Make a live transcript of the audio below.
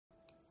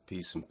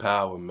Peace and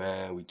power,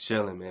 man. We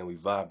chilling, man. We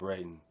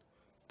vibrating.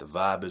 The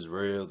vibe is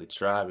real. The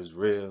tribe is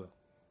real.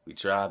 We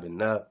tribing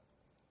up.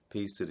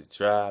 Peace to the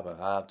tribe.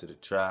 Ahab to the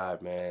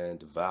tribe, man.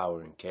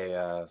 Devouring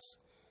chaos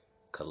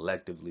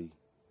collectively.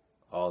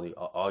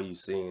 All you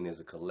seeing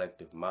is a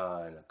collective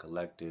mind, a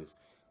collective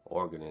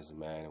organism,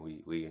 man.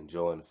 And we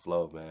enjoying the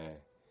flow, man.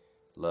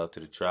 Love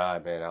to the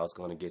tribe, man. I was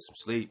going to get some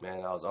sleep,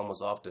 man. I was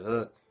almost off the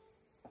hook.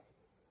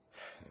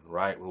 And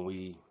right when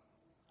we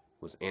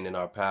was ending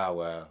our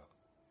powwow,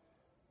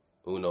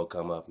 Uno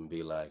come up and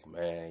be like,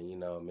 man, you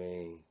know what I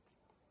mean?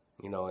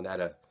 You know, in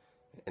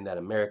that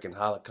American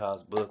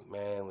Holocaust book,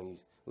 man, when he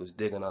was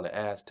digging on the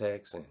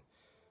Aztecs, and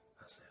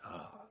I said,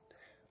 oh,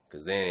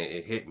 because then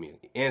it hit me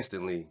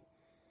instantly.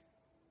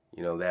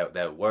 You know,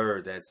 that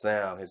word, that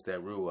sound hits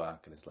that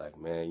HaWaH, and it's like,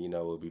 man, you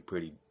know, it would be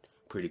pretty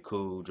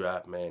cool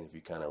drop, man, if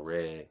you kind of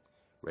read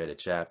a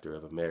chapter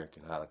of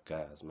American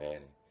Holocaust,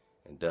 man,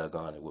 and dug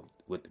on it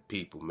with the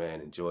people,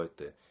 man, enjoyed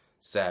the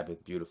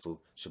Sabbath, beautiful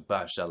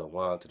Shabbat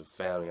Shalawam to the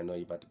family. I know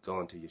you're about to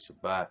go into your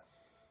Shabbat.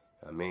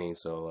 I mean,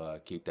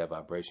 so keep that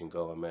vibration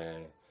going,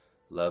 man.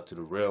 Love to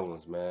the real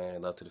ones,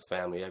 man. Love to the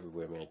family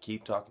everywhere, man.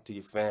 Keep talking to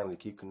your family.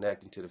 Keep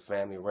connecting to the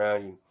family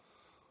around you. You know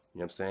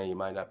what I'm saying? You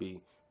might not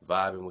be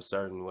vibing with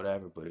certain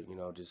whatever, but, you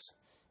know, just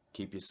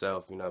keep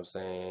yourself, you know what I'm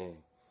saying?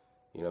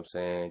 You know what I'm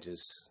saying?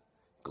 Just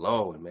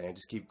glowing, man.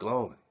 Just keep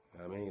glowing.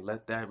 I mean,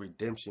 let that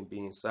redemption be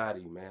inside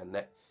of you, man.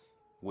 That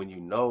when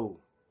you know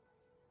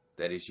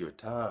that it's your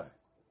time,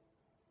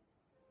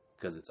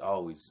 because it's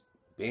always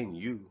been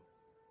you,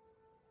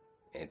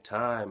 and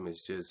time is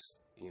just,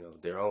 you know,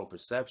 their own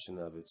perception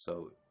of it,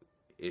 so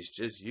it's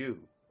just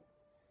you.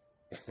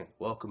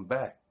 Welcome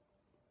back,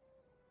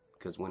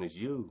 because when it's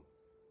you,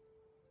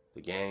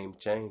 the game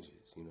changes.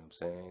 You know what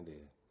I'm saying?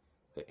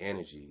 The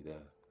energy,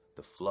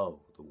 the flow,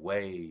 the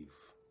wave,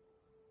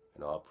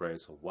 and all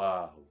praise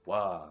HaWaH,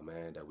 HaWaH,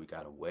 man, that we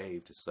got a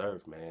wave to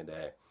surf, man,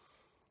 that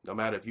no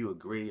matter if you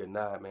agree or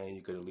not, man,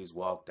 you could at least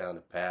walk down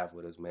the path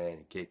with us, man,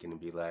 and kick it and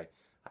be like,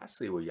 I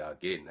see where y'all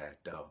getting at,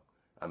 though.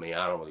 I mean,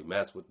 I don't really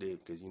mess with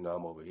it because, you know,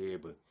 I'm over here,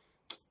 but,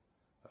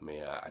 I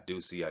mean, I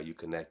do see how you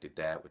connected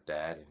that with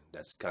that, and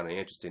that's kind of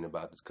interesting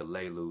about this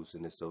Kalelus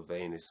and this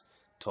Sylvanus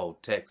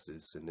told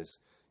Texas and this,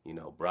 you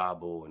know,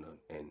 Bravo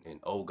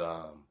and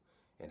Ogam,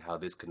 and how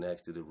this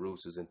connects to the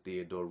Roosters and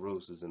Theodore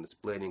Roosters and the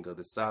splitting of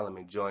the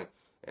Solomon joint.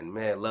 And,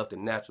 man, love the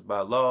natural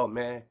by law,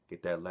 man.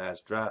 Get that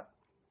last drop.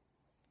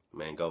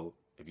 Man, go,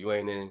 if you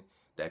ain't in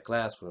that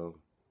classroom,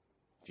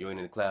 if you ain't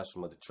in the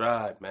classroom of the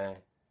tribe, man,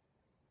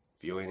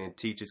 if you ain't in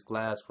teacher's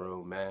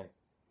classroom, man,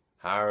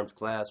 Hiram's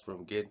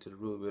classroom, getting to the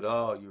root of it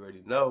all, you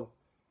already know.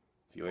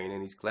 If you ain't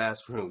in these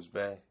classrooms,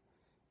 man,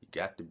 you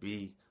got to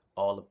be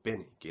all up in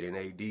it. Get in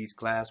AD's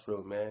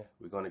classroom, man.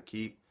 We're going to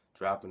keep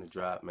dropping the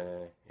drop,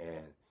 man,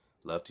 and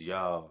love to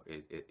y'all.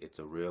 It's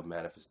a real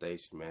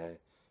manifestation, man.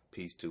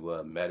 Peace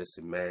to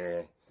Medicine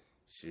Man,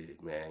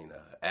 shit, man,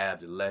 Ab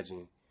the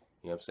Legend.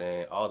 You know what I'm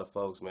saying? All the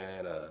folks,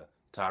 man,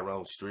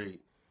 Tyrone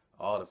Street,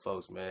 all the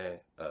folks, man,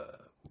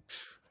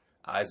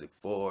 Isaac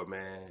Ford,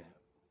 man,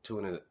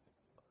 tuning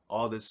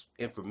all this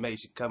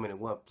information coming in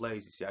one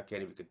place. You see, I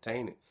can't even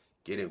contain it.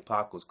 Get in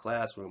Paco's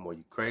classroom or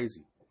you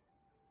crazy.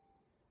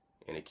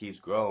 And it keeps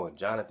growing.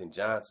 Jonathan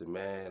Johnson,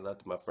 man, love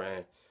to my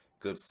friend,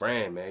 good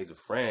friend, man. He's a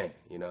friend,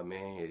 you know what I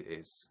mean?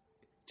 It's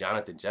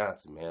Jonathan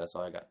Johnson, man. That's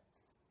all I got.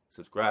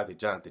 Subscribe to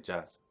Jonathan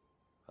Johnson.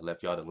 I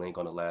left y'all the link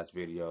on the last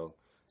video.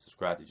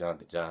 Subscribe to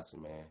Jonathan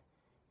Johnson, man.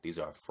 These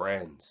are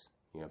friends.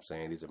 You know what I'm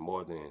saying? These are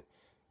more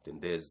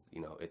than this. You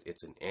know,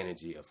 it's an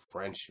energy of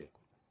friendship.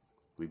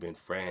 We've been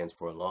friends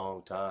for a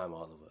long time,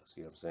 all of us.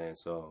 You know what I'm saying?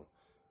 So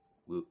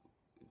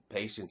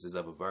patience is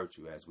of a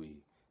virtue as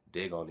we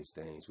dig on these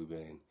things. We've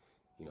been,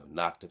 you know,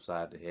 knocked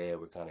upside the head.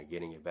 We're kind of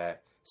getting it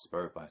back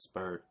spurt by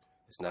spurt.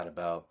 It's not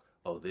about,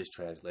 oh, this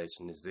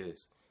translation is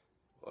this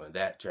or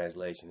that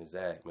translation is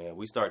that. Man,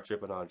 we start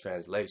tripping on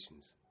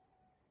translations.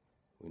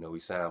 You know,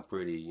 we sound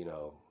pretty, you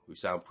know,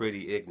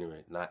 pretty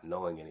ignorant, not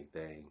knowing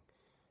anything,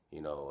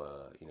 you know,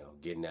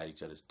 getting at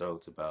each other's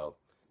throats about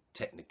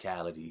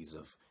technicalities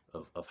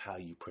of how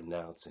you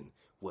pronounce and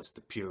what's the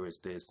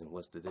purest this and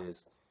what's the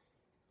this.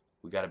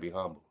 We got to be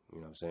humble, you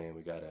know what I'm saying?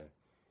 We got to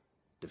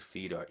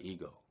defeat our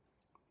ego,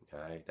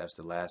 all right? That's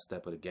the last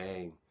step of the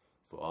game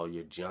for all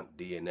your junk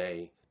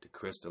DNA to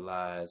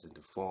crystallize and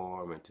to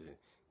form and to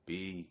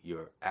be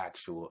your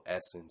actual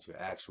essence,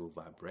 your actual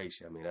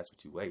vibration. I mean, that's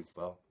what you waiting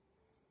for.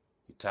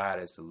 You're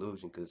tired of this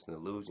illusion because it's an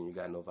illusion. You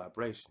got no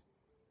vibration.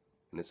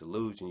 And this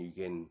illusion, you're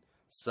getting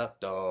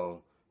sucked on,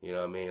 you know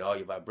what I mean? All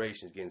your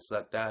vibrations getting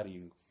sucked out of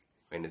you,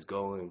 and it's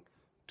going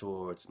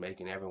towards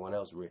making everyone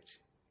else rich.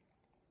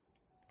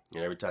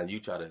 And every time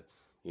you try to,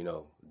 you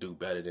know, do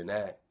better than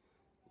that,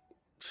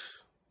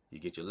 you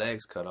get your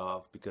legs cut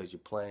off because you're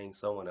playing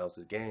someone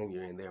else's game.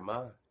 You're in their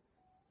mind.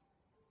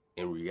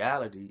 In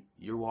reality,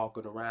 you're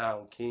walking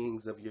around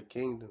kings of your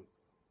kingdom,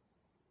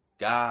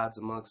 gods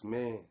amongst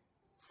men.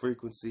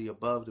 Frequency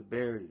above the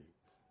barrier.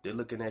 They're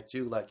looking at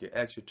you like you're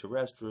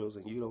extraterrestrials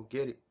and you don't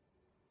get it.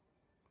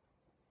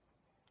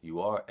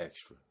 You are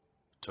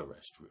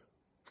extraterrestrial.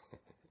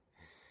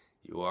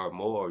 You are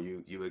more.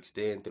 You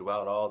extend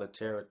throughout all the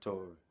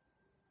territory,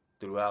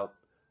 throughout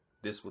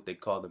this what they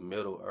call the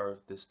Middle Earth,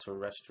 this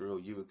terrestrial.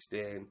 You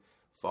extend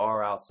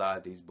far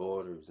outside these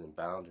borders and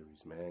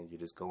boundaries, man. You're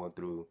just going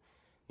through,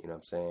 you know what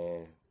I'm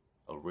saying,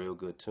 a real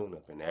good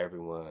tune-up, and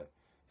everyone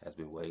has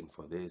been waiting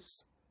for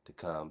this to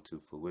come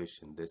to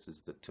fruition. This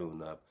is the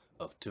tune-up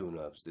of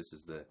tune-ups. This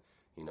is the,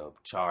 you know,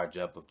 charge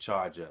up of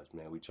charge-ups,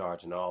 man. We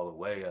charging all the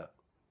way up.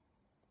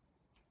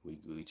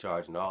 We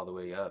charging all the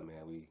way up,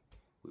 man.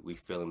 We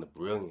feeling the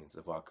brilliance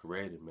of our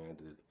Creator, man.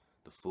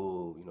 The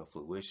full, you know,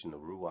 fruition, the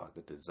ruach,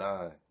 the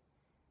design.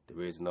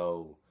 There is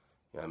no,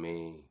 you know what I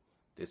mean,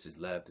 this is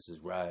left, this is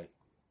right,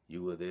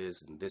 you are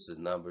this, and this is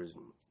numbers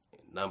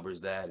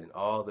that, and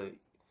all the,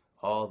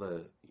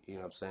 you know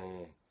what I'm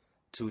saying,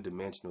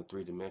 two-dimensional,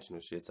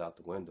 three-dimensional shit's out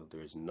the window.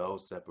 There is no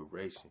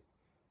separation.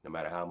 No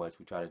matter how much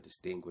we try to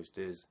distinguish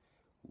this,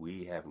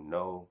 we have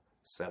no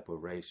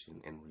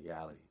separation in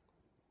reality.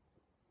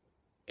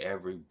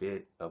 Every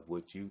bit of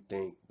what you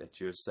think that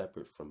you're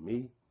separate from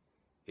me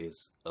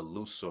is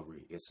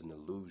illusory. It's an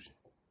illusion.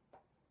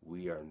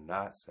 We are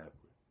not separate,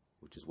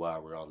 which is why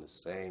we're on the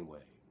same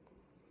wave.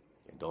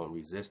 And don't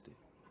resist it.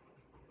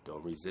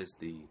 Don't resist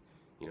the, you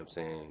know what I'm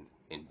saying,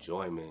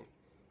 enjoyment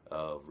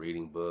of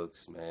reading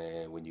books,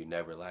 man, when you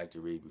never liked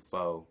to read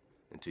before,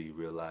 until you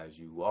realize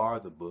you are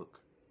the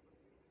book.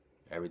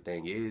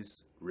 Everything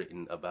is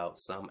written about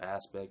some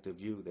aspect of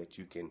you that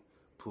you can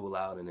pull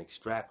out and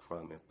extract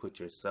from and put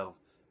yourself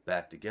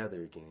back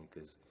together again,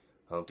 because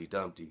Humpty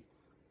Dumpty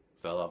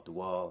fell off the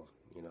wall,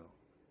 you know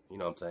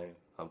what I'm saying?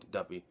 Humpty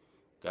Dumpty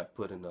got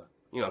put in the,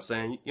 you know what I'm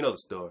saying? You know the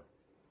story.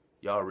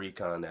 Y'all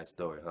recon that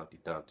story, Humpty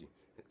Dumpty,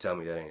 and tell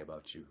me that ain't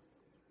about you.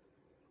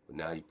 But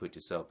now you put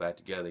yourself back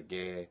together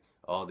again,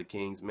 all the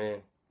kings,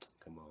 man.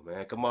 Come on,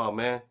 man. Come on,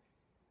 man.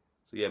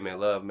 So yeah, man,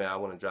 love, man. I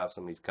want to drop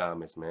some of these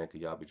comments, man,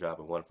 because y'all be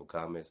dropping wonderful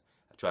comments.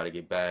 I try to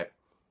get back.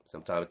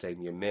 Sometimes it takes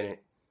me a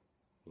minute,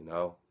 you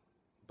know.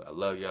 But I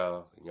love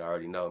y'all, and y'all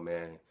already know,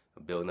 man.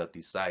 I'm building up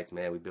these sites,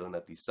 man. We're building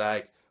up these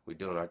sites. We're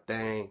doing our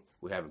thing.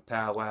 We're having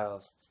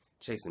powwows,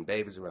 chasing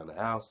babies around the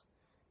house.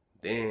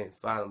 Then,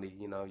 finally,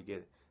 you know, you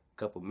get a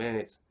couple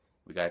minutes.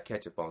 We got to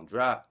catch up on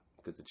drop,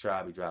 because the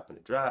tribe be dropping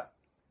the drop.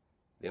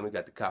 Then we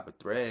got the copper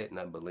thread,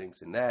 nothing but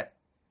links in that.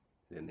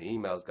 Then the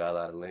emails got a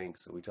lot of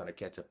links, so we trying to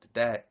catch up to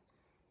that.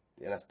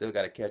 Then I still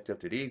got to catch up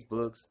to these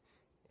books.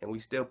 And we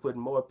still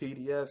putting more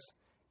PDFs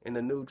in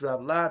the new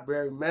drop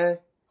library, man.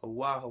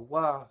 HaWaH,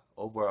 HaWaH.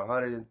 Over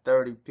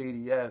 130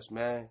 PDFs,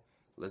 man.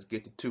 Let's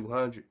get to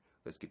 200.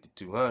 Let's get to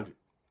 200.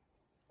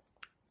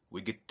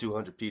 We get to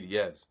 200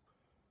 PDFs.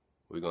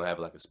 We're going to have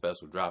like a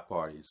special drop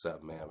party or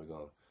something, man. We're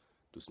going to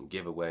do some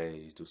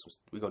giveaways.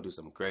 We're going to do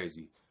something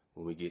crazy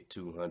when we get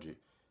 200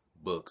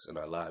 books in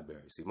our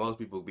library. See, most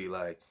people be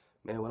like,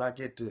 man, when I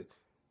get to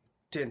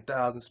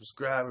 10,000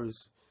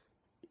 subscribers,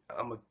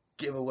 I'm going to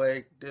give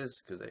away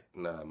this.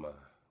 Nah, man.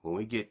 When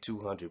we get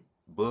 200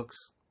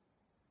 books,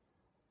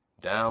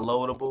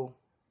 downloadable.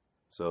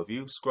 So if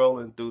you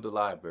scrolling through the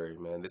library,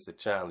 man, this is a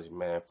challenge,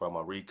 man, from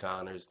my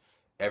reconners,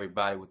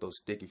 everybody with those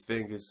sticky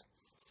fingers.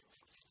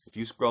 If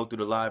you scroll through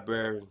the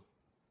library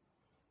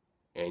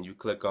and you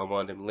click on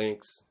one of them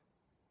links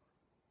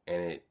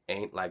and it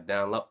ain't like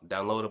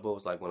downloadable,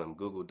 it's like one of them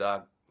Google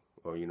Doc,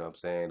 or you know what I'm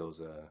saying, those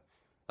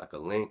like a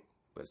link,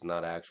 but it's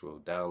not an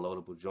actual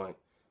downloadable joint.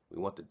 We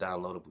want the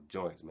downloadable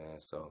joints, man.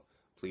 So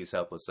please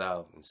help us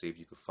out and see if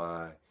you can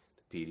find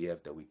the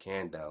PDF that we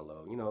can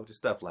download. You know,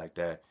 just stuff like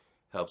that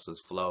helps us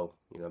flow,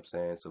 you know what I'm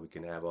saying, so we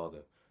can have all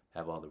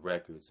the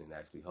records and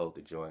actually hold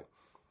the joint.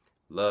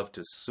 Love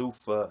to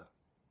Sufa.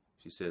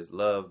 She says,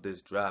 love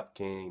this drop,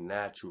 king.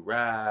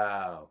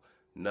 Natural.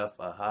 Enough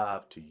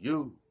Ahab to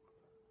you.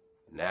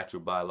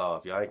 Natural by law.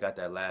 If y'all ain't got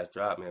that last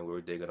drop, man, we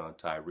were digging on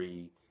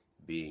Tyree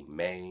being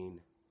Maine,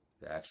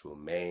 the actual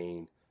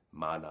Maine,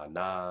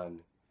 Mananan,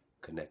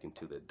 connecting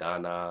to the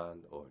Danan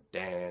or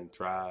Dan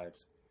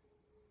tribes.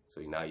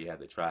 So now you have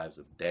the tribes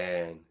of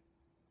Dan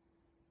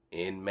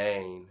in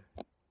Maine.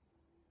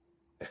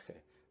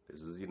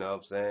 This is, you know what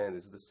I'm saying,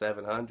 this is the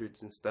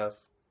 700s and stuff.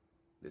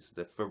 This is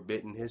the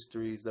forbidden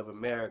histories of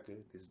America.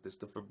 This is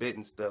the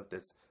forbidden stuff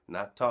that's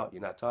not taught.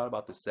 You're not taught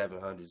about the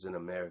 700s in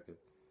America,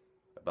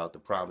 about the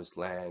promised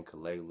land,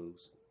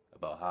 Kalelus,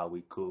 about how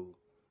we cool,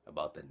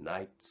 about the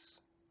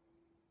knights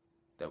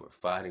that were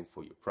fighting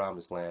for your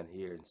promised land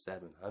here in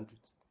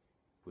 700s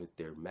with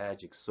their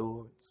magic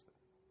swords.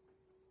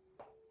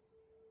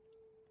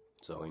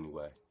 So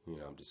anyway, you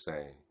know, I'm just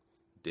saying,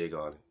 dig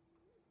on it.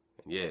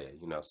 And yeah,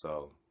 you know,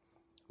 so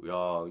we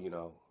all, you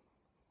know,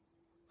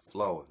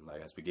 flowing.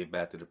 Like as we get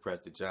back to the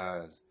Prester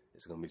Johns,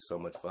 it's gonna be so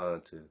much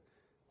fun to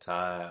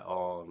tie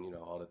on, you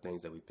know, all the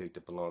things that we picked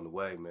up along the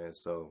way, man.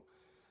 So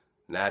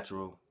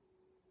natural,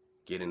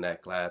 get in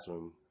that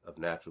classroom of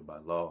natural by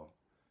law,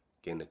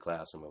 get in the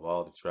classroom of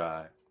all the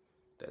tribe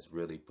that's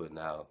really putting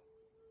out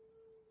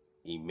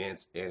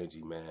immense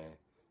energy, man,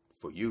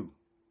 for you.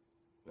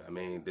 I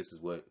mean, this is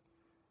what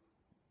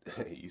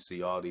you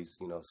see all these,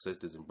 you know,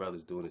 sisters and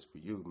brothers doing this for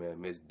you,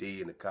 man. Miss D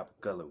and the Copper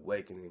Color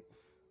Awakening.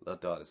 Love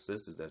to all the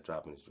sisters that's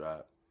dropping this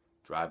drop.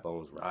 Dry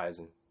Bones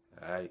Rising.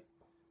 Alright.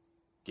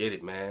 Get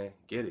it, man.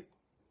 Get it.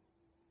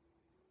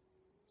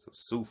 So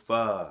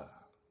Sufa,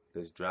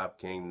 this drop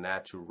king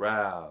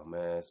natural,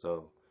 man.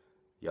 So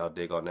y'all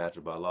dig on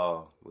natural by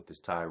law with this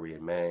Tyree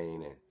and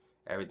Maine and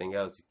everything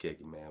else he's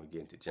kicking, man. We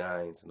get into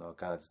giants and all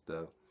kinds of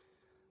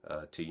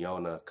stuff.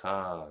 Tiona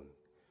Khan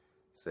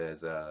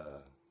says,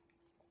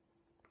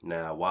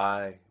 now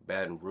why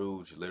Baton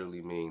Rouge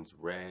literally means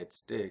red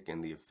stick,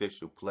 and the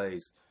official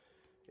place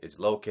it's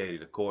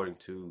located, according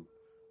to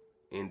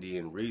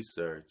Indian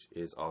research,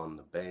 is on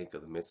the bank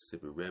of the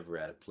Mississippi River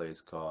at a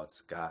place called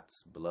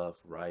Scotts Bluff,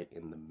 right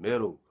in the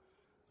middle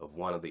of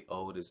one of the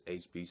oldest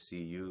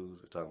HBCUs.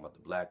 We're talking about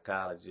the black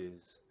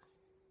colleges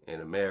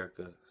in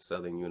America,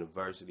 Southern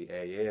University,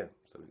 AM.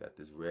 So we got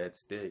this red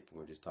stick, and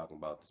we're just talking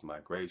about this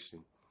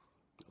migration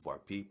of our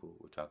people.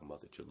 We're talking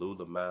about the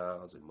Cholula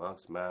Mounds and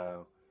Monk's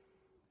Mound.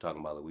 We're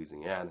talking about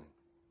Louisiana,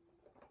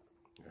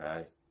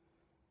 right?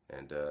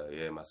 And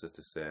yeah, my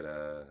sister said,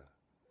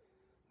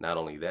 not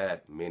only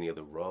that, many of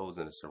the roads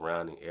in the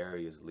surrounding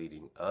areas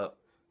leading up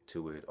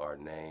to it are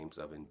names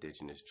of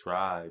indigenous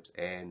tribes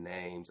and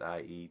names,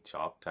 i.e.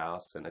 Choctaw,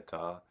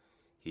 Seneca,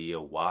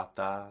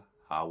 Hiawatha,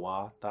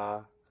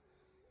 HaWaH,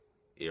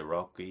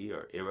 Iroquois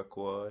or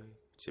Iroquois,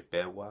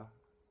 Chippewa.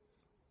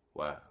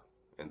 Wow.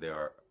 And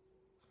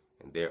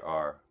there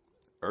are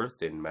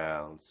earthen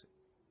mounds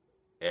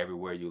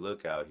everywhere you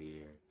look out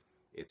here.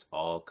 It's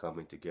all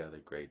coming together.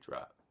 Great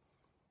drop.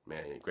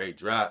 Man, great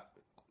drop.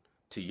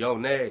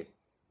 Tione.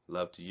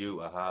 Love to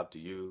you. Ahab to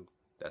you.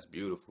 That's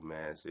beautiful,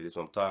 man. See, this is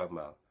what I'm talking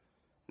about.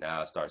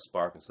 Now I start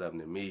sparking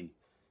something in me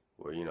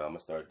where, you know, I'm going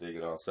to start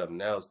digging on something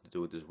else to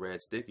do with this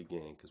red stick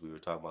again, because we were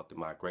talking about the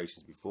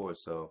migrations before.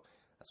 So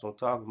that's what I'm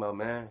talking about,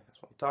 man.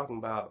 That's what I'm talking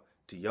about.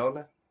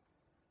 Tione.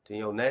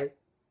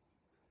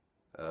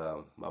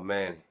 My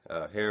man,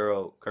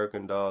 Harold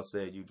Kirkendall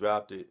said you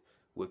dropped it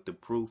with the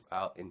proof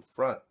out in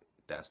front.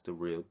 That's the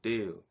real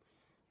deal.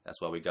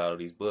 That's why we got all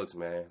these books,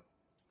 man.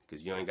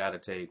 Because you ain't got to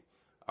take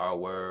our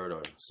word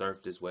or surf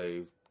this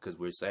wave because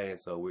we're saying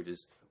so.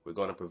 We're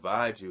going to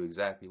provide you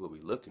exactly what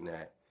we're looking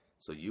at,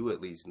 so you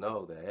at least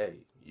know that, hey,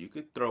 you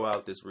could throw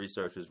out this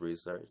researcher's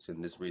research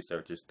and this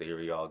researcher's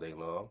theory all day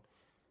long,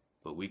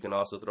 but we can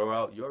also throw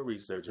out your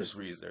researcher's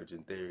research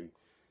and theory.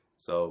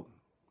 So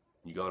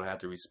you're going to have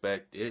to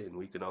respect it, and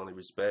we can only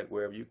respect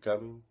wherever you're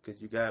coming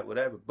because you got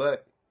whatever.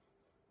 But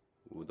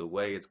the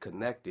way it's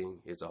connecting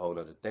is a whole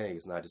other thing.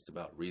 It's not just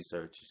about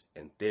research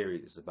and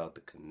theory. It's about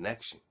the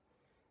connection.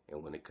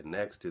 And when it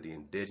connects to the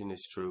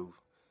indigenous truth,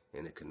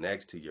 and it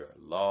connects to your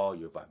law,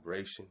 your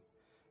vibration,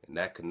 and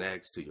that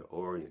connects to your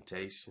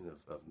orientation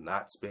of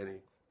not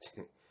spinning,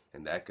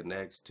 and that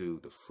connects to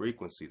the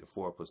frequency, the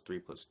 4 +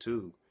 3 +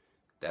 2,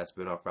 that's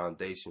been our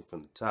foundation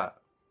from the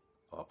top.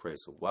 All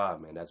praise to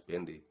HaWaH, man. That's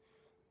been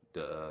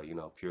the you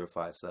know,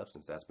 purified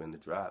substance. That's been the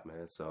drop,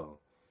 man. So,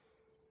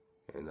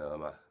 and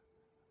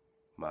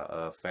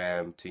my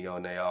fam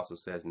Tione also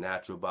says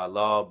natural by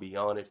law, be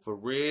on it for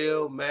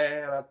real,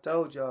 man. I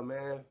told y'all,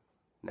 man.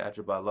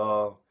 Natural by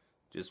law,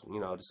 just, you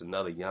know, just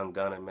another young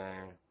gunner,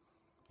 man.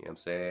 You know what I'm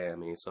saying? I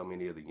mean, so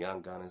many of the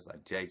young gunners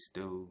like J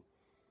Stu,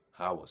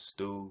 HaWaH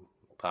Stu,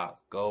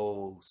 Pop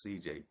Gold,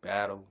 CJ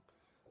Battle,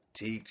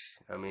 Teach.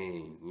 I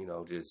mean, you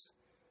know, just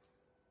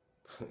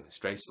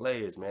straight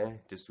slayers, man.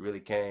 Just really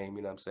came,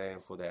 you know what I'm saying,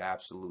 for the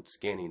absolute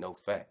skinny, no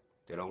fat.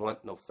 They don't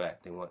want no fat.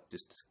 They want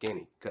just the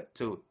skinny, cut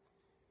to it.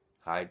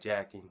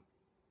 Hijacking,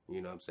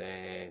 you know what I'm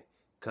saying,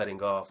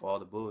 cutting off all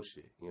the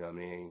bullshit, you know what I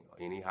mean.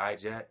 Any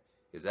hijack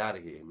is out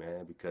of here,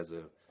 man, because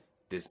of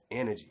this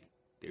energy.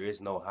 There is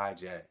no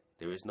hijack.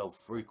 There is no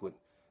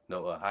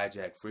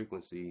hijack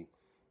frequency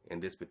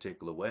in this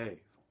particular wave.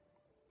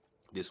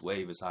 This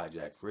wave is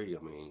hijack free. I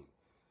mean,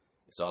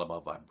 it's all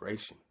about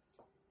vibration.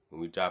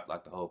 When we drop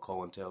like the whole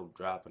COINTEL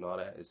drop and all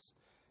that, it's,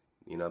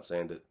 you know what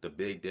I'm saying, the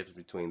big difference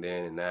between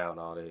then and now and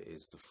all that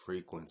is the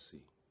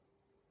frequency.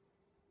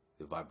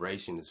 The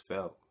vibration is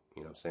felt,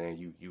 you know what I'm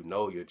saying? You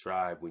know your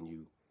tribe when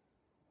you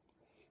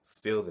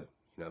feel them,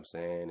 you know what I'm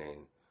saying?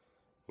 And,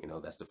 you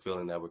know, that's the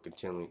feeling that we're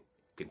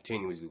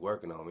continuously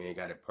working on. We ain't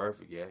got it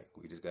perfect yet.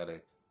 We just got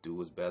to do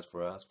what's best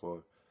for us,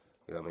 for,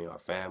 you know what I mean, our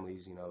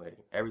families, you know, like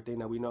everything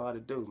that we know how to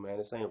do, man.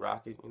 This ain't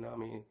rocket, you know what I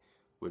mean?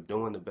 We're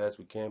doing the best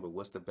we can, but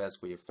what's the best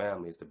for your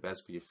family? It's the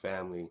best for your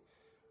family,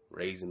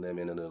 raising them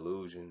in an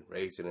illusion,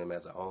 raising them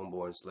as a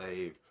homeborn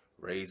slave,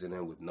 raising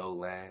them with no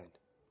land,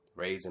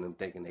 raising them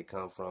thinking they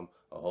come from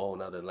a whole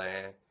nother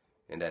land,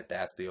 and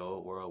that's the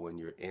old world when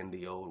you're in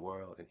the old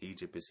world and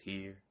Egypt is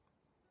here.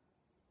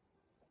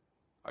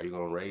 Are you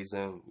going to raise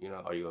them? You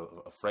know, are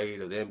you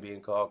afraid of them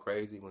being called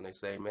crazy when they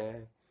say,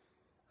 man,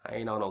 I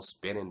ain't on no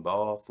spinning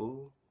ball,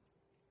 fool?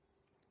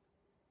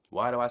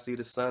 Why do I see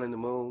the sun and the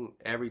moon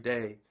every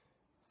day,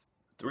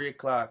 3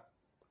 o'clock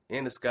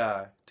in the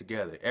sky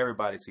together?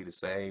 Everybody see the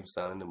same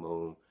sun and the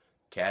moon,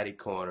 catty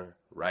corner,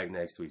 right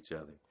next to each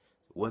other.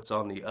 What's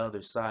on the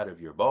other side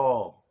of your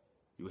ball?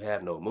 You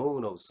have no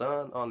moon, no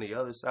sun on the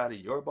other side of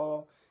your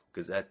ball?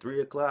 Because at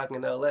 3 o'clock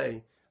in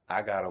LA,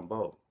 I got them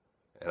both.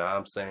 And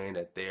I'm saying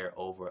that they're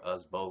over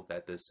us both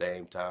at the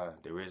same time.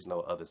 There is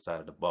no other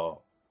side of the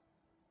ball.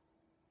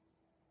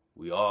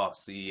 We all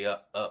see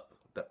up.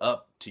 The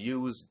up to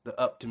you is the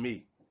up to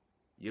me.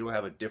 You don't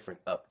have a different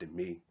up than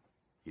me.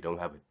 You don't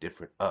have a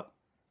different up.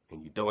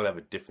 And you don't have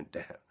a different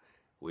down.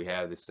 We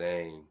have the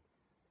same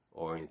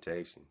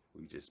orientation.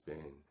 We just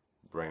been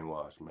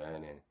brainwashed,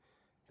 man. And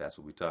that's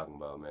what we talking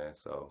about, man.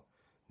 So,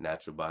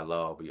 natural by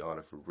law, be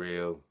honored for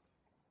real.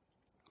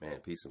 Man,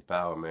 peace and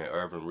power, man.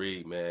 Irvin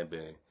Reed, man,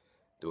 been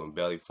doing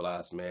belly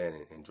flops, man,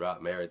 and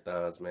drop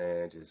marathons,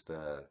 man. Just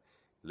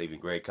leaving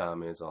great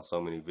comments on so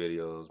many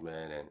videos,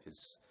 man. And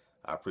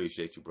I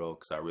appreciate you, bro,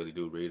 because I really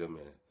do read them.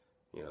 And,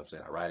 you know what I'm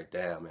saying, I write it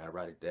down, man. I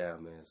write it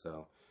down, man.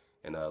 So,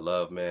 and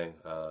love, man,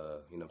 you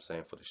know what I'm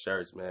saying, for the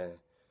shirts, man.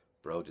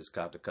 Bro just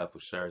copped a couple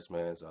shirts,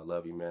 man. So I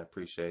love you, man.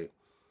 Appreciate it.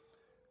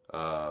 You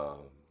know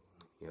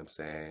what I'm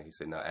saying? He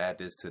said, now add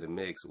this to the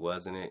mix,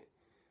 wasn't it?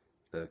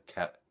 The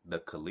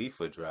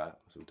Khalifa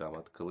drop, so we're talking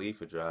about the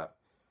Khalifa drop,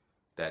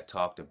 that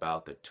talked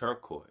about the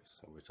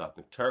turquoise. And we're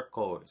talking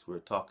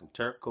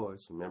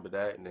turquoise. Remember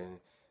that? And then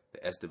the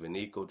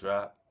Estevanico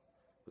drop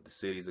with the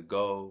cities of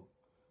gold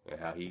and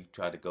how he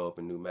tried to go up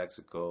in New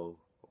Mexico,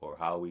 or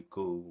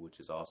HaWaH, which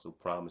is also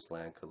Promised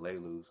Land,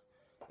 Kalelus,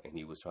 and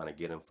he was trying to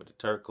get him for the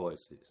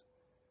turquoises.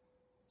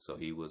 So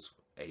he was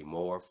a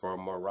Moor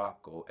from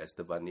Morocco,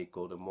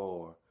 Estevanico the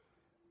Moor.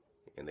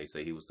 And they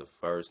say he was the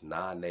first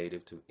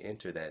non-native to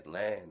enter that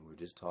land. We're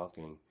just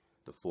talking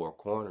the Four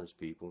Corners,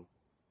 people.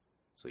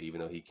 So even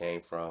though he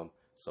came from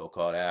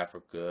so-called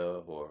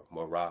Africa or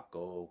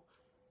Morocco,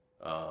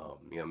 you know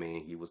what I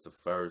mean, he was the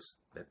first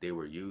that they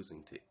were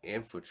using to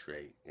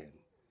infiltrate. And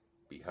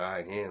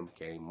behind him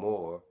came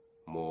more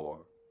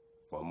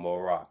from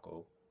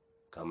Morocco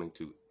coming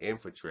to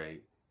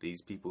infiltrate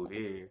these people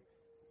here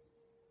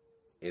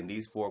in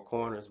these four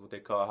corners, what they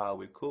call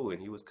HaWaH,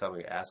 and he was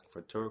coming asking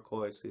for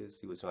turquoises.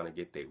 He was trying to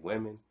get their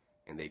women,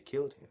 and they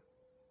killed him.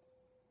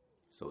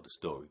 So the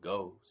story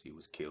goes, he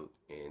was killed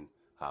in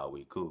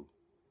HaWaH,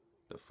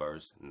 the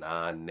first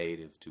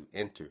non-native to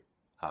enter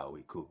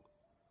HaWaH.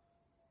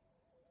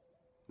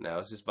 Now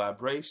it's just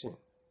vibration.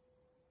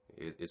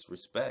 It's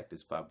respect.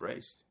 It's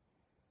vibration.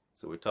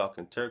 So we're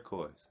talking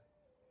turquoise.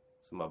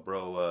 So my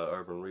bro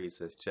Irvin Reed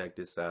says, check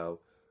this out.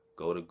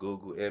 Go to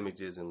Google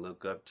Images and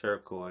look up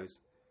turquoise.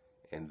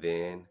 And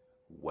then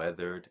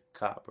weathered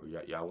copper.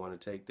 Y'all want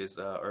to take this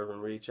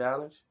Irvin Reed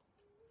challenge?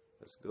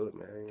 Let's do it,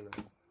 man. You know,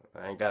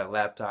 I ain't got a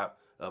laptop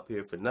up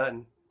here for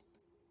nothing.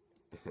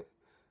 You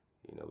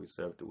know, we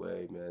surf the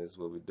wave, man. This is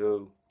what we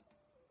do.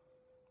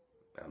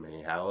 I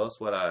mean, how else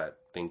would I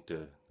think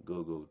to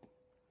Google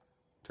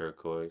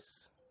turquoise?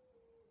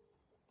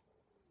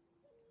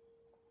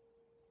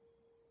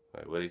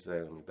 Wait, what did he say?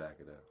 Let me back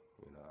it up.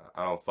 You know,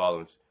 I don't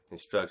follow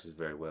instructions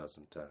very well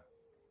sometimes.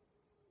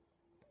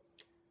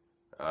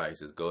 Alright, he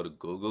says go to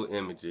Google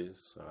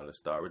Images. Alright, let's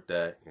start with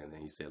that. And then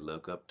he said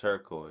look up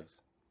turquoise.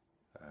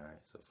 Alright,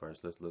 so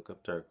first let's look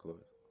up turquoise.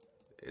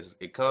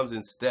 It comes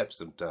in steps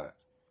sometimes.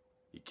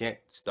 You can't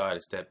start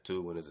at step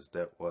 2 when it's a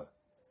step 1.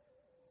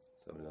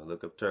 So we're going to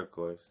look up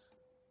turquoise.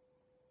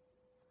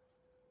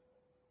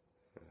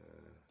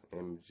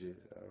 Images.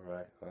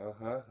 Alright,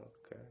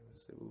 okay,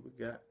 let's see what we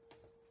got.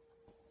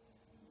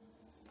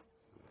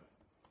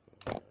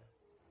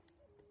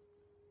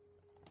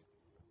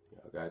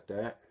 Y'all got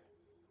that?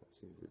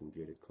 See if we can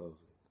get it closer.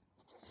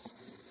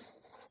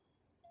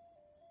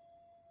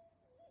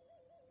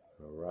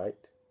 All right.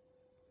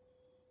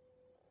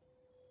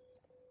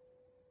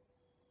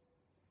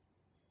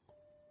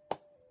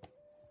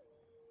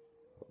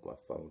 Hope my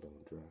phone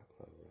don't drop.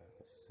 All right,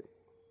 let's see.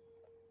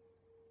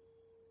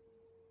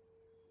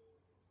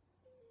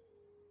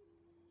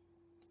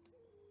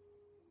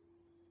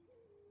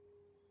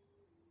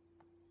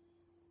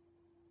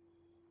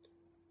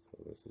 So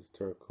this is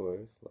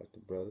turquoise, like the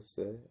brother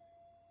said.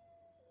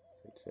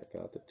 So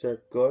check out the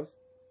turquoise.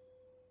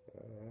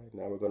 Alright,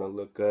 now we're going to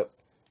look up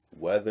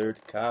weathered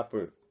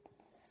copper.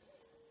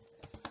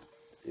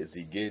 Is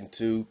he getting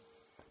to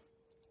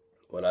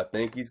what I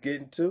think he's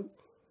getting to?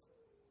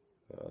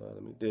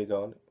 Let me dig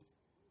on it.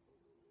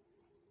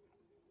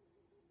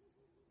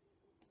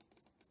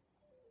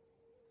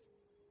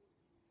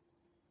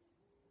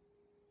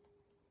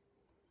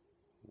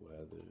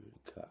 Weathered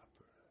copper.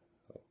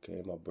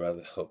 Okay, my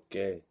brother.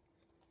 Okay.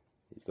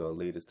 He's going to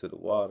lead us to the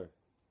water.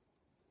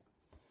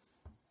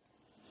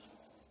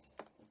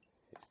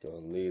 He's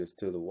going to lead us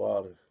to the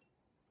water.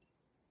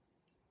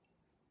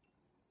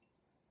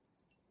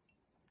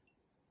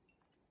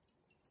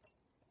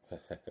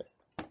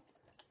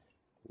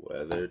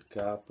 Weathered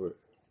copper.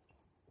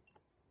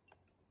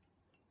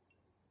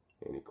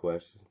 Any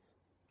questions?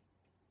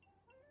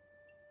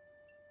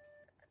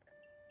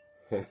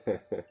 So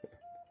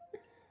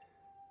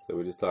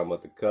we're just talking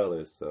about the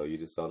colors. So you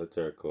just saw the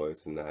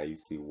turquoise, and now you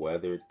see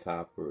weathered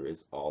copper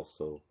is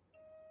also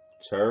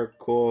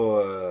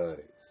turquoise.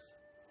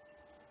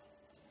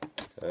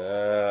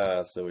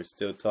 So we're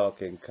still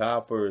talking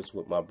copper is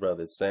what my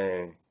brother's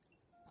saying.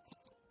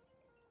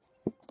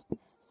 You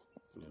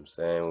know what I'm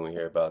saying? When we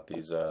hear about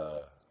these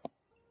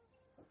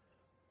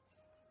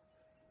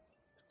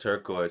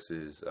turquoise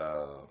is, you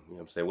know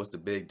what I'm saying? What's the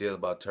big deal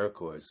about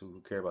turquoise?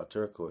 Who care about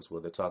turquoise?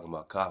 Well, they're talking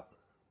about copper.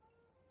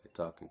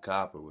 They're talking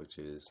copper, which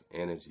is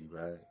energy,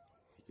 right?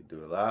 You can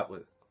do a lot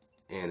with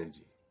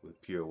energy,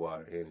 with pure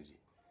water energy.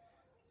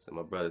 So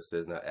my brother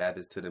says, now add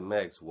this to the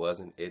mix.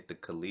 Wasn't it the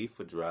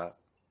Khalifa drop?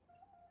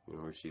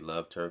 Remember she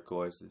loved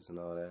turquoises and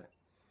all that?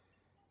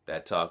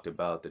 That talked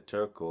about the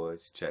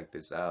turquoise. Check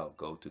this out.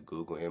 Go to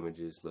Google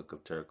Images, look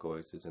up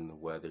turquoises and the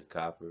weathered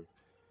copper.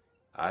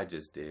 I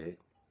just did.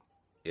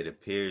 It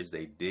appears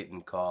they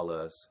didn't call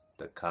us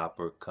the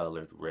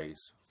copper-colored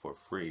race for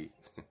free.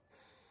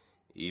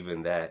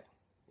 Even that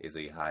is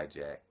a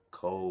hijacked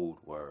code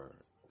word.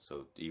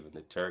 So even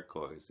the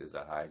turquoise is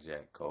a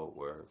hijacked code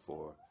word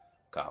for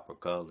copper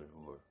color,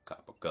 or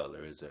copper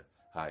color is a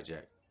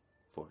hijack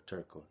for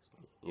turquoise.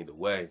 Either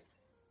way,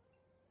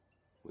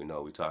 we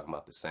know we're talking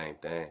about the same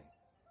thing.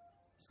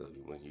 So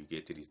when you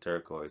get to these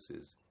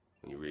turquoises,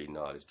 when you're reading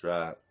all this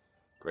drop,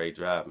 great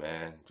drop,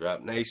 man.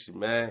 Drop Nation,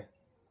 man.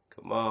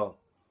 Come on.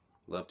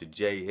 Love to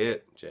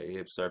J-Hip.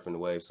 J-Hip surfing the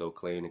wave so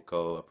clean and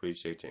cold.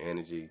 Appreciate your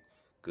energy.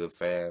 Good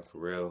fan, for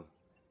real.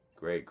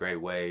 Great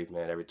wave,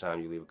 man. Every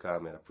time you leave a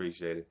comment, I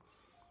appreciate it.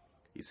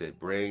 He said,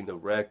 bring the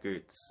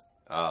records.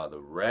 Ah, the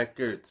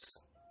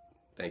records.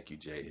 Thank you,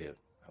 J-Hip.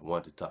 I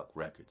wanted to talk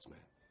records, man.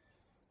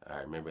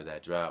 I remember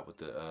that drop with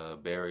the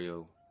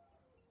burial,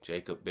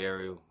 Jacob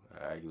burial.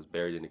 He was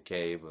buried in the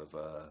cave of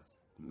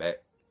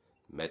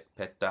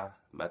Metpeta,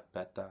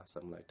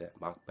 something like that,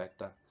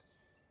 Machpeta.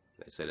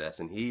 They said that's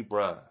in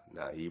Hebron.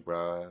 Now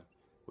Hebron,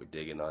 we're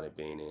digging on it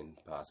being in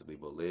possibly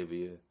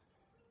Bolivia,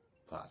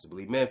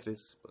 possibly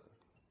Memphis, but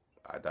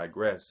I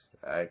digress.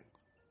 All right,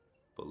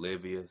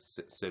 Bolivia,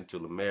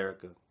 Central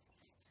America.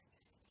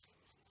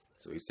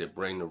 So he said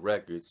bring the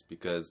records,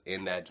 because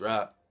in that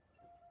drop,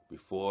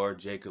 before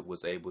Jacob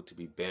was able to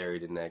be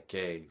buried in that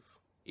cave,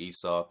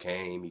 Esau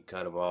came, he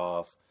cut him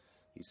off.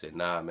 He said,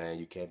 nah, man,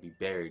 you can't be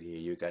buried here.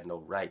 You got no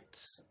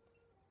rights.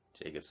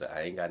 Jacob said,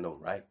 I ain't got no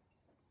right.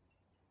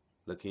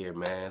 Look here,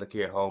 man. Look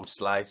here, home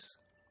slice.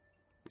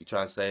 You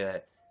trying to say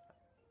that?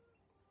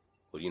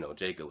 Well, you know,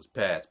 Jacob was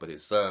passed, but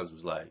his sons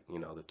was like, you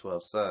know, the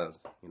 12 sons.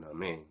 You know what I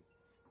mean?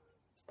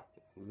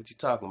 What you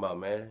talking about,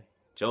 man?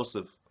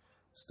 Joseph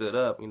stood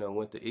up, you know,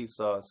 went to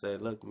Esau and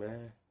said, look,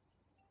 man,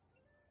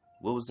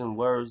 what was them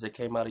words that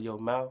came out of your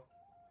mouth?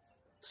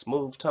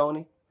 Smooth,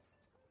 Tony?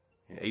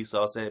 And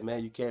Esau said,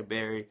 man, you can't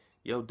bury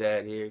your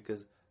dad here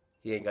because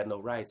he ain't got no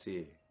rights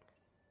here.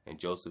 And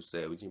Joseph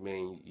said, what you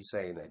mean? You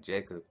saying that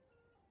Jacob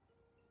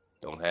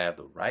don't have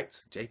the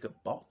rights? Jacob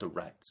bought the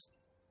rights.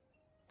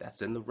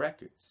 That's in the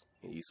records.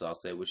 And Esau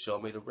said, well, show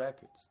me the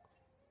records.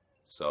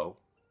 So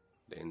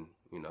then,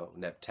 you know,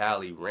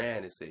 Naphtali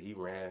ran and said he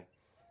ran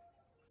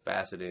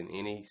faster than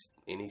any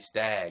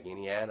stag,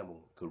 any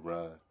animal could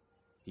run.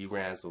 He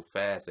ran so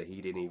fast that he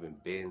didn't even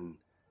bend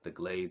the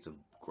glades of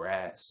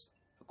grass,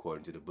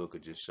 according to the Book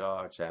of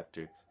Jashar,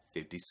 chapter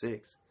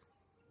 56.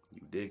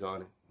 You dig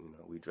on it, you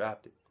know, we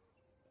dropped it.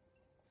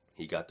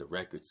 He got the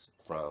records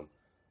from,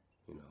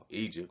 you know,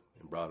 Egypt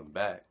and brought them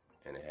back,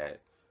 and it had at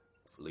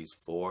least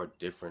 4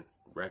 different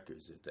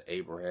records. It's the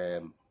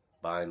Abraham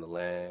buying the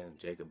land,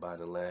 Jacob buying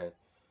the land.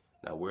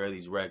 Now, where are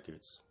these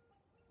records?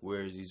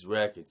 Where is these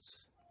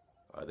records?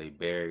 Are they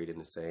buried in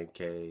the same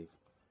cave?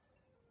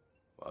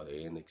 Are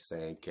they in the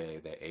same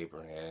cave that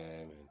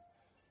Abraham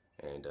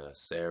and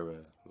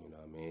Sarah, you know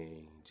what I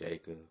mean,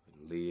 Jacob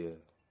and Leah,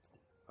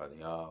 are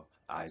they all?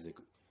 Isaac,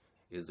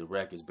 is the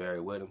records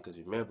buried with him? Because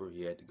remember,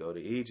 he had to go to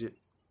Egypt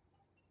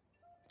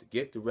to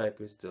get the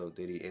records. So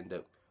did he end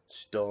up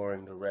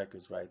storing the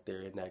records right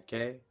there in that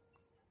cave?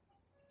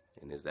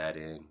 And is that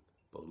in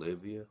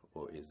Bolivia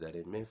or is that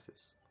in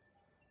Memphis?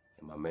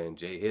 And my man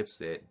J Hip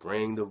said,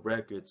 bring the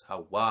records,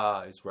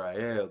 HaWaH,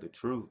 Israel, the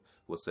truth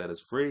will set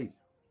us free.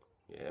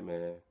 Yeah,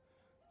 man.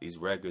 These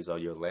records are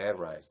your land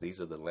rights. These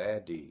are the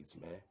land deeds,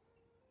 man.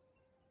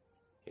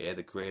 Yeah,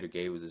 the Creator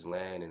gave us his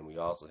land, and we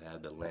also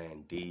have the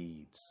land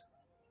deeds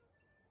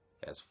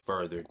as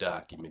further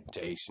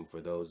documentation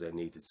for those that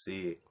need to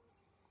see it.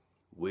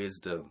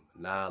 Wisdom,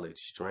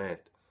 knowledge,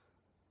 strength.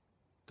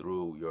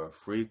 Through your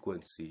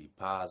frequency,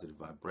 positive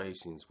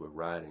vibrations, we're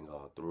riding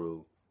all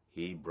through.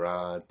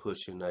 Hebron,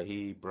 pushing the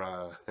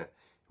Hebron.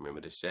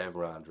 Remember the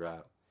Chevron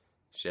drop.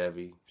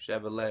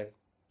 Chevrolet,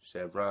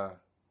 Chevron.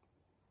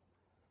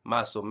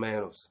 Más o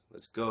menos.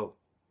 Let's go.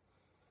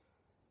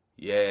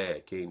 Yeah,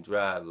 King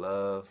Drive,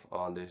 love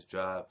on this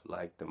drop.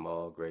 Like them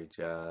all. Great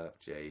job.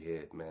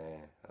 J-Hit,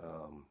 man.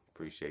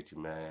 Appreciate you,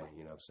 man.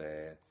 You know what I'm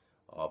saying?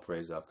 All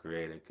praise our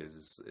Creator,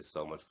 because it's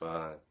so much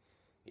fun.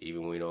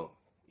 Even when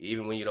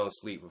you don't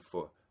sleep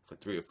for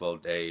 3 or 4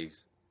 days,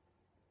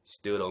 you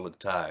still don't look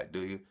tired,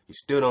 do you? You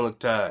still don't look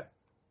tired.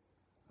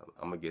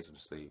 I'm going to get some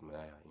sleep,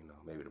 man. You know,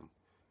 maybe the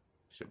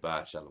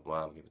Shabbat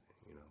Shalawam, you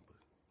know, but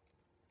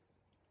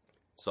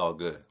it's all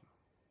good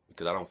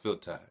because I don't feel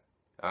tired.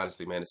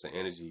 Honestly, man, it's an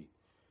energy.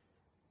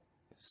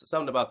 It's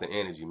something about the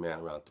energy, man,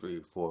 around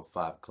 3, 4,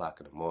 5 o'clock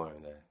in the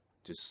morning that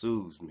just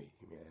soothes me,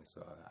 man.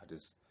 So I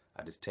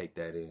just take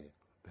that in.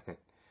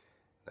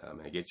 Nah,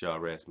 man, get y'all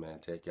rest, man.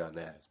 Take y'all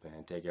naps,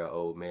 man. Take y'all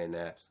old man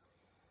naps.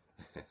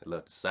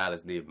 Love the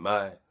silence,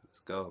 Nehemiah. Let's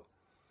go.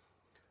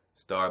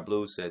 Star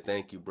Blue said,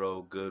 thank you,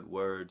 bro. Good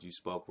words. You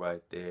spoke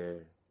right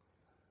there.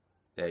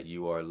 That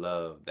you are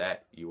loved.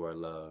 That you are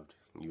loved.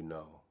 You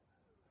know.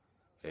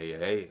 Hey,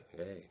 hey,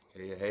 hey,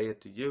 hey, hey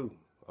to you.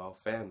 All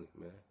family,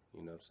 man.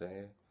 You know what I'm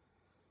saying?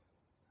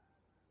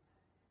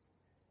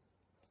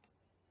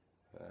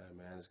 All right,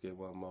 man. Let's get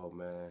one more,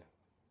 man.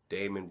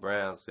 Damon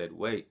Brown said,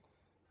 wait.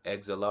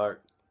 Exilarch,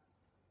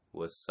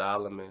 was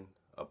Solomon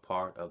a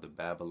part of the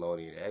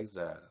Babylonian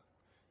exile?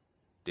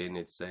 Didn't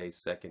it say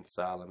second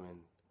Solomon,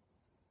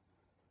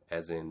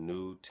 as in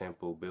new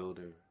temple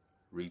builder,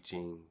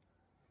 reaching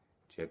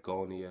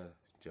Jeconiah,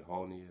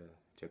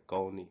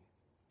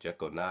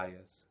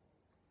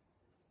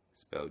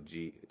 spelled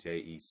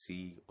Jeconiah's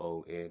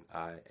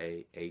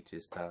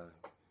time?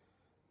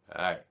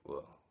 Alright,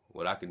 well,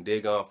 what I can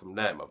dig on from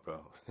that, my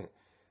bro,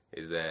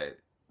 is that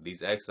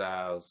these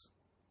exiles,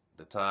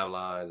 the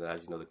timelines, and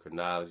as you know, the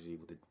chronology,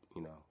 with the,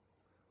 you know,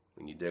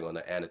 when you dig on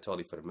the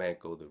Anatoly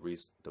Fomenko,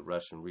 the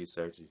Russian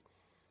researcher,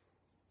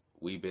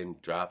 we've been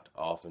dropped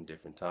off in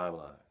different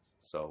timelines.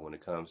 So when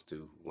it comes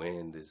to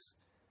when this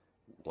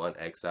one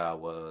exile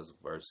was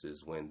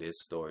versus when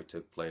this story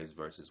took place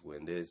versus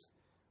when this,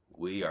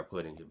 we are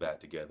putting it back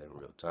together in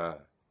real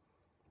time.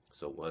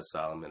 So was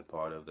Solomon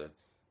part of the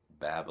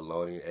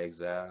Babylonian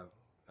exile?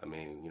 I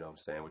mean, you know what I'm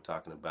saying? We're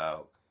talking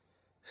about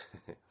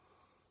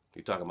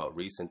you're talking about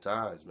recent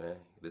times, man.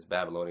 This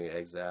Babylonian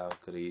exile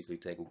could have easily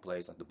taken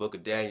place. Like the Book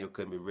of Daniel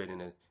couldn't be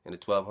written in the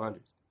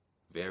 1200s.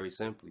 Very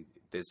simply,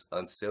 this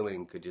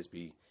unsealing could just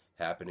be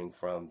happening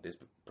from this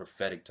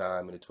prophetic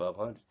time in the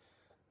 1200s.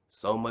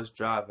 So much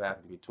drop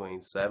happened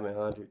between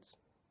 700s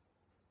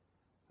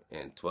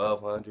and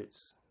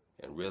 1200s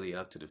and really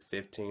up to the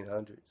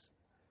 1500s.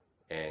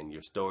 And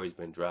your story's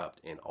been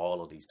dropped in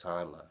all of these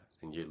timelines,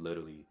 and you're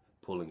literally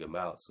pulling them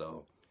out.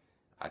 So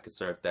I could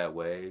surf that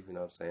wave, you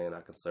know what I'm saying?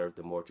 I could surf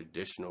the more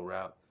traditional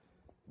route,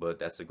 but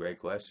that's a great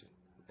question.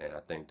 And I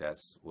think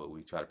that's what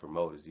we try to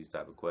promote, is these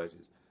type of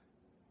questions.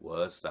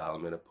 Was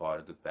Solomon a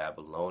part of the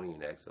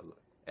Babylonian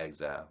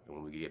exile? And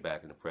when we get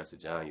back in the Press of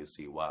John, you'll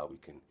see why we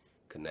can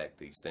connect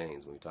these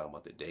things. When we talk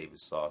about the David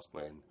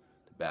Saucepan,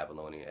 the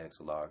Babylonian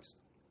exilarchs,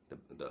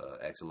 the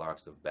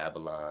exilarchs of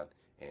Babylon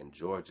and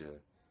Georgia,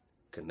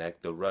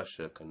 connect the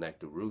Russia, connect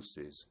the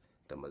Russes,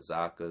 the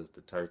Mazakas,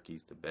 the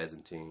Turkeys, the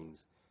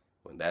Byzantines.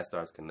 When that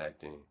starts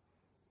connecting,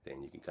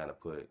 then you can kind of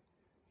put,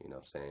 you know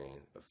what I'm saying,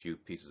 a few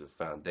pieces of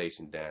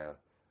foundation down,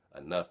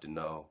 enough to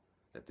know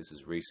that this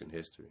is recent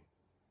history.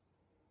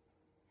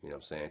 You know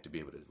what I'm saying? To be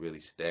able to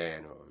really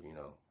stand or, you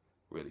know,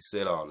 really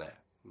sit on that.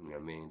 You know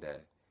what I mean?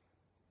 That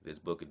this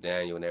Book of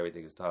Daniel and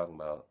everything it's talking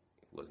about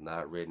was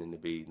not written in the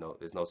B. No,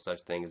 there's no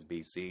such thing as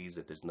BCs.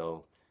 If there's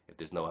no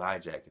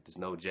hijack, if there's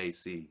no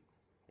JC,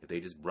 if they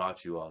just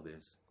brought you all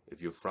this,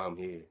 if you're from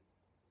here,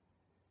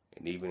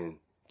 and even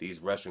these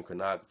Russian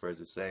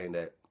chronographers are saying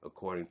that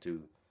according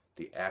to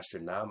the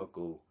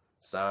astronomical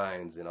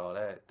signs and all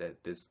that,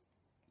 that this,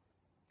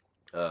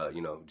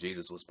 you know,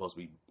 Jesus was supposed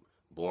to be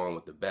born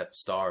with the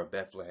star of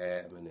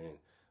Bethlehem, and then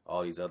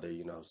all these other,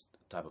 you know,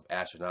 type of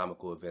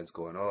astronomical events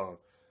going on.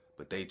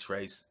 But they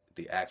trace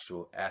the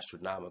actual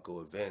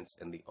astronomical events,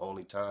 and the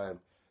only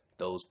time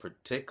those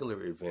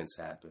particular events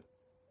happen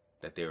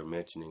that they were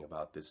mentioning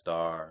about this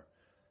star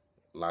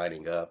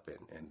lining up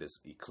and this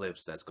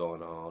eclipse that's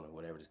going on, or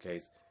whatever the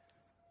case,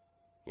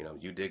 you know,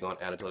 you dig on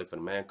Anatoly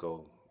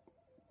Fomenko,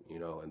 you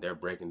know, and they're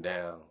breaking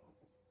down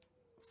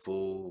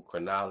full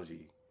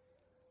chronology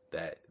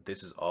that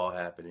this is all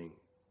happening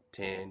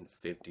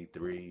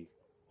 1053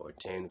 or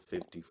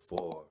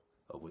 1054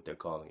 of what they're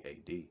calling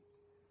AD.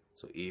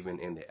 So even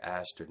in the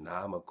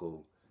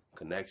astronomical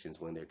connections,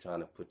 when they're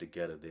trying to put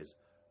together this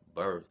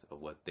birth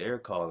of what they're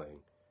calling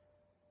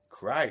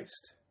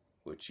Christ,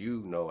 which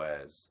you know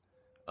as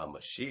a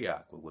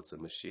Mashiach. Well, what's a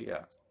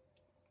Mashiach?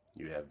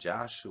 You have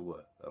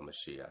Joshua, a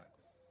Mashiach.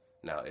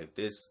 Now, if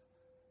this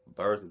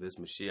birth of this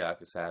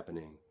Mashiach is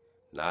happening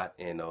not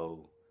in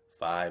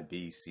 5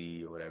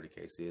 BC or whatever the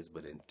case is,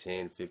 but in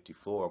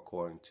 1054,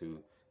 according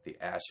to the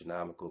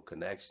astronomical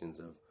connections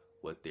of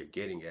what they're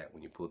getting at,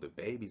 when you pull the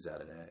babies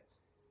out of that,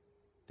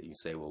 then you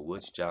say, well,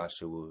 which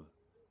Joshua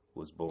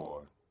was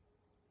born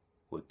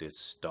with this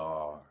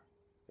star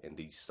and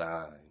these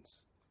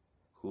signs?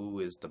 Who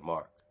is the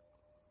mark?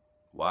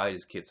 Why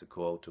is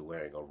Quetzalcoatl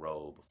wearing a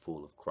robe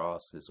full of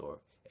crosses, or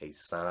a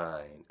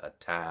sign, a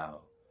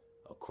towel,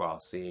 a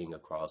crossing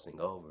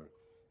over,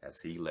 as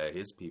he led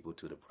his people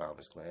to the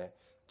promised land?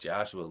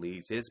 Joshua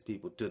leads his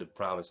people to the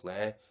promised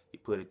land. He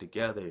put it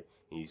together,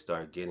 and you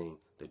start getting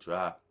the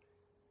drop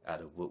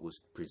out of what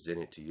was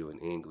presented to you in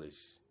English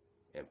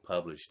and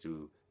published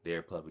through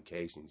their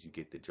publications. You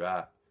get the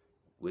drop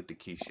with the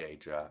Quiche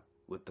drop,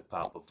 with the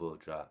Papal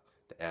drop,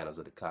 the Annals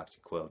of the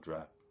Coxequel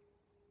drop.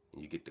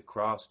 And you get the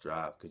cross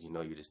drop, because you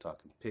know you're just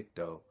talking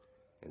picto,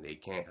 and they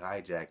can't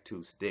hijack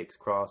two sticks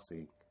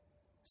crossing,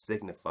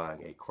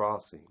 signifying a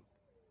crossing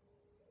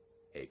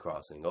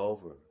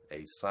over,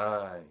 a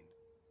sign.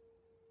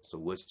 So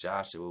which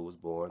Joshua was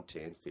born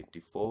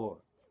 1054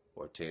 or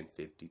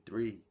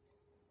 1053?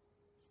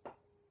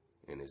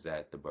 And is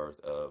that the birth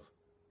of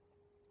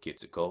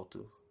Cuzco,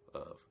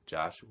 of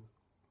Joshua?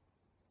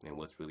 And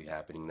what's really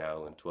happening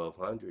now in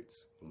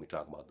 1200s when we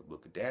talk about the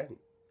book of Daniel?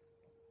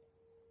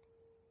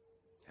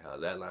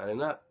 How's that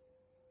lining up?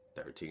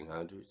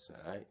 1300s,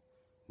 all right?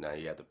 Now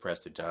you have the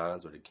Prester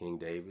Johns or the King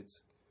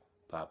Davids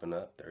popping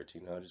up,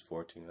 1300s,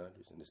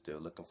 1400s, and they're still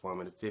looking for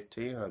them in the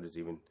 1500s,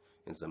 even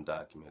in some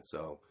documents.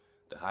 So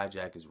the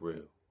hijack is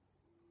real.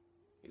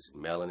 It's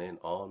melanin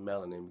on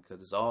melanin, because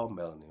it's all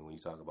melanin when you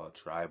talk about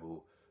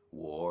tribal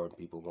war and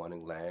people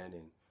wanting land,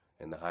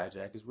 and the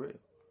hijack is real.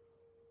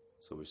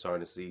 So we're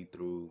starting to see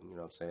through, you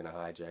know what I'm saying, a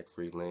hijack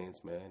free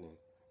lens, man, and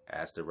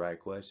ask the right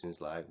questions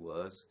like,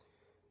 was,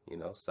 you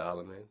know,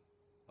 Solomon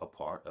a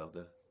part of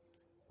the,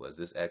 was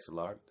this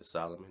Exilarch, the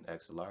Solomon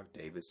Exilarch,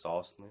 David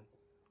Saltzman,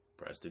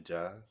 Prester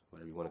John,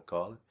 whatever you want to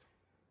call it,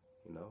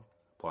 you know,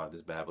 part of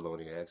this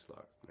Babylonian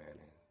Exilarch, man. And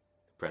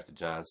the Prester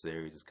John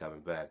series is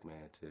coming back,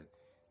 man, to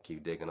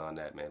keep digging on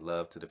that, man.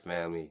 Love to the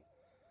family.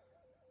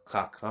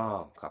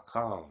 Kakam,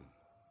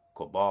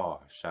 Kobar,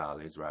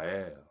 Shal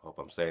Israel. Hope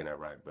I'm saying that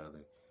right,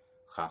 brother.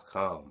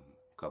 Kakam,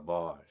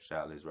 Kabar,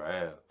 Shal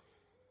Israel.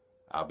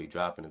 I'll be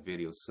dropping a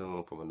video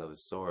soon from another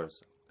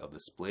source of the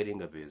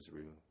splitting of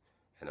Israel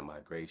and the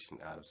migration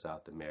out of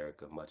South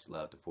America. Much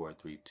love to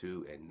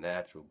 432 and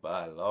Natural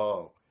by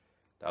Law.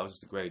 That was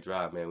just a great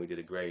drop, man. We did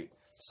a great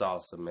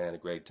salsa, man, a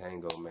great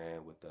tango,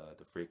 man, with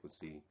the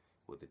frequency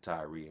with the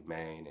Tyree and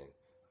Maine. And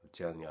I'm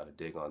telling y'all to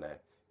dig on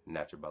that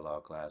Natural by Law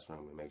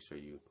classroom and make sure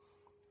you,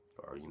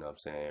 or, you know what I'm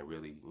saying,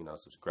 really, you know,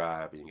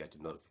 subscribe and you got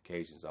your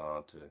notifications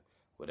on to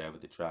whatever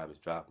the tribe is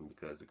dropping,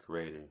 because the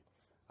creator,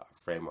 our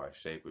framer, our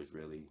shaper is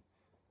really,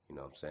 you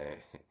know what I'm saying,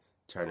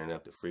 turning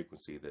up the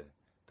frequency, the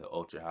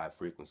ultra high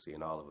frequency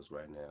in all of us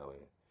right now.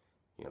 And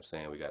you know what I'm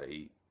saying, we got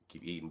to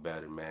keep eating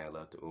better, man.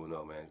 Love to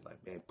Uno, man.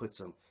 Like, man, put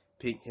some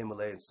pink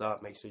Himalayan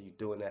salt, make sure you're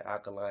doing that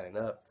alkalining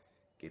up,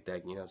 get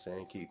that, you know what I'm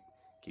saying, keep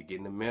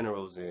getting the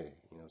minerals in, you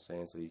know what I'm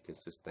saying, so you can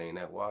sustain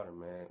that water,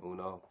 man.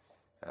 Uno,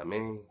 I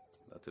mean,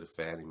 love to the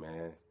family,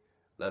 man.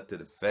 Love to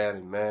the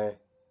family, man.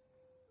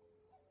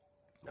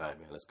 All right,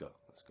 man, let's go.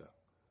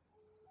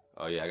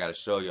 Oh, yeah, I got to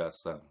show y'all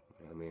something.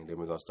 You know what I mean? Then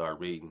we're going to start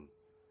reading.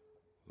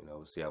 You know,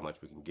 we'll see how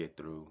much we can get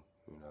through.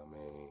 You know what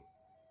I mean?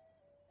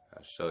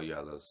 I'll show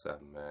y'all a little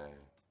something, man.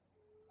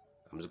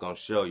 I'm just going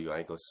to show you. I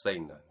ain't going to say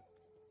nothing.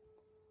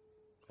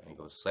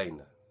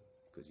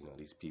 Because, you know,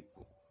 these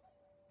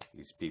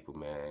people,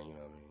 man, you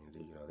know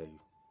what I mean?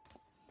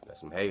 They got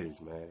some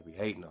haters, man. They be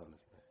hating on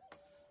us, man.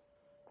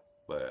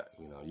 But,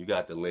 you know, you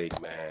got the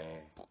link,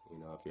 man. You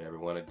know, if you ever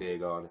want to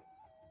dig on it.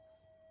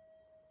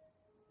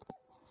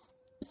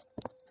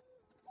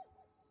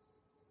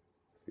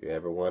 If you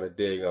ever want to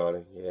dig on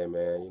it, yeah,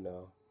 man, you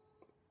know.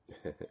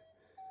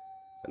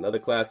 Another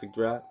classic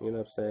drop, you know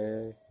what I'm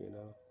saying, you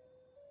know.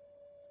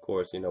 Of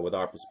course, you know, with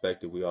our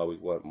perspective, we always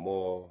want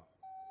more,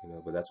 you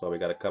know, but that's why we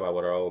got to come out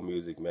with our own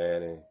music,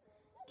 man, and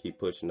keep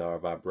pushing our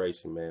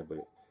vibration, man.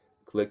 But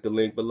click the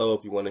link below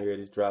if you want to hear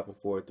this drop in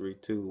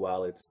 432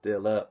 while it's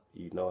still up.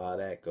 You know how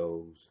that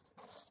goes.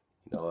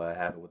 You know what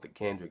happened with the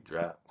Kendrick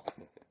drop.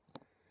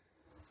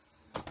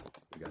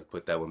 We got to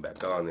put that one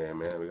back on there,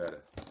 man. We got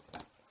to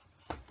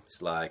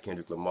slide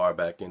Kendrick Lamar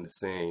back in the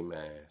scene,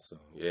 man. So,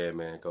 yeah,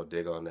 man, go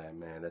dig on that,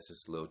 man. That's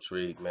just a little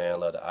treat, man.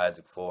 Love to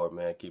Isaac Ford,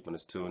 man, keeping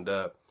us tuned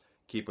up,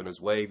 keeping us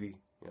wavy. You know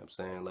what I'm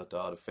saying? Love to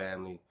all the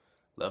family.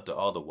 Love to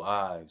all the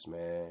wives,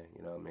 man.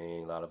 You know what I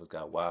mean? A lot of us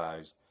got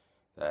wives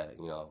that,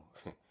 you know,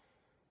 you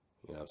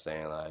know what I'm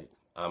saying? Like,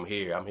 I'm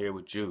here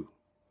with you.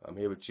 I'm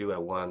here with you at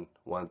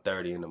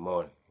 1:30 in the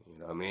morning. You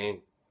know what I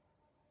mean?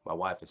 My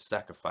wife is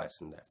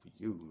sacrificing that for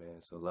you,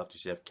 man. So love to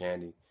Chef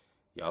Candy.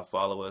 Y'all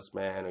follow us,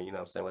 man, or, you know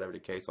what I'm saying, whatever the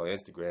case, on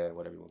Instagram,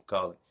 whatever you want to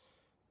call it,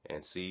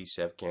 and see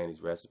Chef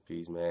Candy's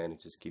recipes, man, and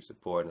just keep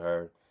supporting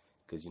her,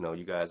 because, you know,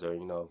 you guys are,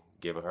 you know,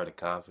 giving her the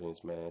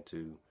confidence, man,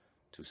 to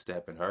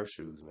step in her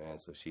shoes, man,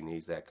 so she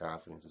needs that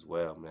confidence as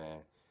well, man.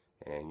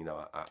 And, you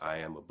know, I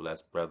am a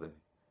blessed brother,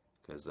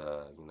 because, you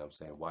know what I'm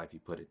saying, wifey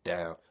put it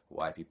down,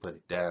 all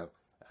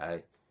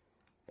right,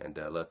 and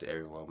love to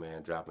everyone,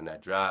 man, dropping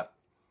that drop.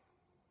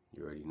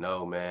 You already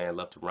know, man.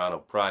 Love to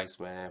Ronald Price,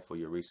 man, for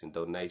your recent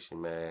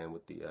donation, man,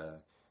 with the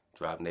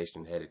Drop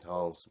Nation headed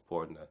home,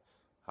 supporting the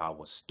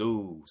HaWaH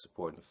stew,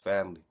 supporting the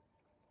family.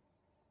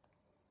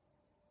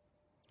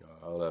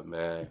 Hold up,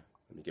 man.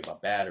 Let me get my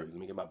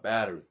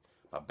battery.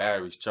 My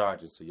battery's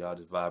charging, so y'all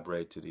just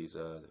vibrate to these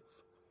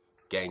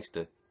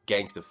gangster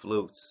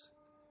flutes.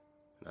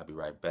 And I'll be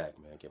right back,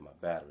 man. Get my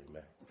battery,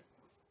 man.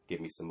 Give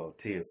me some more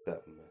tea or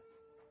something, man.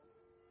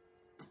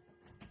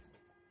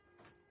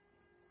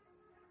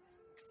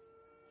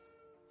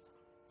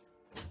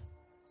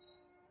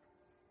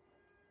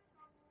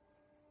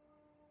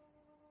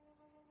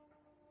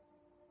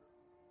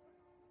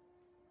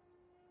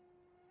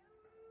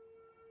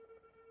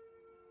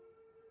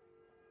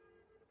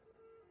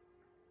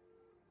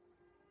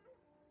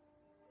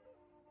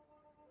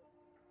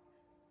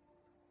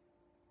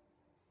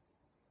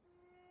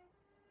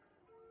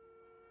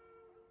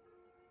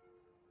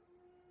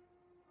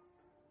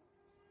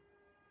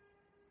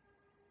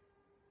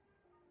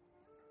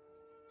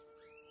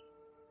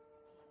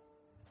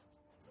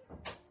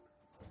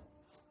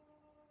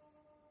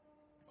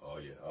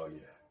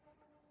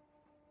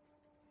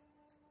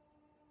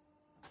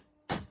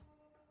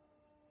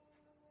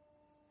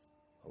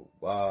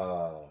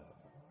 HaWaH.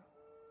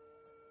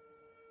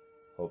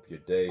 Hope your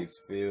day's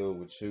filled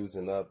with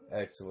choosing up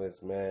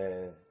excellence,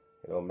 man.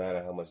 It don't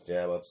matter how much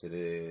jam ups it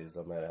is,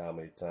 no matter how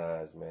many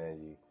times, man,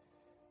 you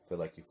feel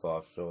like you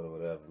fall short or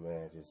whatever,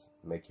 man. Just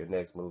make your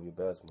next move your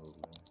best move,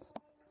 man.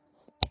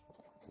 You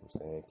know what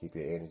I'm saying? Keep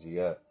your energy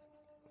up.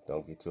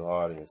 Don't get too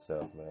hard on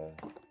yourself, man.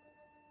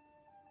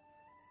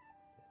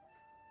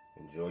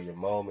 Enjoy your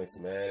moments,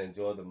 man.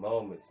 Enjoy the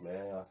moments,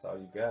 man. That's all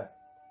you got.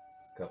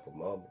 A couple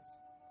moments.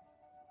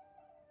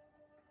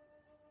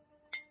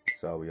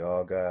 That's all we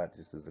all got.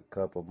 Just is a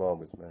couple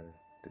moments, man,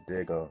 to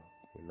dig on,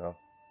 you know?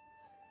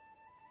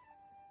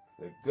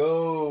 Let's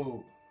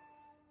go.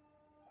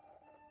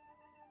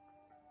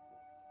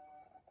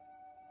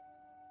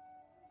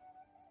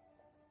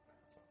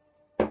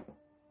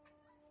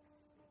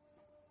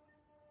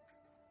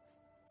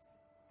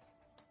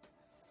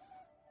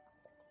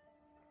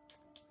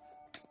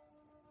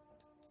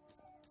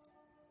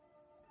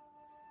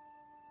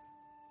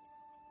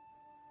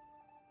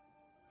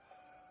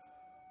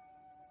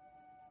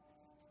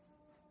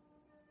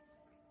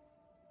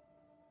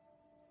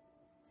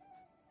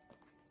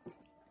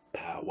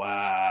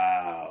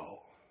 HaWaH.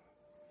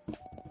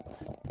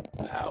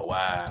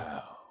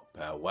 HaWaH.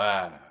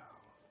 HaWaH.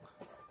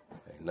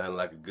 Ain't nothing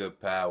like a good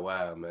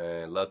powwow,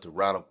 man. Love to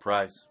Ronald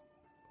Price.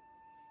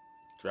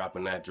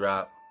 Dropping that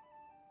drop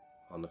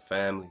on the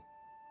family. You know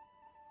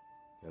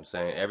what I'm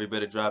saying? Every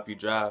bit of drop you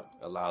drop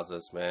allows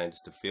us, man,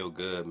 just to feel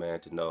good, man,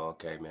 to know,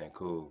 okay, man,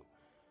 cool.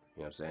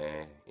 You know what I'm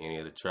saying? Any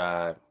of the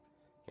tribe,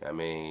 you know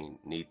what I mean,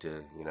 need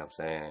to, you know what I'm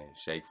saying,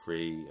 shake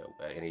free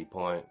at any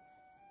point.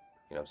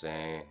 You know what I'm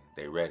saying?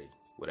 They ready.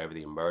 Whatever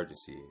the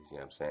emergency is, you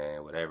know what I'm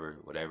saying?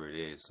 Whatever it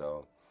is.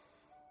 So,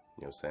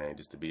 you know what I'm saying?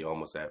 Just to be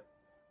almost at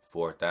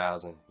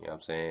 4,000, you know what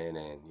I'm saying?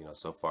 And, you know,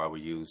 so far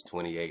we used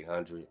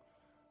 2,800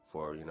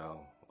 for, you know,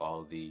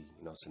 all of the,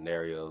 you know,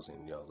 scenarios.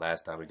 And, you know,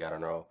 last time we got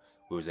on our own,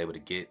 we was able to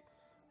get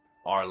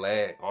our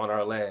land, on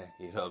our land,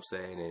 you know what I'm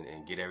saying?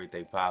 And get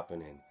everything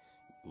popping and,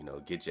 you know,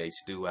 get J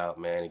Stu out,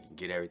 man, and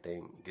get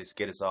everything, just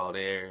get us all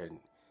there and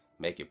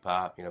make it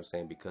pop, you know what I'm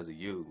saying? Because of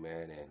you,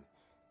 man.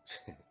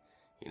 And,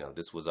 you know,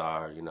 this was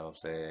our, you know what I'm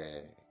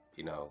saying,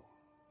 you know,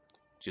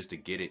 just to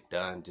get it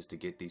done, just to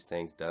get these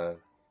things done,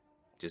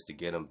 just to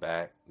get them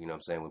back, you know what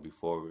I'm saying, when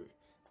before,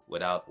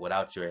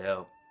 without your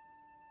help,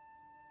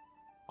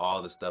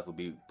 all the stuff would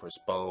be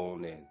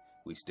postponed and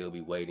we still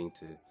be waiting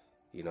to,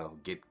 you know,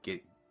 get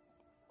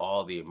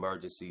all the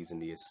emergencies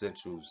and the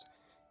essentials,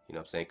 you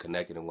know what I'm saying,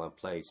 connected in one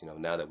place. You know,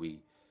 now that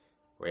we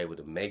were able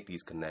to make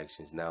these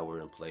connections, now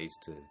we're in place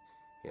to, you know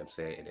what I'm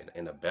saying,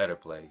 in a better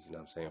place, you know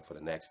what I'm saying, for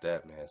the next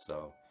step, man.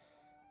 So,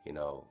 you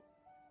know,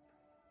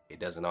 it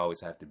doesn't always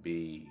have to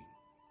be,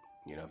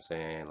 you know what I'm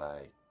saying,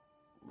 like,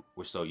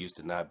 we're so used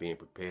to not being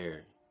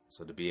prepared.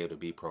 So to be able to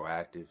be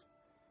proactive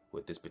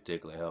with this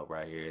particular help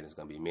right here, there's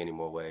going to be many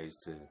more ways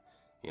to, you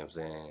know what I'm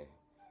saying,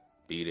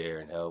 be there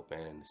and help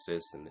and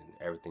assist and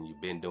everything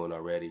you've been doing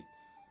already.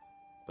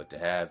 But to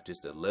have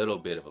just a little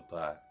bit of a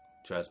pot,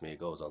 trust me, it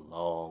goes a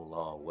long,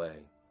 long way.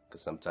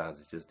 Because sometimes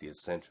it's just the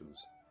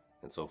essentials.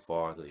 And so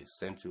far, the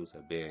essentials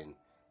have been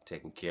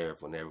taken care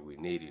of whenever we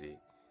needed it,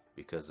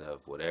 because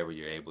of whatever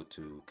you're able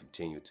to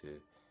continue to,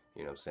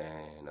 you know what I'm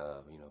saying, you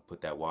know, put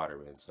that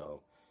water in.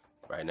 So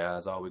right now,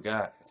 it's all we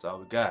got. It's all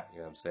we got, you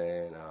know what I'm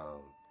saying?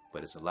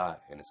 But it's a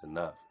lot, and it's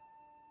enough.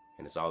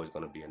 And it's always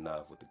going to be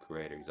enough with the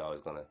Creator. He's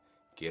always going to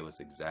give us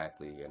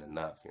exactly and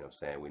enough, you know what I'm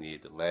saying? We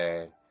needed the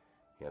land,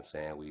 you know what I'm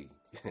saying? We,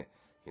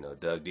 you know,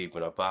 dug deep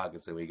in our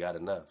pockets and we got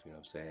enough, you know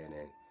what I'm saying?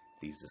 And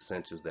these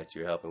essentials that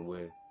you're helping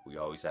with, we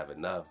always have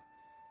enough.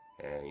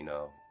 And, you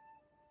know,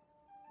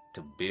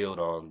 to build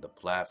on the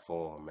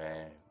platform,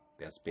 man,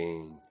 that's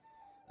being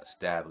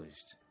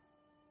established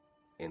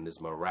in this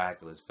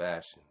miraculous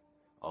fashion.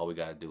 All we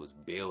got to do is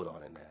build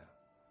on it now.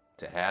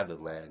 To have the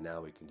land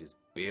now, we can just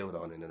build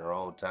on it in our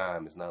own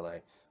time. It's not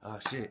like, oh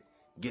shit,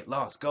 get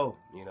lost, go.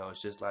 You know,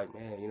 it's just like,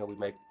 man, you know, we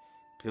make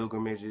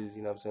pilgrimages,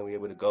 you know what I'm saying? We're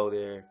able to go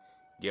there,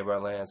 give our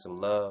land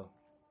some love.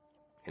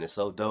 And it's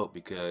so dope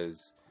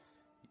because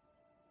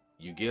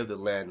you give the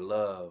land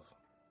love,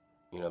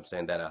 you know what I'm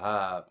saying, that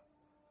Ahab,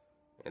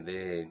 and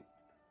then,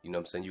 you know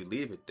what I'm saying, you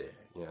leave it there.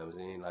 You know what I'm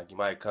saying? Like, you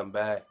might come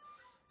back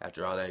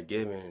after all that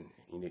giving,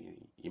 you know,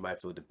 you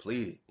might feel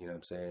depleted, you know what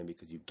I'm saying,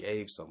 because you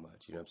gave so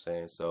much, you know what I'm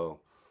saying?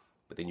 So,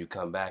 but then you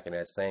come back and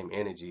that same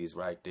energy is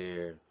right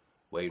there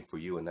waiting for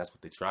you, and that's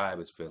what the tribe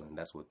is feeling.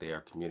 That's what they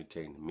are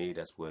communicating to me.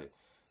 That's what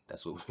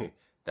that's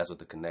what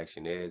the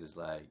connection is. It's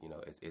like, you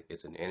know,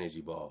 it's an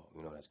energy ball,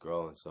 you know, that's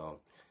growing. So,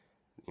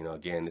 you know,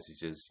 again, this is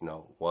just, you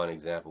know, one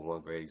example,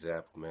 one great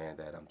example, man,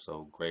 that I'm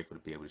so grateful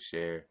to be able to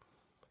share.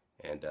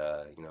 And, you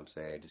know what I'm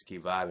saying, just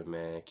keep vibing,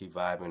 man, keep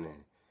vibing.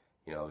 And,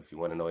 you know, if you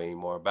want to know any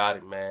more about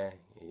it, man,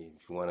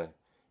 if you want to,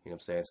 you know what I'm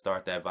saying,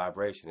 start that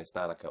vibration. It's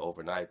not like an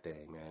overnight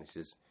thing, man. It's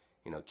just,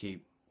 you know,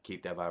 keep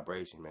that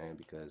vibration, man,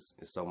 because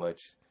it's so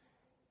much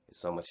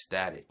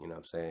static, you know what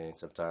I'm saying?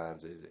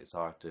 Sometimes it's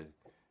hard to,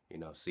 you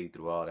know, see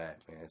through all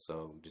that, man.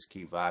 So just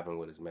keep vibing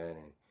with us, man.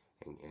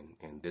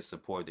 And this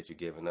support that you're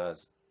giving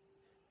us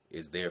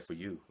is there for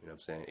you, you know what I'm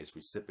saying? It's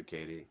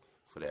reciprocated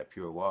for that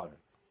pure water.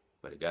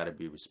 But it got to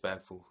be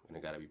respectful, and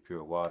it got to be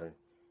pure water.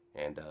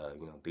 And,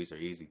 you know, these are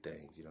easy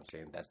things, you know what I'm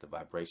saying? That's the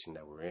vibration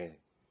that we're in.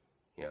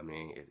 You know what I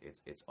mean?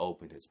 It's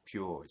open, it's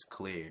pure, it's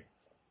clear.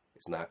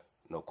 It's not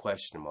no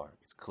question mark.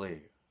 It's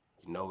clear.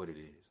 You know what it is.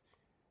 You know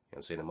what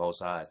I'm saying? The Most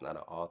High is not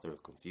an author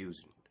of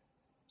confusion.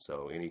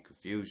 So any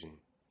confusion,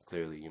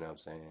 clearly, you know what I'm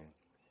saying,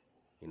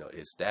 you know,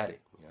 it's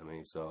static. You know what I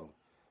mean? So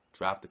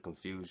drop the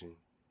confusion.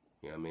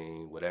 You know what I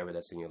mean? Whatever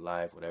that's in your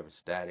life, whatever's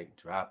static,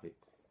 drop it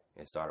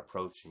and start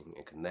approaching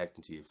and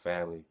connecting to your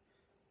family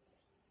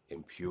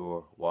in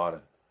pure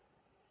water,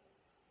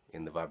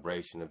 in the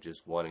vibration of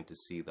just wanting to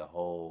see the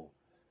whole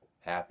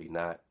happy,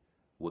 not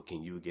what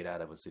can you get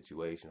out of a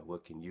situation, or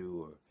what can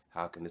you, or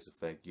how can this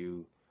affect you. You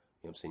know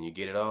what I'm saying? You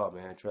get it all,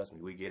 man. Trust me,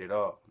 we get it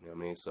all. You know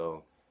what I mean?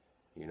 So,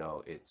 you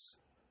know,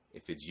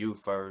 if it's you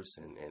first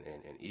and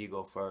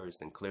ego first,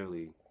 then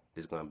clearly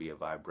there's going to be a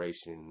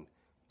vibration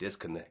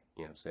disconnect.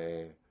 You know what I'm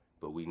saying?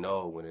 But we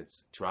know when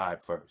it's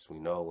tribe first. We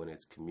know when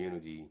it's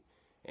community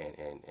and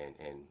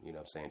you know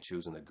what I'm saying,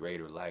 choosing the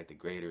greater light, the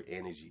greater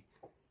energy,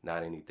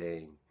 not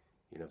anything,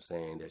 you know what I'm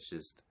saying, that's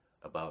just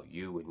about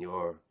you and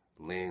your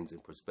lens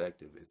and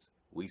perspective.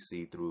 We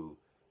see through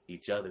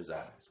each other's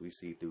eyes. We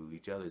see through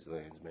each other's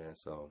lens, man.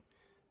 So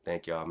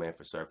thank y'all, man,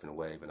 for surfing the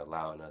wave and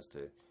allowing us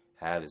to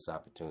have this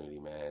opportunity,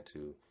 man,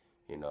 to,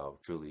 you know,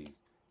 truly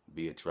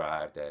be a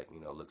tribe that,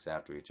 you know, looks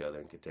after each other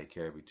and can take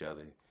care of each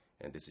other.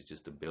 And this is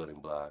just a building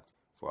block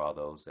for all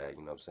those that, you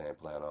know what I'm saying,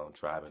 plan on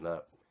tribing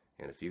up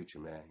in the future,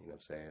 man. You know what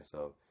I'm saying?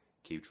 So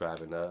keep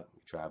tribing up.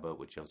 Tribe up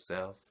with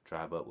yourself.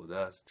 Tribe up with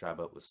us. Tribe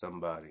up with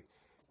somebody.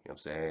 You know what I'm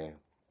saying?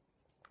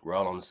 We're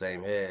all on the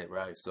same head,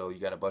 right? So you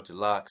got a bunch of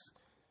locks.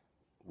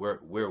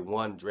 We're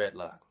one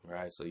dreadlock,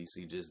 right? So you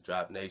see, just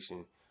Drop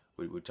Nation.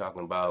 We're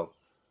talking about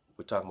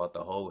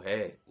the whole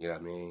head. You know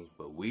what I mean?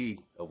 But we,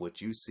 of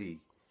what you see,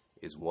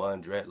 is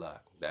one dreadlock.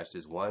 That's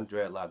just one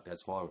dreadlock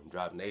that's forming.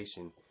 Drop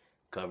Nation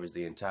covers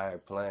the entire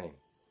plane.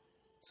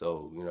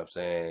 So, you know what I'm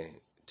saying?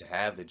 To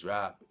have the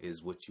drop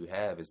is what you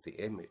have, is the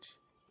image,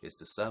 it's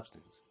the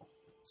substance.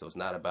 So it's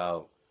not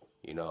about,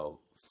 you know,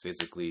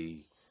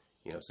 physically,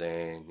 you know what I'm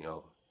saying, you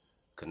know,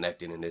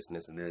 connecting and this and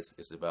this and this.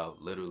 It's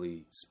about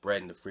literally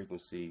spreading the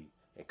frequency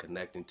and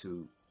connecting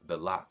to the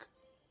lock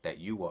that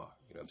you are,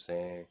 you know what I'm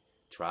saying?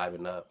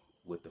 Tribing up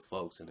with the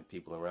folks and the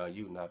people around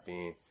you, not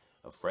being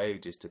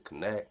afraid just to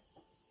connect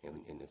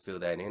and to feel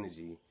that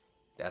energy.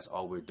 That's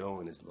all we're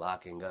doing, is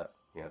locking up,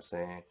 you know what I'm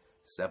saying?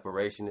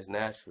 Separation is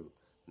natural.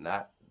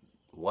 Not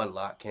one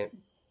lock can't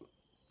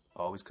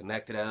always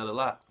connect to that other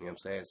lock. You know what I'm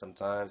saying?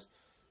 Sometimes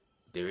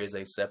there is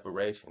a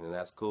separation, and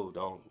that's cool.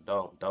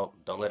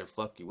 Don't let it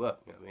fuck you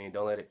up. You know what I mean?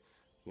 Don't let it,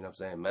 you know what I'm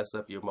saying, mess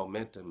up your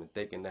momentum and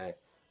thinking that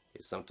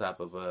it's some type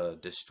of a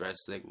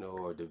distress signal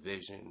or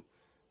division.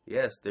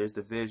 Yes, there's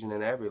division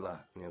in every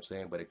lock, you know what I'm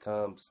saying? But it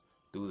comes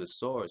through the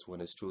source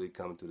when it's truly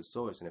coming through the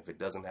source. And if it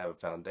doesn't have a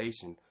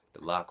foundation,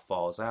 the lock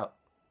falls out.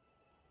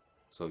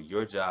 So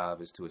your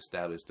job is to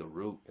establish the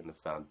root and the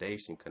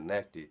foundation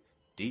connected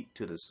deep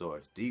to the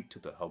source, deep to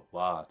the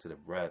HaWaH, to the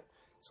breath,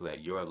 so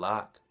that your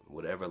lock,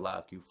 whatever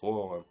lock you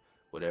form,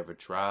 whatever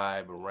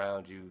tribe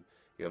around you, you know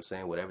what I'm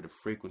saying, whatever the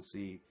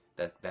frequency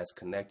that's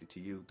connected to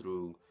you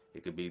through,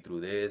 it could be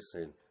through this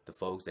and the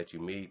folks that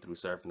you meet through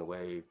surfing the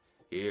wave.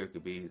 Here it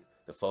could be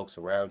the folks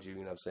around you, you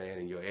know what I'm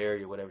saying, in your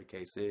area, whatever the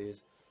case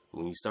is.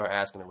 When you start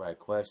asking the right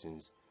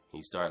questions and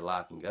you start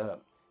locking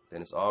up,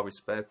 then it's all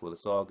respectful.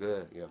 It's all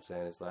good. You know what I'm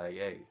saying? It's like,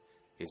 hey,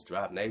 it's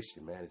Drop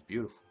Nation, man. It's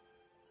beautiful.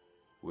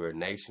 We're a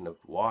nation of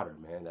water,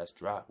 man. That's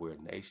Drop. We're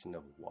a nation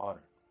of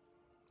water.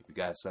 If you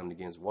got something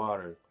against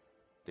water,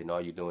 then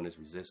all you're doing is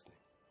resisting.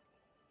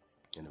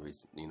 And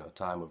the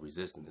time of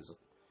resisting is,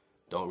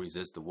 don't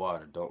resist the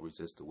water. Don't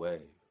resist the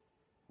wave.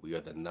 We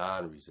are the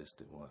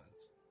non-resistant ones.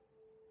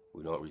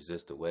 We don't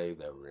resist the wave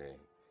that we're in.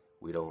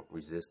 We don't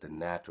resist the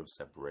natural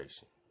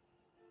separation.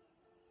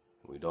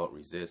 We don't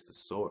resist the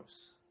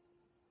source.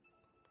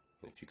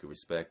 And if you can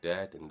respect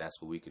that, then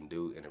that's what we can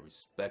do in a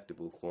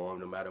respectable form,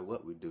 no matter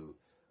what we do.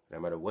 No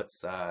matter what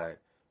side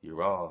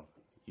you're on,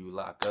 you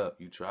lock up,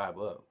 you tribe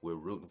up. We're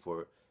rooting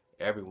for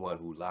everyone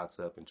who locks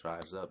up and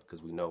tribes up,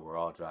 because we know we're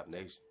all Drop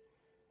Nation.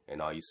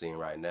 And all you're seeing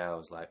right now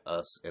is like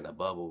us in a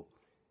bubble,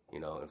 you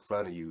know, in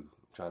front of you,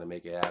 trying to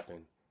make it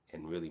happen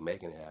and really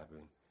making it happen.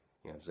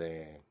 You know what I'm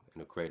saying?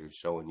 And the Creator's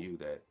showing you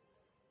that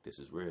this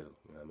is real.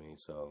 You know what I mean?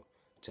 So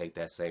take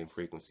that same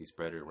frequency,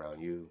 spread it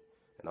around you.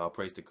 And all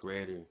praise the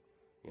Creator.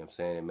 You know what I'm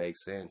saying? It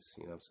makes sense.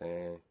 You know what I'm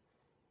saying?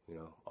 You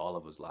know, all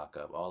of us lock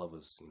up. All of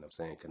us, you know what I'm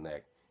saying,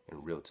 connect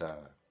in real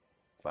time.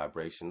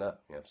 Vibration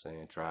up. You know what I'm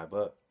saying? Tribe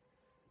up.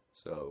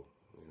 So,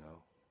 you know,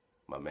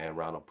 my man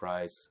Ronald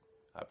Price,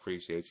 I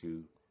appreciate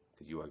you,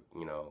 because you are,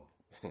 you know,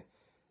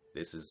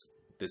 this is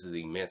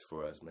immense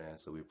for us, man.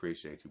 So we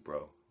appreciate you,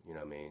 bro. You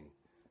know what I mean?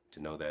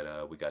 To know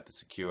that we got the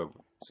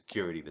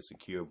security, the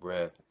secure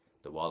breath,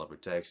 the wall of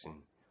protection.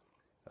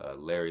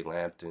 Larry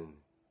Lampton,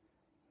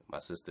 my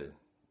sister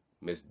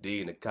Miss D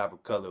in the Copper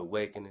Color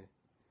Awakening,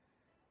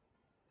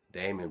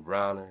 Damon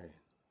Browner,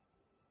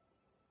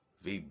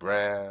 V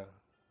Brown,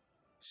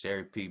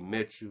 Sherry P.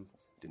 Mitchell,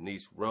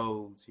 Denise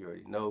Rhodes, you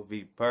already know,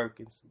 V.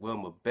 Perkins,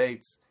 Wilma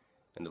Bates,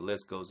 and the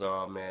list goes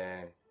on,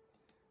 man.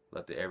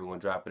 Love to everyone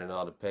dropping in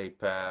all the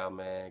PayPal,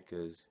 man,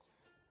 because,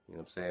 you know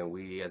what I'm saying,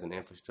 we as an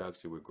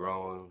infrastructure, we're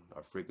growing,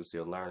 our frequency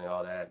of learning,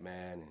 all that,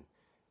 man, and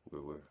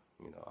we're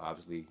you know,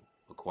 obviously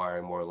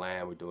acquiring more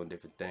land, we're doing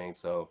different things,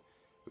 so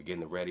we're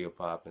getting the radio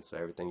popping, so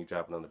everything you're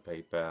dropping on the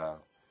PayPal,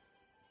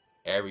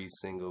 every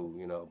single,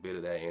 you know, bit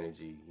of that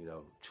energy, you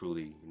know,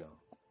 truly, you know,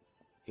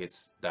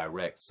 hits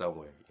direct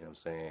somewhere. You know what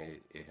I'm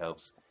saying? It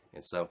helps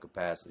in some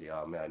capacity.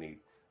 Oh man,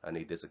 I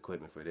need this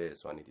equipment for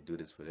this, so I need to do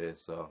this for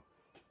this. So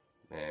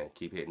man,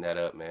 keep hitting that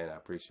up, man. I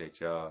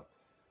appreciate y'all.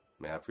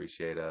 Man, I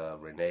appreciate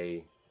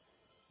Renee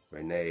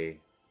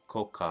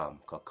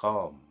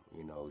Kokom,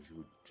 you know,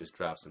 who just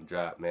dropped some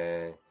drop,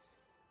 man.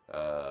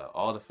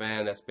 All the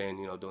fans that's been,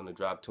 you know, doing the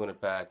drop tuner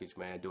package,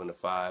 man, doing the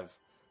 $5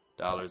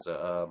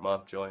 a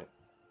month joint,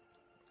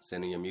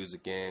 sending your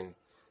music in.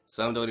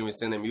 Some don't even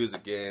send their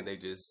music in, they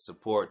just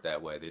support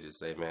that way. They just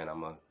say, man, I'm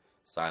going to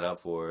sign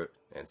up for it,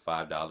 and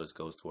 $5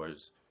 goes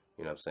towards,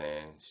 you know what I'm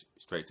saying,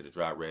 straight to the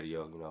drop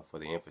radio, you know, for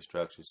the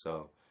infrastructure.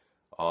 So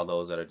all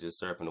those that are just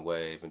surfing the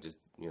wave and just,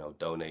 you know,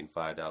 donating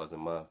 $5 a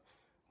month,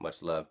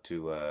 much love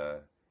to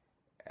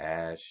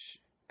Ashka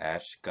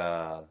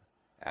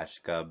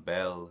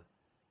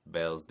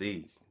Bells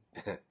D.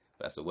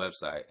 That's the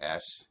website,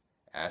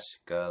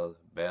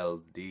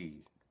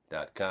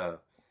 ashkabeld.com.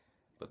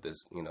 But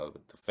this, you know,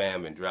 the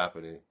fam been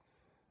dropping it.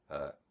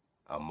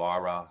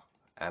 Amara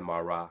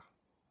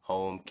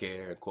Home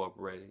Care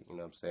Incorporated, you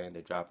know what I'm saying?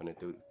 They're dropping it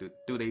through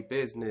their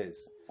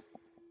business.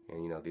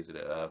 And, you know, these are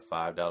the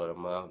 $5 a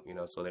month, you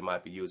know, so they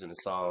might be using the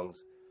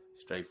songs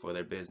straight for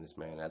their business,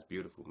 man. That's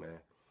beautiful, man.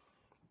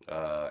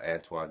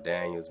 Antoine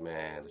Daniels,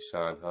 man,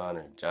 LaShawn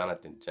Hunter,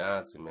 Jonathan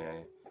Johnson,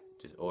 man,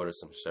 just ordered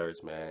some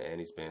shirts, man, and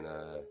he's been,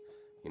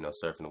 you know,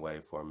 surfing the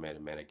wave for a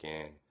minute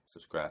again.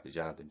 Subscribe to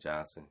Jonathan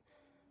Johnson.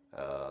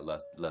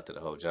 Love to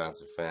the whole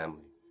Johnson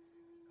family.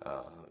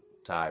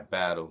 Ty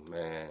Battle,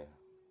 man.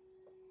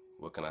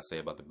 What can I say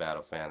about the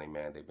Battle family,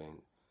 man? They've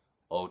been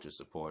ultra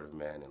supportive,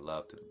 man, and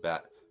love to the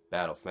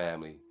Battle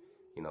family,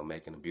 you know,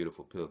 making a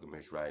beautiful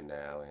pilgrimage right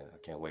now, and I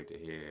can't wait to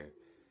hear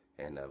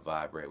and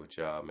vibrate with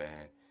y'all,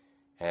 man.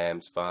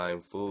 Ham's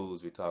Fine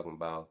Foods, we're talking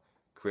about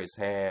Chris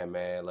Ham,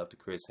 man. Love to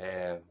Chris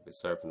Ham. Been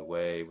surfing the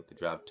wave with the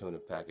drop tuna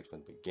package from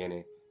the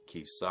beginning.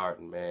 Keith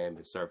Sarton, man,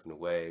 been surfing the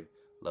wave.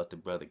 Love to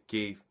brother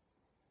Keith.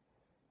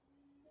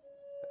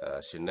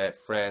 Shanette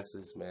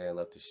Francis, man,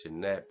 love to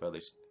Shanette,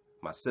 brother,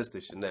 my sister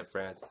Shanette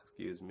Francis,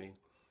 excuse me,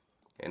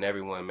 and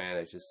everyone, man,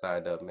 that just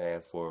signed up,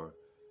 man, for,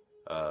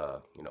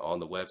 you know, on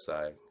the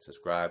website.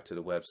 Subscribe to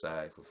the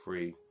website for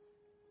free,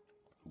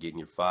 getting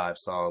your 5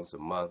 songs a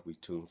month. We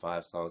tune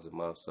 5 songs a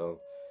month,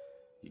 so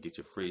you get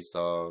your free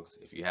songs.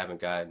 If you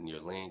haven't gotten your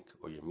link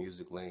or your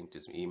music link,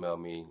 just email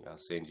me. I'll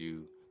send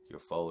you your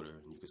folder,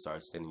 and you can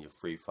start sending your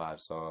free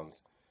 5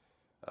 songs.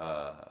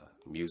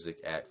 Music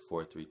at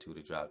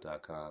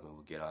 432thedrop.com, and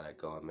we'll get all that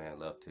going, man.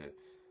 Love to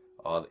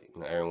all, you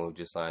know, everyone who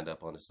just signed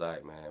up on the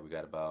site, man. We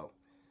got about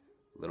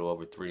a little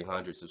over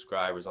 300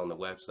 subscribers on the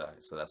website,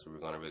 so that's what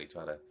we're gonna really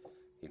try to,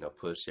 you know,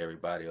 push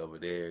everybody over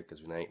there,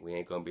 because we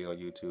ain't gonna be on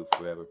YouTube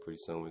forever. Pretty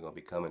soon we're gonna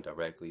be coming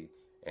directly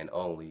and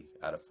only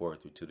out of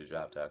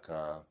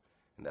 432thedrop.com,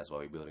 and that's why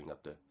we're building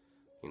up the,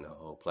 you know,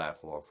 whole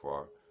platform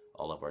for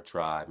all of our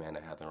tribe, man,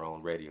 to have their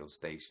own radio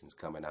stations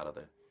coming out of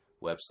the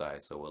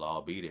website, so we'll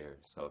all be there.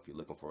 So if you're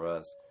looking for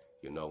us,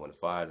 you'll know when to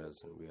find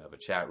us, and we have a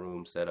chat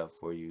room set up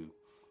for you.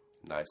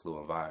 Nice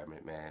little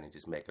environment, man, and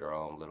just make it our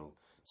own little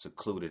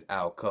secluded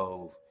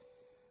alcove.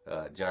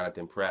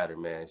 Jonathan Prater,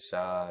 man,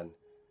 Sean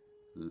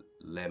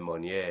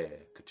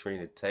Lemonnier,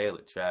 Katrina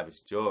Taylor,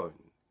 Travis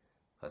Jordan,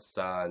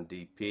 Hassan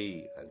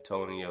DP,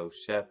 Antonio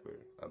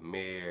Shepard,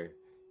 Amir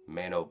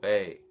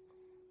Manobay,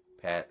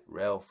 Pat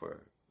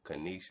Relfer,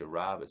 Kanisha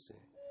Robinson,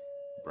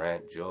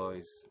 Brant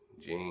Joyce,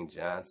 Gene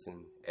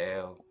Johnson,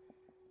 L,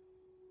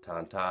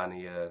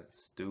 Tantania,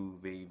 Stu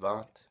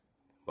Vivant,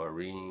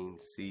 Maureen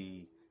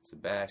C,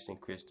 Sebastian,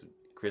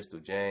 Crystal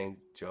James,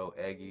 Joe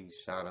Eggy,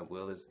 Shauna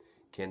Willis,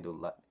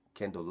 Kendall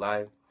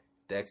Life,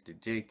 Dexter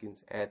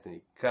Jenkins,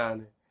 Anthony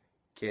Connor,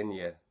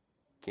 Kenya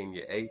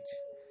H,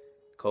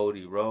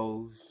 Cody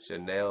Rose,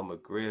 Chanel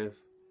McGriff,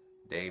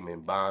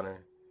 Damon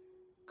Bonner,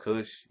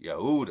 Kush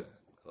Yehuda.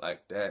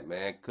 Like that,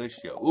 man. Kush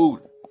Yehuda. All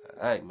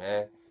right,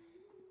 man.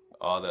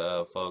 All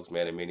the folks,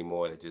 man, and many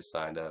more that just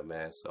signed up,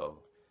 man.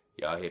 So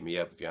y'all hit me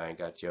up if y'all ain't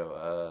got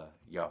your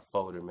y'all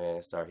folder,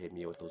 man. Start hitting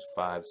me with those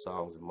 5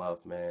 songs a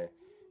month, man,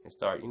 and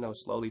start, you know,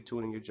 slowly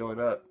tuning your joint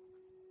up,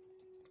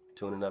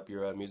 tuning up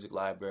your music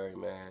library,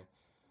 man.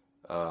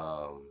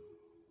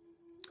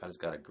 I just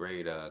got a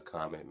great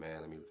comment, man.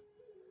 Let me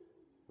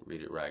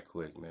read it right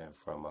quick, man,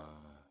 from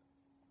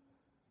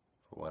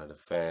one of the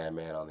fan,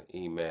 man, on the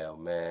email,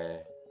 man,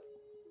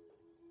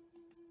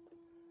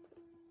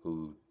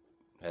 who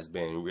has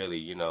been really,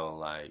 you know,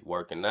 like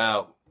working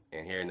out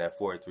and hearing that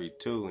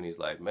 432, and he's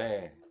like,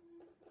 man,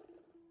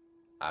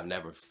 I've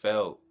never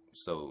felt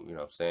so, you know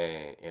what I'm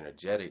saying,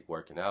 energetic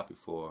working out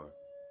before,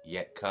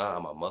 yet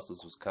calm. My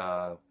muscles was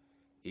calm,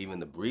 Even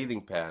the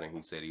breathing pattern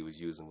he said he was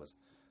using was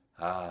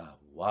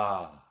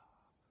HaWaH,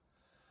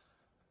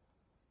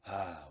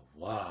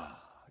 HaWaH.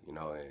 You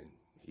know, and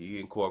he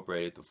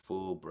incorporated the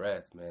full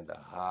breath, man, the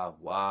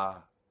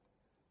HaWaH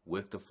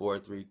with the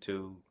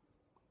 4-3-2.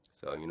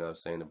 So, you know what I'm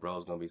saying? The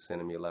bro's going to be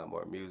sending me a lot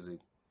more music.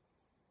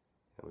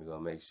 And we're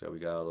going to make sure we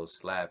got all those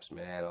slaps,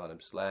 man, all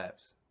them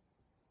slaps.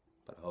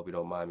 But I hope you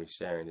don't mind me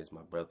sharing this.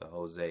 My brother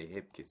Jose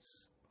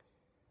Hipkiss.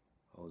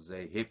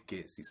 Jose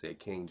Hipkiss, he said,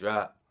 King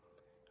Drop.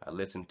 I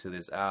listened to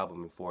this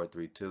album in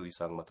 4-3-2. He's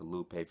talking about the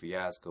Lupe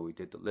fiasco. We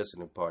did the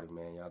listening party,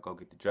 man. Y'all go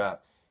get the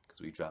drop. Because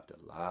we dropped a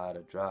lot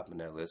of drop in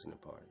that listening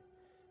party.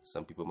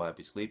 Some people might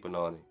be sleeping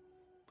on it.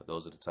 But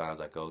those are the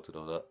times I go to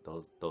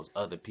those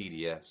other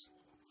PDFs.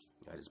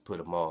 I just put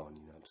them on,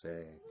 you know what I'm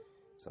saying?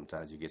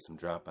 Sometimes you get some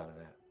drop out of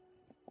that.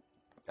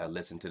 I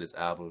listened to this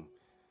album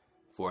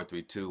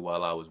 4-3-2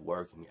 while I was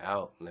working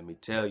out. Let me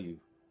tell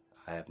you,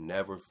 I have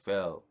never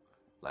felt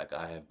like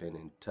I have been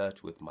in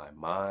touch with my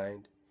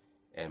mind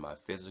and my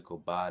physical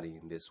body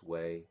in this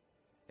way,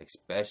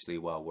 especially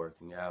while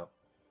working out.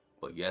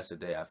 But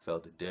yesterday I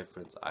felt the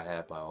difference. I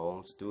have my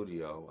own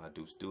studio. I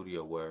do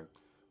studio work,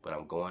 but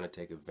I'm going to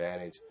take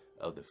advantage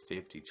of the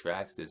 50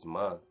 tracks this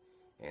month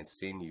and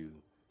send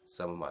you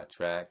some of my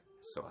tracks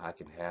so I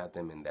can have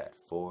them in that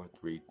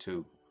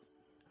 4-3-2.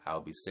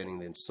 I'll be sending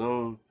them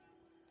soon.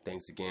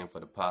 Thanks again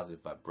for the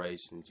positive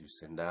vibrations you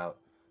send out.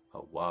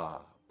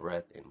 HaWaH,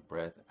 breath in,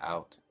 breath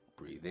out.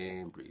 Breathe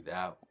in, breathe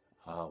out.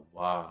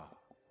 HaWaH.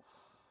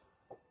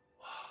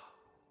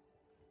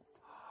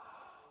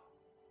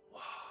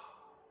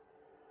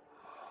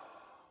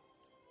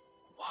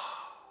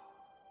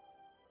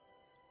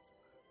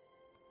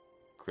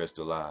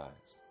 Crystallize.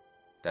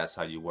 That's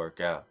how you work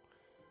out.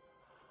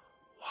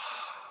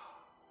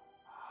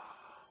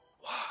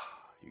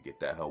 You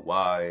get that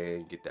HaWaH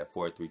in, get that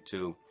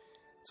 4-3-2.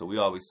 So we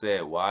always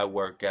said, why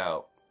work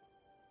out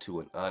to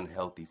an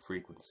unhealthy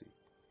frequency?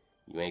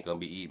 You ain't going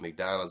to be eating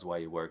McDonald's while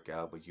you work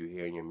out, but you're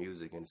hearing your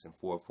music and it's in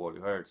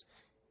 440 hertz,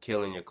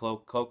 killing your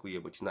cochlea,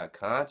 but you're not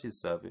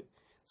conscious of it.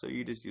 So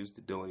you're just used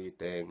to doing your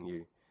thing.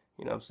 You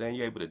know what I'm saying?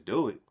 You're able to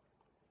do it.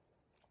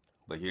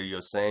 But hear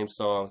your same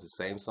songs, the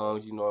same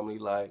songs you normally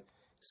like.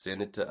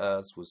 Send it to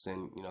us. We'll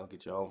send,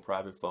 get your own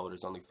private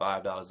folders. Only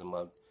 $5 a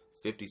month,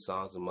 50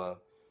 songs a month.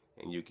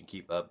 And you can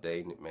keep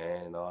updating it,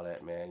 man, and all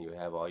that, man. You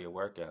have all your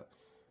workout.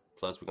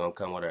 Plus, we're going to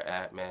come with our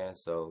app, man.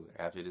 So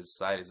after this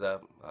site is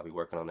up, I'll be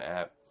working on the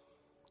app.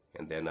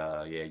 And then,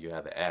 you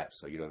have the app.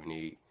 So you don't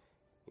need,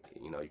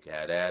 you can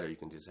have that, or you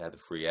can just have the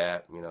free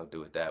app,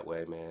 do it that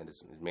way, man.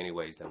 There's many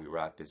ways that we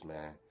rock this,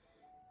 man.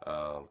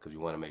 Because we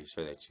want to make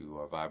sure that you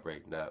are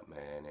vibrating up,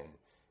 man. And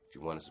if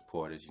you want to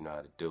support us, you know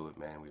how to do it,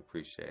 man. We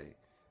appreciate it.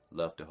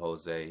 Love to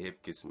Jose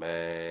Hipkiss,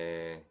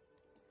 man.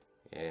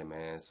 Yeah,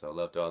 man. So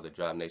love to all the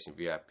Drop Nation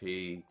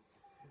VIP.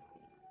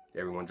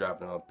 Everyone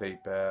dropping on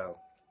PayPal.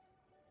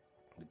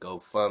 The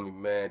GoFundMe,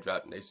 man.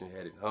 Drop Nation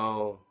headed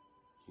home.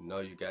 You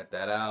know you got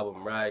that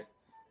album right.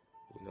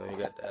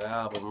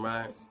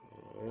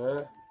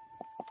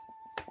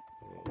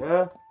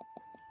 Yeah.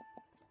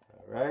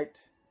 All right.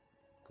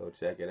 Go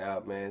check it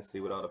out, man. See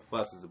what all the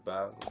fuss is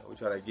about. We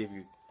try to give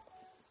you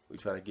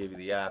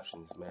the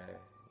options, man.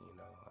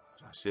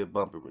 I should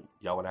bump it.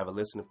 Y'all want to have a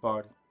listening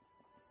party?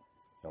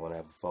 Y'all want to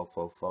have a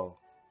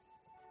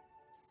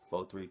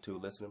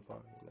 4-3-2 listening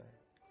party, man?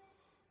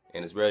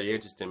 And it's really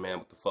interesting, man,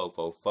 with the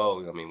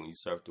 4-4-4. I mean, when you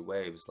surf the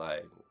wave, it's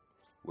like,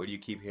 where do you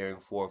keep hearing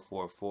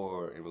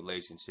 4-4-4 in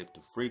relationship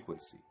to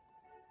frequency?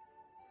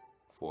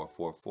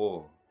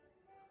 4-4-4.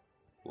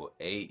 Well,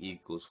 A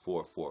equals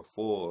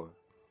 4-4-4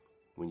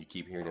 when you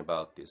keep hearing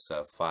about this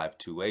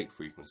 5-2-8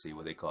 frequency,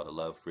 what they call the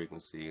love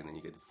frequency, and then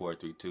you get the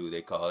 4-3-2,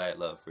 they call that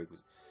love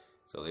frequency.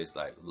 So it's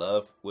like,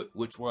 love,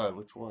 which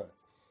one?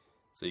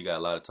 So you got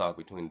a lot of talk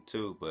between the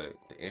two, but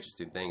the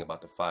interesting thing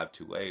about the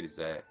 5-2-8 is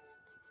that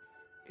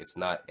it's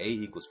not A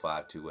equals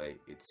 5-2-8,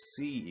 it's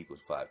C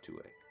equals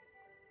 5-2-8.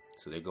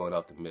 So they're going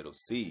off the middle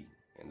C,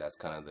 and that's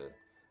kind of the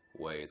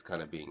way it's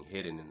kind of being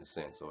hidden in a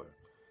sense, or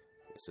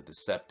it's a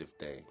deceptive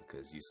thing,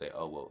 because you say,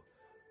 oh, well,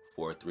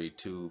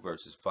 4-3-2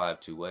 versus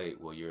 5-2-8,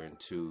 well, you're on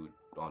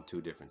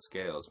two different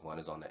scales. One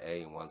is on the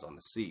A and one's on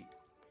the C.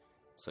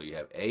 So you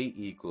have A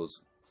equals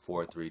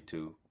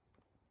 4-3-2,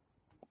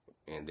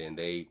 and then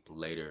they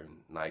later in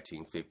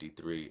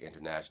 1953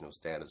 International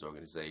Standards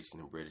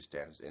Organization and British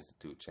Standards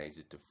Institute changed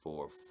it to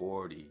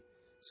 440.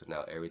 So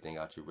now everything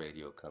out your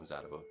radio comes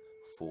out of a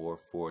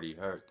 440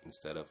 hertz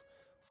instead of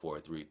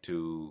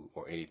 4-3-2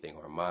 or anything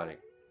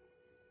harmonic.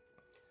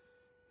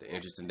 The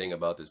interesting thing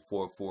about this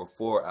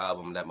 4-4-4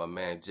 album that my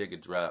man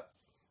Jigga dropped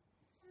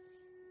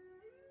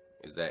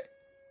is that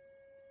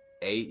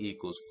A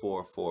equals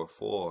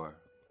 4-4-4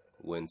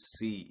 when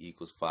C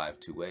equals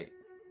 5-2-8.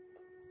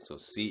 So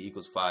C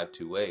equals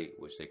 5-2-8,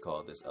 which they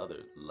call this other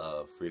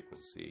love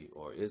frequency,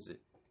 or is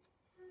it?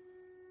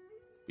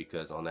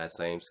 Because on that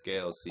same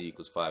scale, C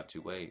equals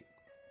 5-2-8,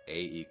 A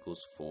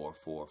equals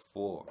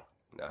 4-4-4.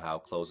 Now, how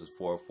close is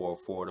 4-4-4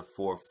 to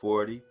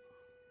 440?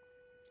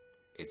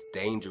 It's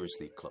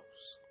dangerously close,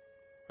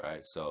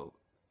 right? So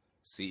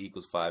C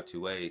equals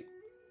 5-2-8.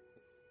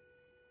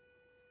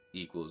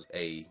 equals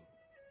A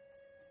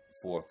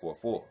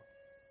 444.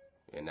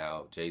 And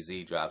now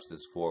Jay-Z drops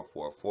this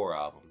 444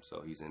 album,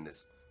 so he's in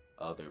this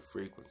other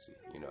frequency,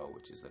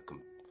 which is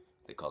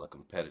they call a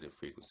competitive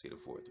frequency, the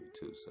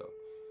 432. So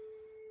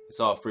it's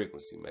all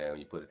frequency, man, when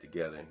you put it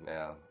together.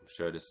 Now, I'm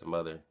sure there's some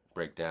other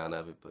breakdown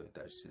of it, but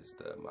that's just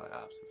my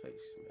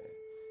observation, man.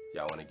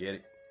 Y'all want to get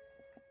it?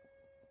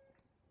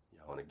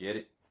 Y'all want to get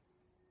it?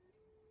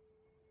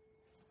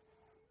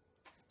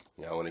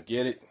 Y'all want to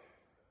get it?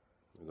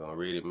 We're going to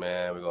read it,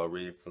 man. We're going to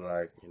read it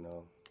for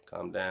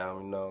calm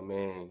down, you know what I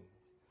mean?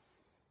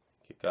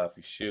 Kick off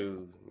your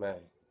shoes, man.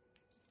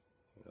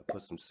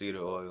 Put some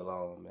cedar oil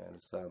on, man, or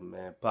something,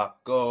 man.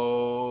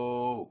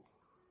 Paco!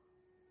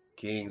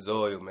 King's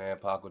Oil, man.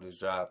 Paco just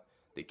dropped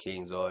the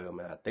King's Oil,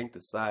 man. I think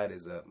the site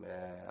is up,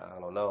 man. I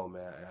don't know,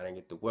 man. I didn't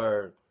get the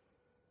word.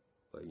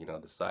 But,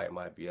 the site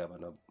might be up.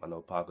 I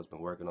know Paco's been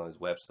working on his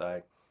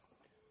website.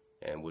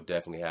 And we'll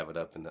definitely have it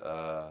up in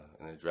the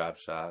drop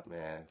shop,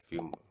 man.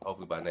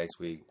 Hopefully by next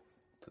week,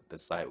 the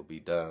site will be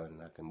done.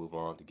 And I can move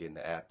on to getting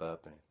the app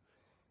up and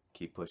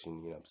keep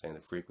pushing,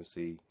 the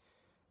frequency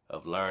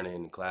of learning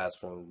in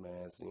classrooms,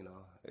 man.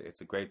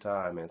 It's a great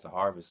time, man. It's a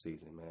harvest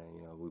season,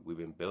 man. We've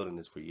been building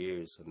this for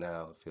years, so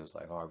now it feels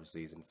like harvest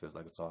season. It feels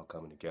like it's all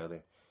coming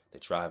together. The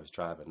tribe is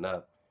tribing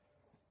up.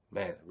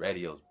 Man, the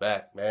radio's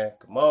back, man.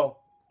 Come on.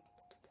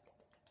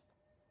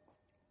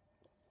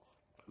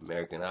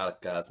 American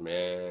Holocaust,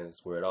 man.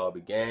 That's where it all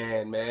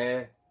began,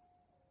 man.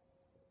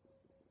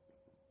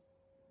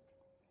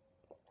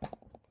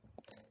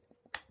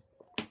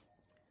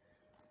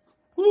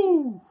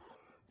 Woo!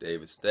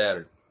 David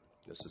Statter.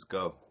 Let's just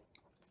go.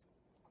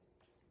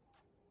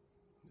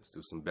 Let's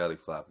do some belly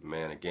flopping,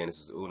 man. Again, this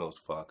is Uno's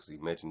fault because he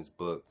mentioned his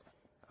book.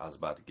 I was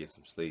about to get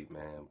some sleep,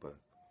 man, but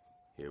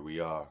here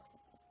we are.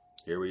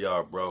 Here we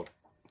are, bro.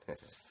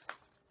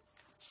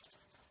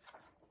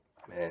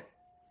 Man.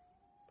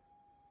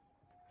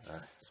 All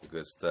right, some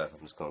good stuff.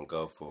 I'm just going to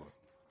go for it.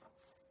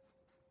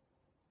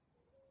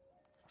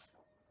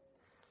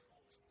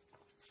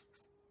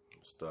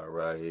 Start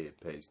right here,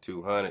 page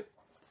 200.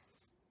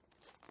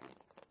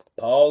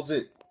 Pause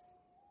it.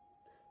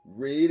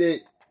 Read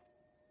it.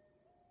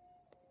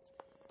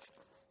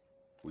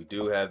 We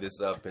do have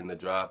this up in the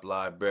drop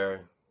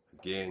library.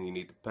 Again, you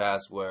need the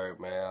password,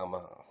 man. I'm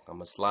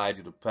gonna slide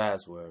you the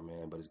password,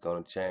 man, but it's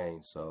gonna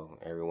change. So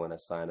everyone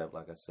that signed up,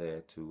 like I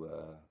said, to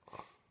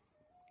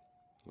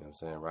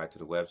right to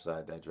the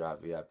website, that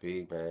drop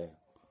VIP, man.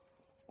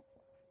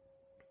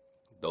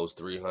 Those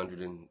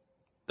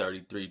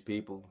 333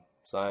 people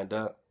signed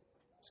up.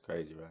 It's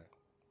crazy, right?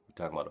 We're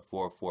talking about a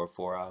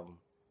 444 album.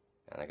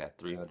 And I got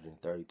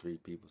 333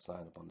 people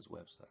signed up on this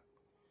website.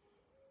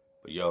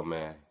 But yo,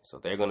 man, so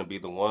they're going to be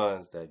the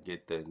ones that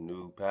get the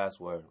new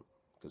password.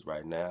 Because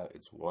right now,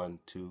 it's 1,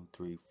 2,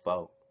 3,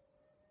 4.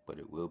 But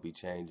it will be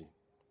changing.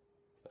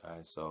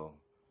 Alright, so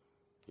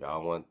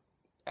y'all want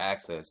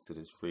access to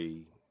this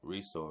free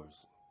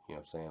resource. You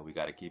know what I'm saying? We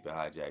got to keep it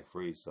hijack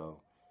free.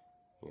 So,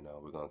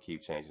 we're going to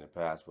keep changing the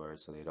password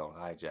so they don't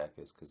hijack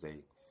us. Because they...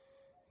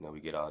 we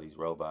get all these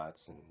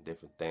robots and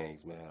different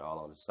things, man, all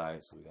on the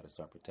site. So we got to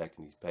start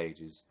protecting these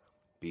pages,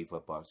 beef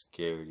up our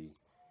security,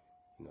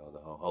 the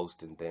whole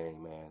hosting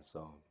thing, man.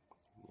 So,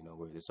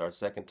 it's our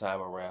second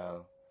time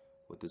around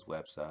with this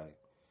website,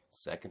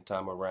 second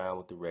time around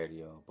with the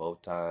radio.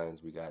 Both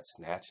times we got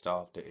snatched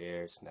off the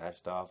air,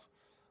 snatched off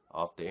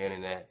the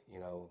internet.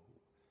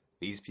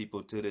 These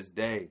people to this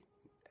day,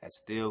 I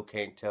still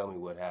can't tell me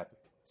what happened.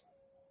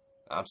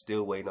 I'm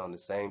still waiting on the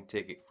same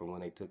ticket from when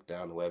they took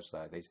down the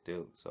website. They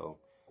still, so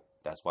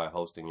that's why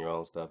hosting your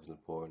own stuff is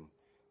important.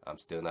 I'm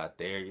still not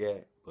there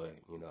yet, but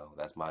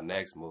that's my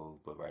next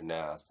move. But right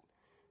now,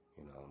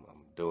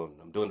 I'm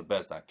doing the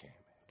best I can,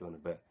 man. Doing the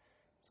best.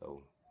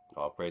 So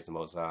all praise the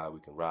Most High. We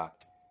can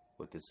rock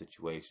with this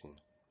situation,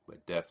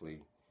 but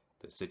definitely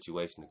the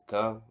situation to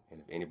come. And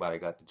if anybody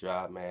got the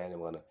job, man, and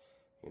wanna,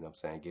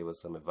 give us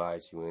some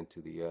advice. You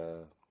into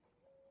the,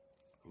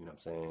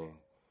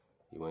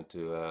 you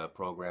into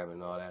programming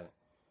and all that.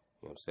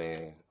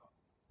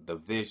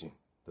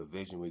 The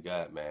vision we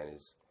got, man,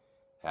 is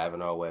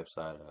having our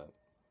website up,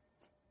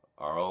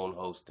 our own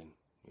hosting,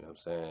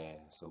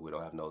 so we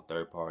don't have no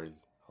third-party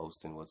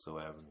hosting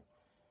whatsoever,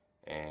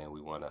 and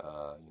we want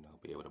to,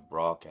 be able to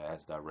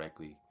broadcast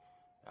directly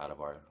out of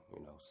our,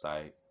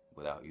 site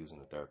without using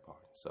a third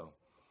party. So,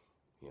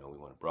 we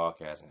want to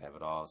broadcast and have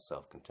it all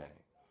self-contained.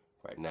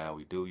 Right now,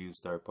 we do use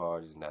third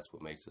parties, and that's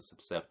what makes us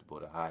susceptible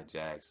to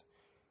hijacks,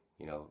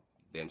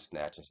 them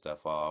snatching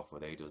stuff off, or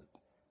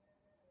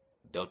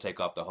they'll take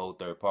off the whole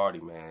third party,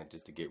 man,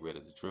 just to get rid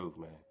of the truth,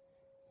 man.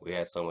 We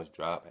had so much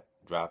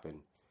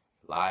dropping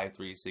Live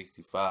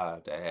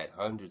 365 that had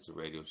hundreds of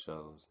radio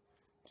shows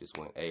just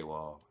went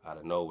AWOL out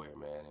of nowhere,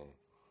 man. And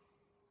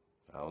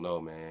I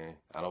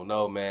don't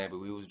know, man, but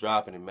we was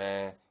dropping it,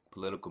 man.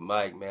 Political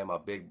Mike, man, my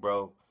big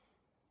bro.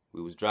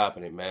 We was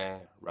dropping it,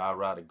 man.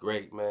 Rah the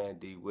Great, man.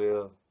 D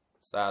Will,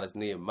 Silas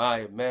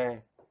Nehemiah,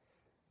 man.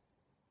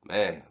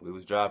 Man, we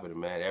was dropping it,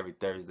 man, every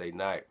Thursday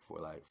night for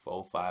like 4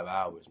 or 5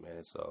 hours,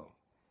 man. So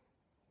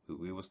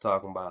we was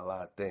talking about a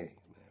lot of things,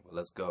 man.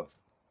 let's go.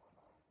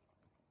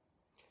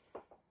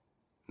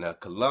 Now,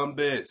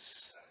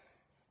 Columbus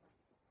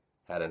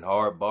had a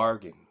hard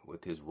bargain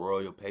with his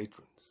royal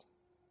patrons.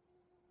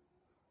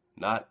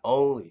 Not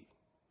only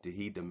did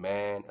he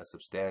demand a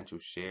substantial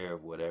share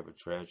of whatever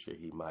treasure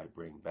he might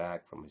bring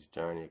back from his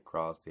journey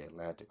across the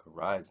Atlantic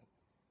horizon,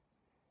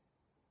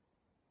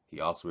 he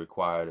also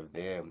required of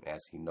them,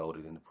 as he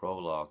noted in the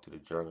prologue to the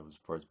journal of his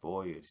first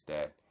voyage,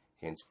 that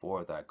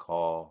henceforth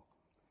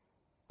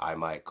I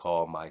might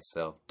call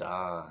myself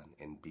Don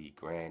and be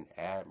Grand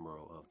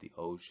Admiral of the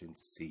ocean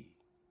sea,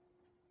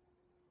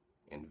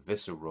 and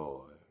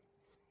Viceroy,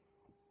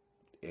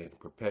 and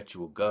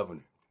perpetual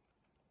governor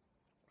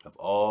of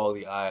all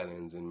the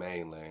islands and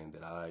mainland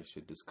that I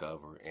should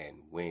discover and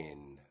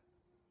win.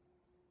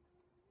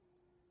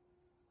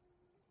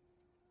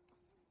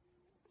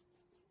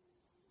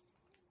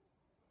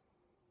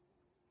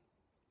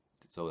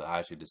 So that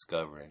I should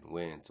discover and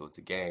win. So it's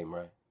a game,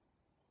 right?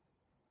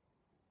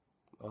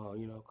 Oh,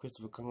 you know,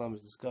 Christopher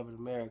Columbus discovered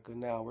America.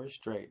 Now we're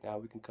straight. Now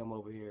we can come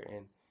over here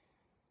and,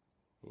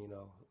 you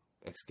know,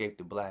 escape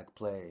the Black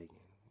Plague,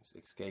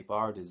 and escape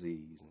our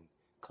disease, and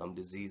come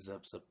disease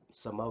up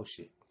some more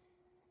shit.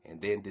 And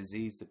then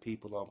disease the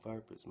people on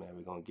purpose, man.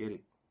 We're going to get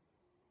it.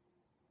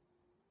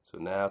 So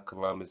now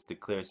Columbus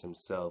declares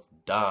himself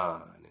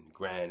Don and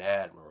Grand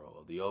Admiral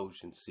of the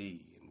ocean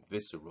sea, and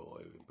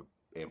Viceroy,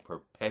 and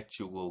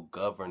perpetual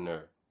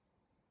governor.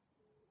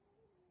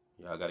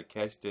 Y'all got to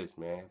catch this,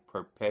 man.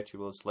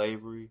 Perpetual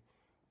slavery,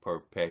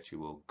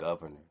 perpetual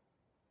governor.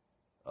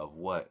 Of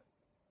what?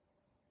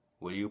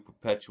 What are you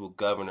perpetual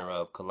governor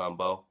of,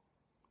 Columbo?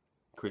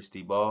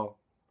 Christy Ball?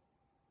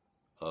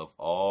 Of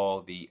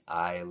all the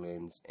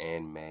islands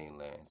and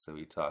mainland. So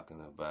we're talking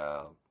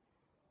about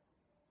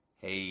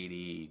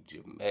Haiti,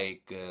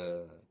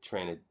 Jamaica,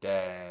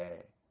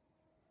 Trinidad,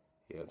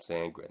 you know what I'm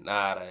saying,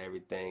 Grenada,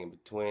 everything in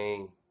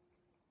between,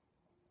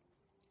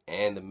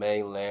 and the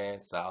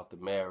mainland, South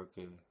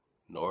America,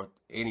 North,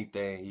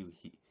 anything.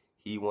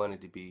 He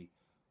wanted to be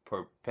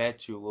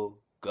perpetual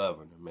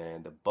governor,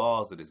 man. The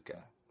balls of this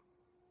guy.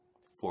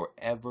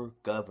 Forever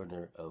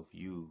governor of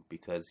you,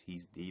 because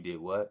he did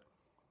what?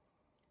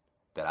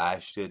 That I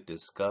should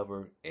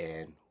discover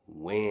and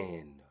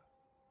win.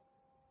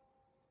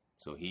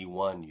 So he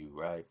won you,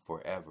 right?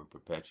 Forever.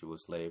 Perpetual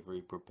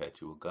slavery,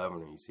 perpetual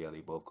governor. You see how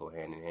they both go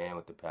hand in hand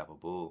with the Papal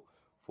Bull,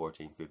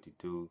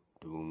 1452,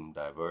 Doom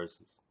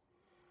Diversas.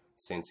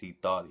 Since he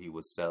thought he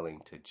was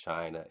selling to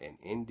China and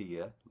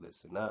India,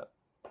 listen up.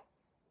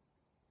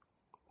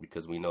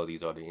 Because we know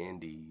these are the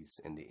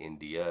Indies and the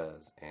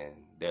Indias, and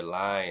they're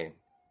lying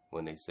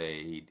when they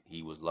say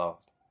he was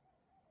lost.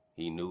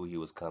 He knew he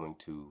was coming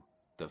to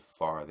the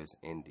farthest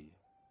India.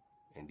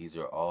 And these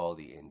are all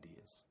the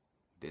Indias.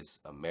 This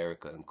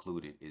America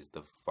included is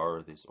the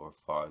furthest or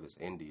farthest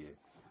India.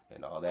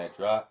 And all that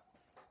drop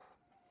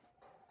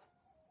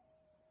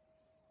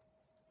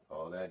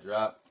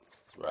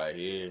is right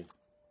here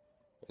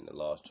in the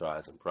Lost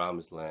Tribes and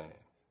Promised Land.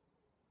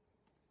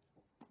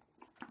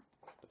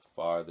 The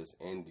farthest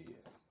India.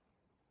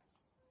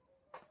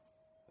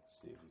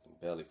 Let's see if we can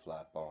belly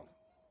flop on it.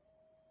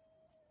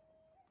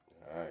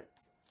 Alright.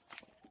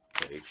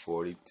 Page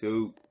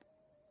 42.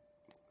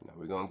 Now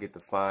we're going to get the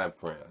fine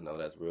print. I know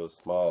that's real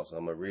small, so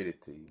I'm going to read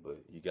it to you. But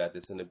you got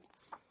this in the...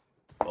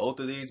 Both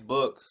of these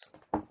books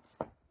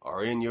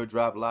are in your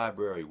drop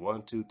library.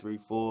 1, 2, 3,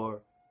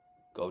 4.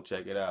 Go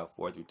check it out.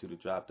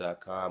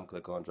 432thedrop.com.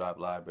 Click on drop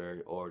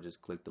library, or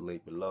just click the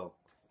link below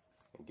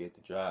and get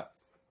the drop.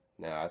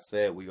 Now, I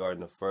said we are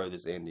in the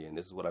furthest India, and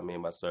this is what I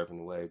mean by surfing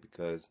the wave,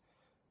 because,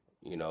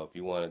 you know, if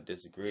you want to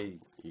disagree,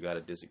 you got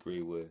to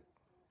disagree with,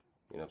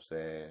 you know what I'm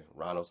saying,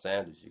 Ronald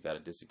Sanders. You got to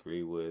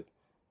disagree with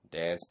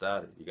Dan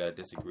Stoddard. You got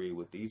to disagree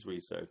with these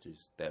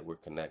researchers that we're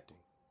connecting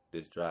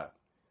this drop.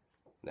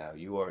 Now,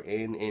 you are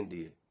in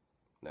India.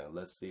 Now,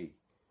 let's see.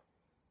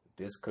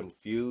 This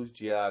confused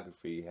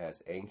geography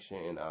has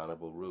ancient and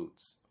honorable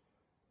roots.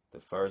 The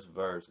first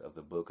verse of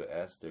the Book of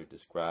Esther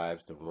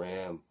describes the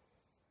realm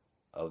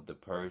of the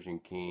Persian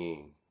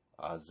king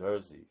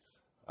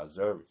Ahasuerus,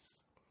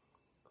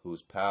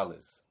 whose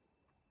palace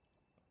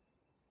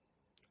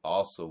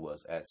also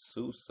was at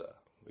Susa.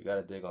 We got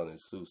to dig on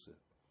this Susa.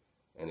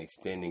 And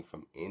extending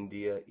from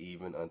India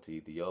even unto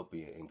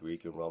Ethiopia. In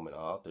Greek and Roman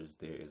authors,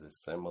 there is a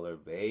similar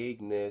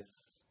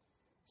vagueness.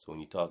 So when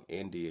you talk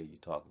India, you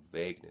talk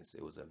vagueness.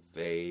 It was a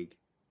vague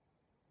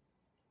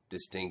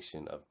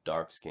distinction of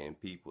dark-skinned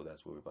people.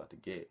 That's what we're about to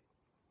get.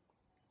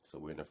 So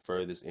we're in the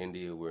furthest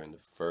India. We're in the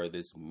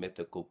furthest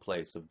mythical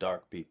place of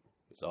dark people.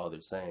 It's all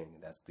they're saying.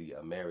 That's the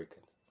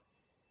Americans.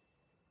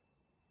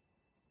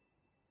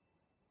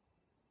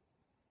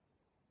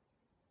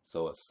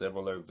 So a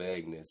similar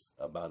vagueness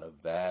about a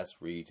vast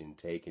region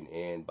taken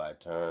in by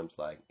terms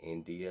like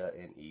India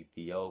and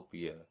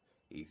Ethiopia.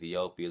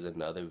 Ethiopia is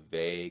another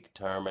vague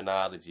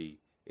terminology.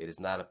 It is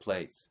not a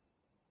place.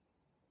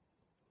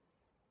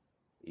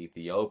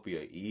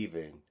 Ethiopia,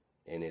 even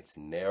in its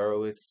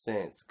narrowest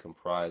sense,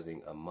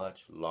 comprising a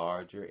much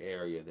larger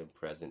area than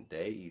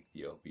present-day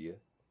Ethiopia,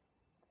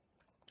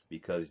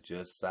 because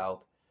just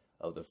south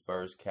of the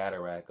first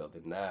cataract of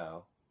the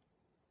Nile,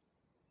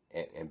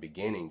 and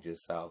beginning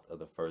just south of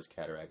the first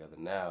cataract of the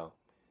Nile,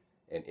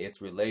 and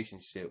its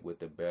relationship with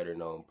the better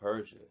known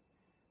Persia,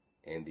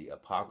 and the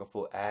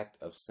apocryphal act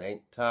of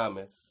St.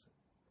 Thomas.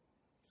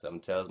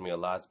 Something tells me a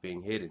lot's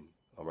being hidden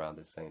around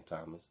this St.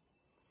 Thomas.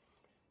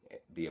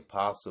 The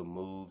apostle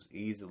moves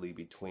easily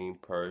between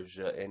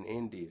Persia and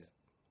India.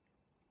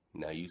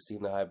 Now, you've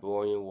seen the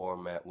Hyborian War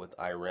map with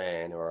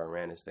Iran or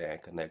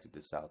Iranistan connected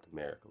to South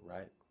America,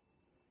 right?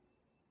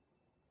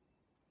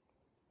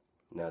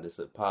 Now, this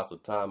Apostle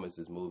Thomas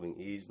is moving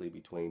easily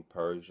between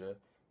Persia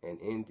and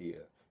India,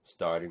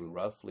 starting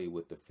roughly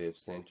with the 5th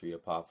century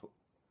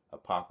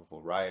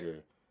apocryphal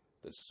writer,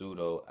 the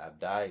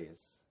Pseudo-Abdias,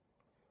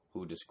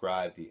 who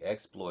described the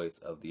exploits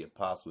of the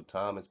Apostle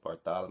Thomas,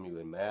 Bartholomew,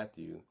 and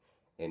Matthew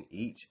in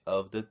each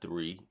of the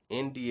 3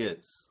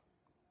 Indias.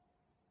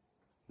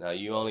 Now,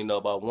 you only know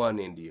about one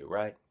India,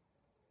 right?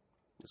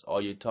 That's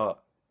all you're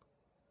taught.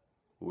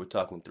 We're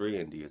talking 3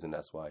 Indias, and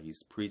that's why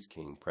he's priest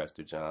king,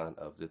 Prester John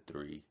of the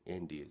 3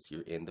 Indias.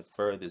 You're in the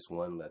furthest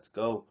one. Let's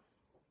go.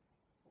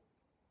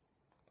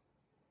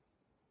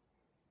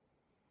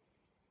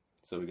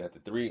 So we got the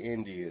 3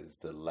 Indias.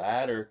 The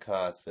latter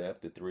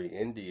concept, the 3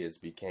 Indias,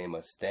 became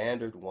a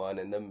standard one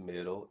in the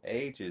Middle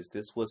Ages.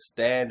 This was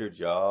standard,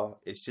 y'all.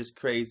 It's just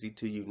crazy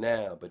to you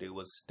now, but it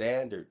was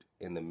standard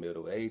in the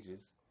Middle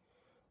Ages.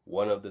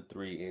 One of the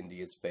 3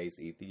 Indias faced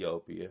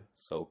Ethiopia,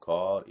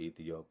 so-called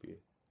Ethiopia.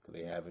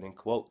 They have it in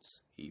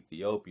quotes,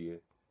 Ethiopia.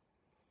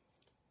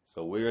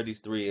 So where are these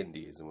 3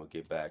 Indias? And we'll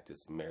get back to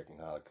this American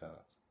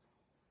Holocaust.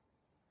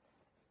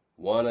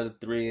 One of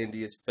the 3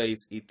 Indias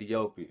faced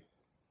Ethiopia.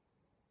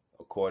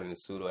 According to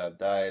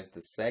Pseudo-Abdias,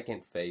 the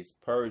second faced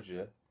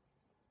Persia,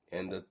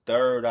 and the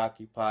third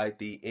occupied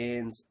the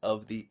ends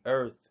of the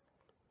earth.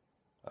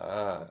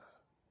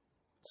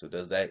 So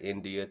does that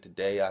India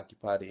today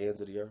occupy the ends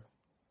of the earth?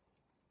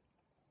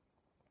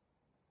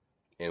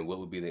 And what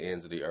would be the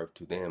ends of the earth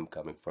to them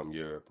coming from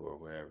Europe or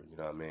wherever, you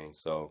know what I mean?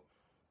 So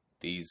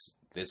this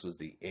was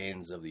the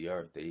ends of the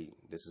earth.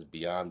 This is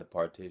beyond the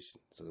partition.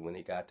 So when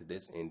he got to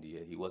this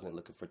India, he wasn't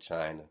looking for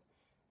China.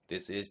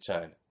 This is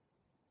China.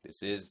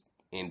 This is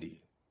India.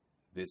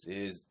 This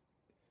is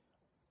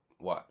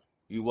what?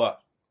 You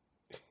what?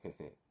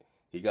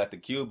 He got the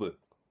Cuba.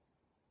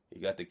 He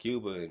got the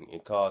Cuba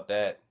and called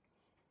that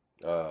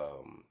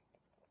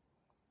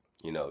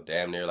you know,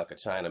 damn near like a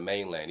China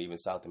mainland. Even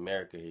South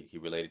America, he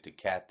related to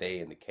Cathay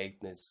and the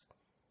Caithness.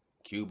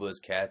 Cuba's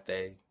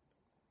Cathay.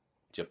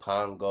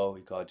 Japango,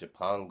 he called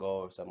Japango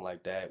or something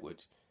like that,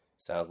 which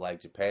sounds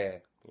like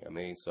Japan. You know what I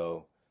mean?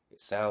 So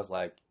it sounds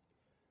like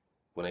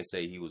when they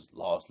say he was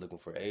lost looking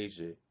for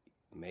Asia,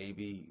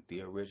 maybe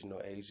the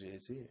original Asia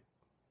is here.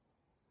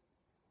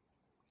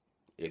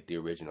 If the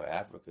original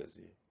Africa is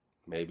here.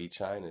 Maybe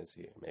China is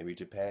here. Maybe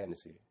Japan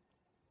is here.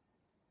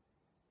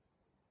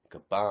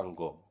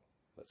 Kabango.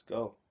 Let's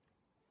go.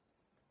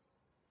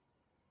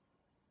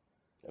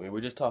 I mean,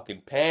 we're just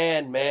talking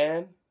pan,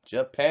 man.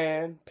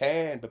 Japan,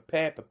 panda,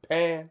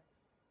 panda.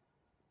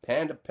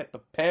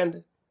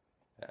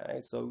 All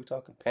right, so we're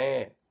talking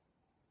pan.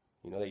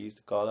 You know, they used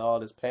to call all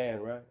this pan,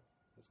 right?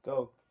 Let's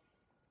go.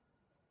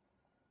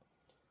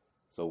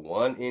 So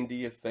one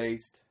India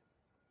faced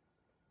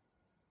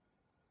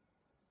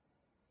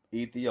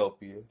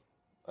Ethiopia,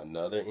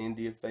 another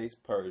India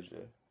faced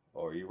Persia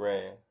or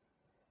Iran,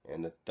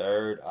 and the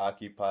third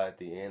occupied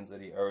the ends of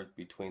the earth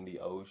between the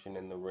ocean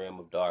and the rim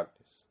of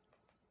darkness.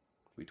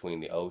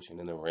 Between the ocean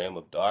and the rim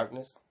of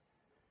darkness?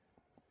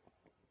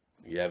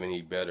 You have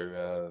any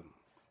better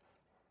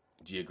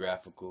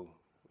geographical,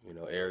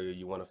 area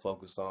you want to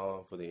focus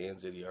on for the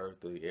ends of the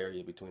earth, the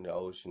area between the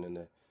ocean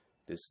and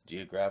this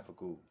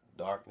geographical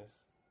darkness,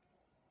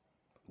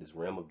 this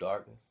rim of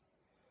darkness?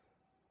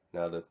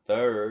 Now the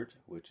third,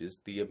 which is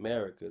the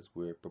Americas,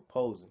 we're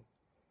proposing,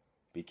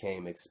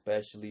 became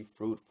especially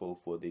fruitful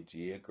for the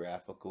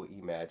geographical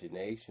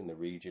imagination, the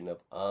region of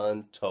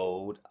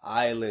untold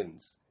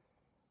islands.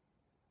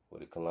 What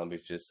did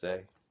Columbus just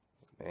say?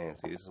 Man,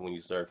 see, this is when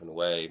you're surfing the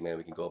wave, man.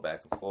 We can go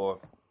back and forth.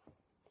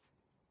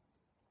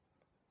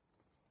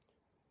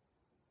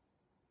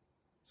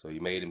 So he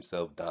made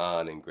himself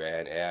Don and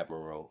Grand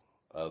Admiral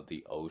of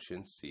the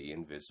ocean, sea,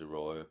 and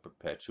viceroy,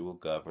 perpetual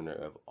governor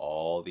of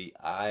all the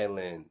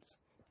islands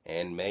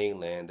and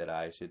mainland that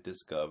I should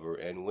discover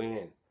and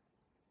win.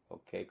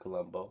 Okay,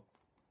 Columbo.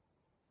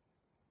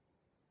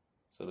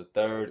 So the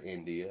third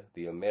India,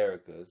 the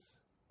Americas,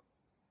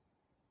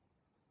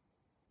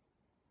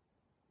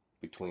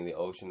 between the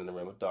ocean and the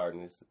rim of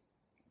darkness,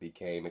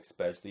 became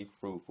especially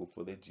fruitful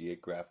for the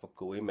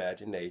geographical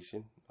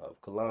imagination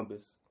of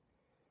Columbus.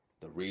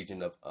 The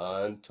region of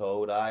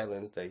untold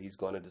islands that he's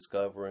going to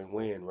discover and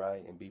win,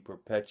 right? And be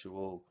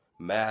perpetual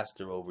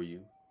master over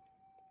you.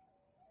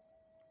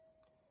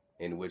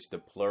 In which the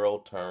plural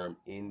term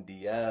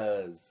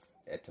Indias,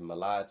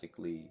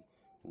 etymologically,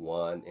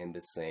 one and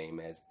the same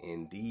as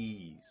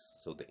Indies.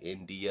 So the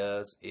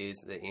Indias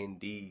is the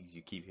Indies.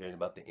 You keep hearing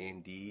about the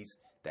Indies.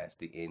 That's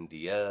the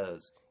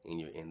Indias. And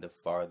you're in the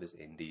farthest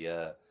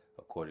India,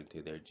 according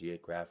to their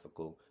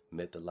geographical,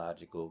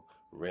 mythological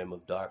rim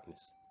of darkness.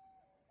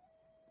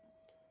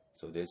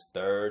 So this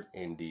third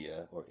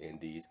India, or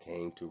Indies,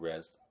 came to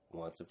rest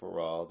once and for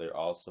all. There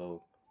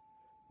also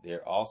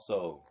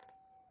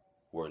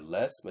were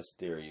less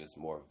mysterious,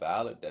 more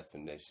valid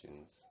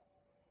definitions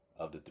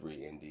of the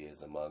three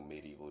Indias among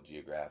medieval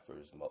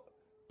geographers.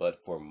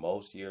 But for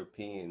most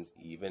Europeans,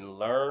 even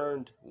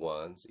learned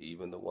ones,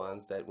 even the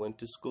ones that went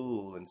to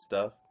school and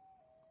stuff,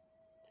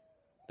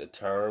 the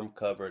term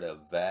covered a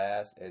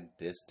vast and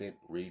distant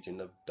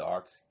region of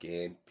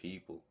dark-skinned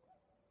people.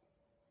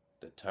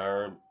 The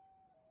term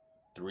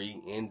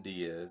three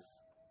Indias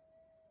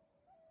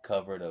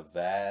covered a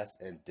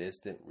vast and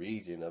distant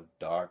region of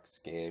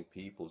dark-skinned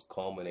peoples,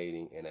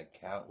 culminating in a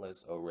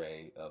countless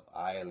array of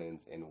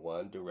islands in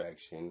one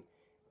direction,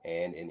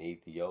 and in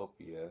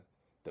Ethiopia,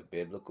 the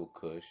biblical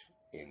Kush,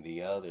 in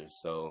the other.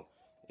 So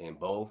in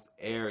both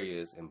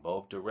areas, in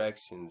both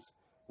directions,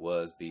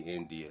 was the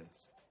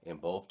Indias. In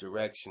both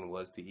directions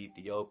was the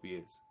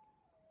Ethiopias.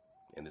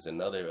 And there's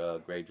another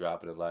great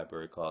drop in the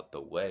library called The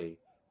Way,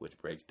 which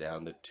breaks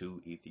down the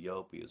two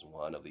Ethiopias,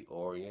 one of the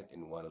Orient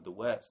and one of the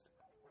West.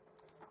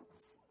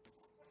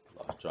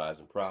 Lost tribes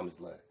and promised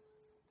land.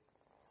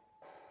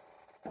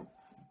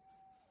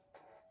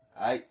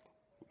 Alright,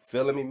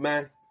 feeling me,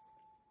 man?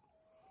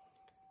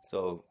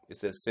 So it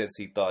says, since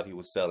he thought he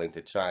was selling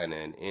to China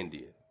and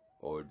India,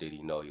 or did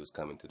he know he was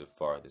coming to the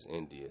farthest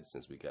India,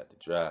 since we got the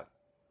drop?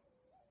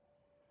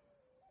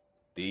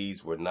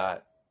 These were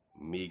not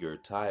meager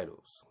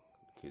titles,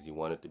 because he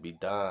wanted to be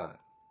Don.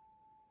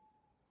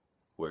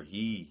 Were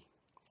he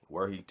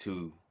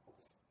to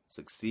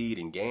succeed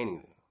in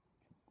gaining them.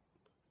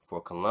 For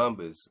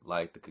Columbus,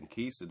 like the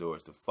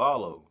conquistadors to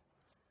follow,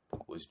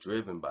 was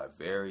driven by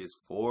various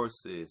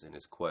forces in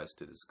his quest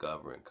to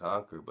discover and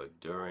conquer. But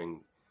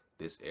during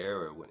this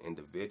era, when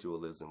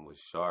individualism was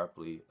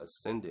sharply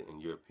ascendant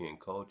in European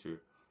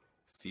culture,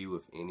 few,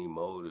 if any,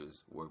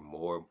 motives were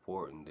more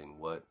important than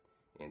what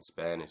in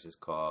Spanish is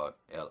called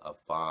el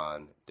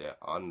afán de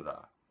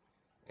honra,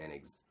 an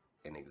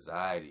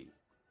anxiety,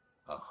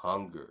 a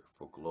hunger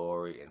for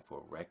glory and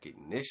for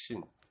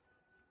recognition.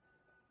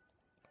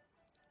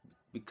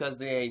 Because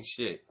they ain't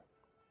shit.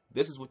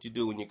 This is what you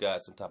do when you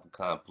got some type of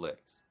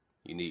complex.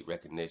 You need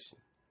recognition.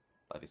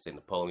 Like they say,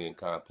 Napoleon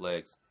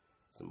complex.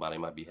 Somebody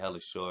might be hella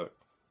short,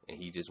 and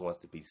he just wants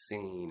to be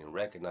seen and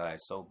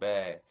recognized so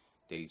bad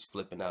that he's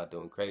flipping out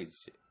doing crazy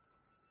shit.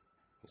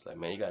 It's like,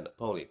 man, you got a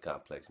Napoleon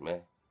complex,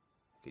 man.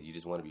 Because you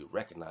just want to be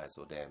recognized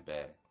so damn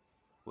bad.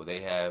 Well, they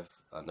have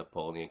a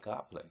Napoleon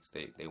complex.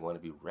 They want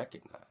to be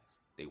recognized.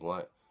 They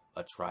want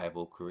a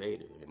tribal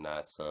creator and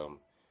not some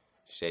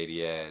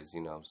shady ass,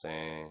 you know what I'm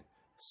saying,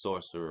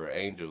 sorcerer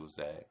angels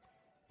that,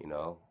 you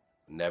know,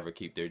 never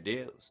keep their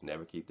deals,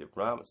 never keep their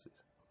promises.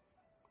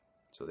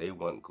 So they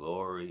want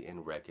glory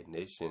and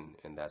recognition,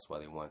 and that's why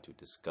they want to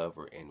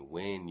discover and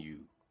win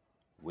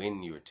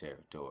your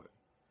territory.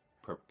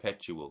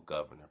 Perpetual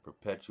governor,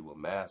 perpetual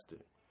master.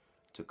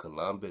 To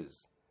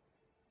Columbus,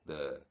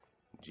 the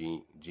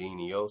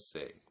Genose,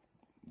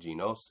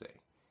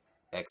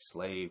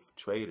 ex-slave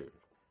trader,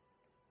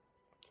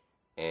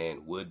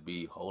 and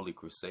would-be holy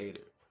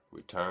crusader,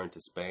 returned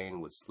to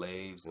Spain with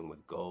slaves and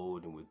with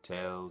gold and with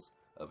tales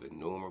of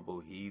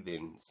innumerable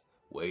heathens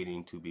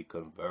waiting to be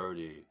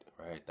converted,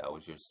 right? That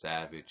was your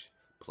savage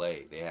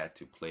play. They had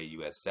to play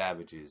you as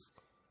savages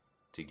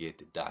to get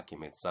the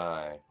document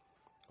signed,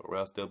 or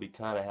else they'll be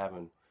kind of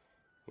having,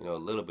 you know, a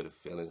little bit of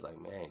feelings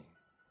like, man,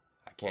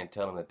 I can't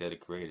tell them that they're the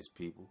creators,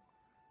 people.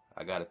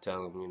 I got to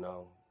tell them, you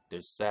know,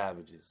 they're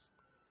savages.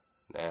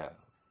 Now,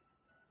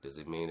 does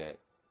it mean that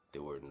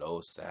there were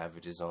no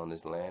savages on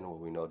this land? Well,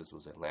 we know this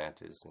was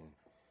Atlantis, and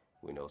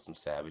we know some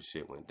savage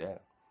shit went down.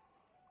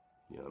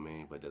 You know what I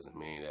mean? But it doesn't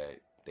mean that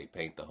they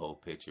paint the whole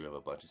picture of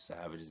a bunch of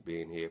savages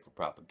being here for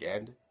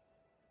propaganda,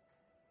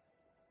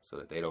 so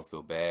that they don't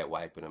feel bad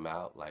wiping them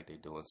out like they're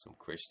doing some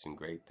Christian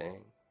great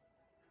thing.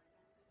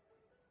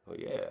 Well,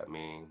 yeah, I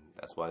mean,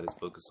 that's why this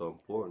book is so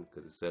important,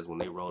 because it says when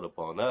they rode up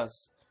on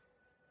us,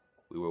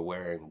 we were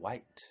wearing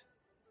white.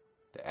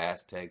 The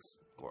Aztecs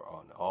were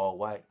on all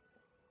white.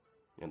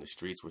 And the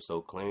streets were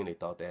so clean, they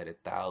thought they had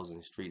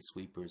 1,000 street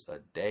sweepers a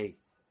day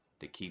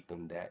to keep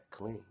them that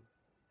clean.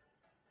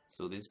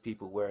 So these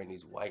people wearing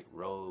these white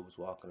robes,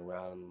 walking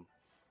around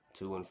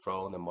to and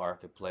fro in the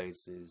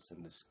marketplaces,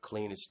 and the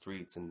cleanest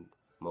streets and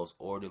most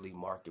orderly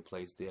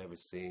marketplace they ever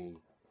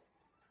seen.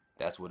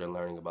 That's where they're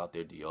learning about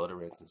their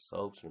deodorants and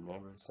soaps,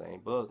 remember?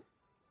 Same book.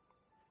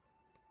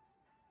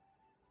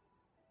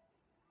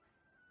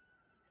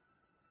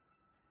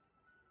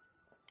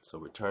 So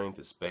returning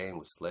to Spain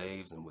with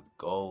slaves and with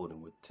gold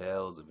and with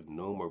tales of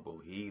innumerable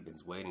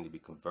heathens waiting to be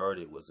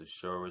converted was the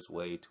surest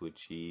way to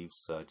achieve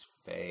such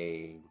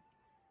fame.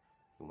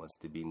 He wants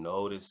to be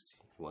noticed.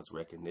 He wants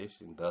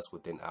recognition. Thus,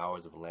 within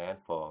hours of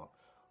landfall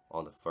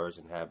on the first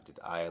inhabited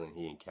island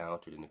he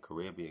encountered in the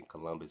Caribbean,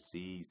 Columbus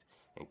seized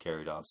and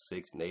carried off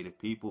 6 native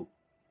people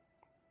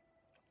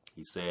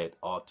he said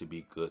ought to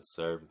be good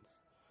servants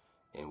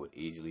and would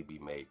easily be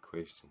made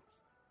Christians.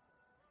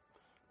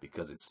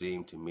 because it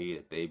seemed to me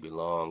that they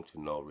belonged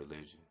to no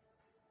religion.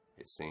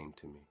 It seemed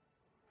to me.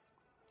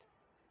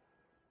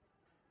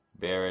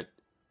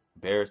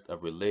 Barest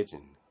of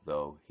religion,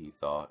 though, he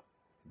thought,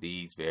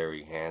 these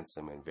very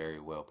handsome and very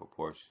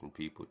well-proportioned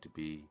people to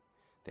be,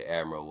 the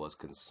admiral was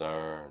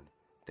concerned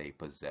they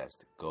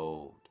possessed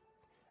gold.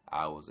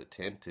 I was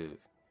attentive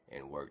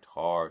and worked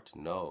hard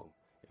to know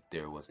if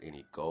there was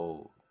any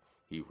gold.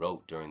 He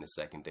wrote during the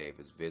second day of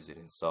his visit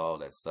and saw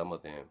that some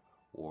of them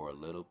wore a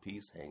little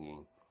piece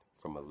hanging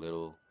from a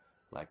little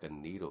like a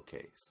needle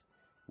case,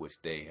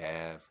 which they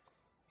have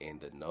in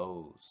the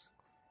nose.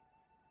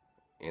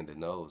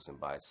 And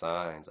by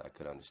signs I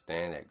could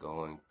understand that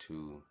going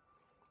to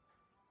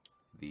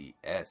the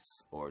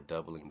S, or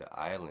doubling the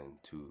island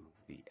to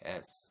the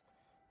S,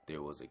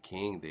 there was a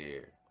king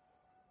there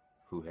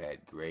who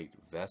had great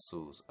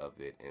vessels of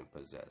it and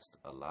possessed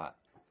a lot.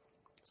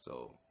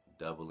 So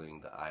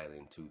doubling the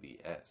island to the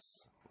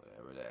S,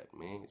 whatever that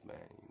means, man,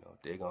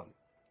 dig on it.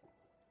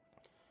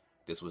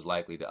 This was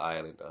likely the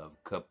island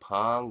of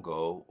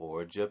Kapango,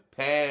 or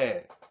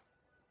Japan.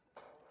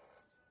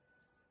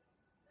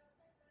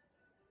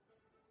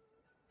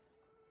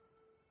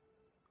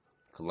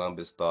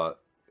 Columbus thought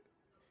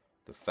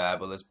the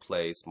fabulous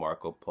place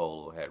Marco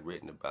Polo had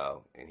written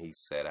about, and he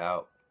set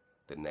out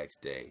the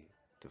next day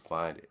to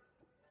find it.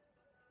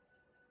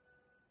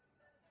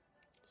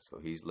 So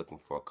he's looking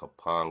for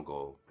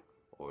Kapango,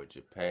 or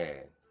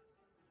Japan,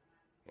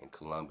 and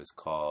Columbus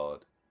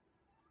called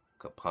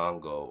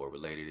Kapango, or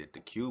related it to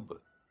Cuba.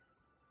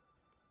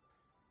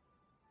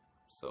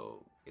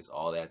 So it's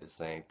all that the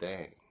same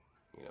thing,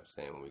 you know what I'm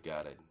saying? When we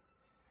got it,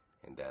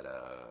 and that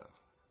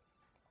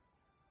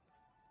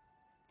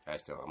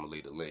actually, I'm gonna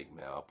leave the link,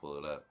 man. I'll pull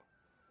it up.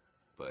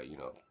 But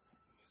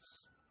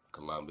it's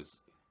Columbus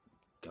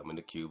coming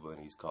to Cuba,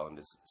 and he's calling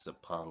this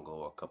Sapango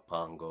or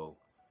Kapango.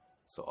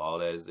 So all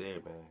that is there,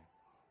 man.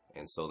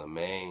 And so the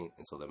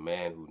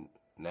man who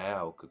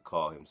now could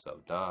call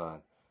himself Don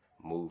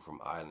moved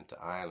from island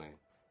to island,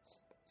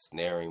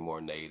 snaring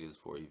more natives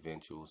for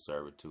eventual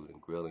servitude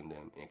and grilling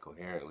them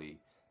incoherently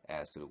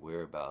as to the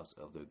whereabouts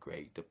of the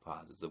great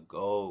deposits of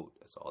gold.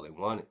 That's all they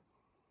wanted.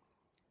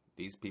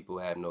 These people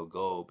had no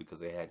gold because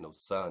they had no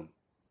sun.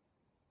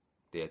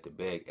 They had to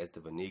beg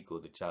Estevanico,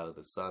 the child of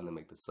the sun, to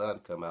make the sun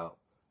come out,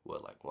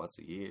 like once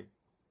a year?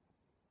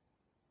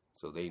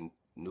 So they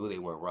knew they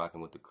weren't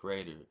rocking with the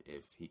Creator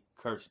if he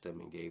cursed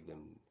them and gave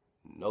them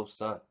no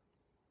sun.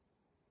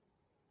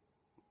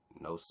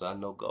 No sun,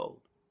 no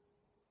gold.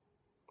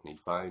 And he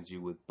finds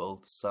you with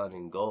both sun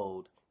and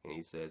gold, and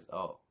he says,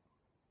 oh,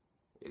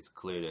 it's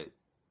clear that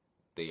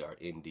they are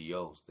in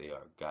Dios. They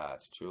are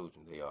God's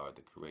children. They are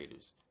the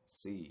Creator's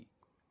seed.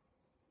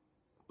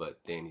 But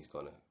then he's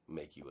going to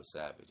make you a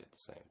savage at the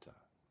same time.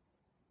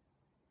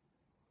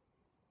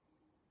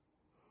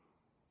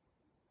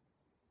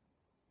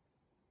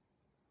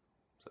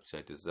 So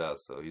check this out.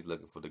 So he's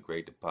looking for the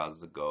great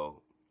deposits of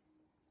gold.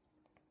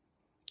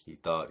 He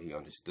thought he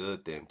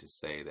understood them to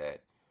say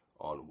that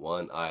on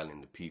one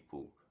island the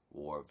people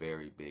wore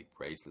very big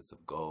bracelets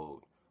of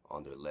gold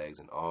on their legs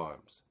and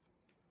arms.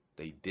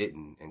 They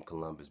didn't, and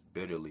Columbus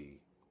bitterly,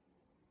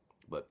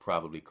 but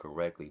probably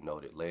correctly,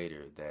 noted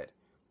later that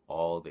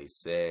all they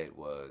said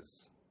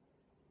was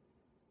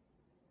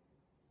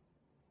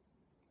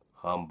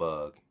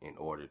humbug in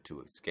order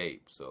to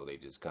escape. So they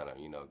just kind of,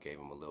 gave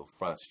him a little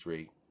front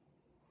street.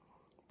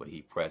 But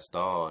he pressed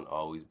on,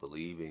 always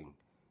believing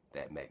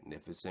that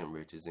magnificent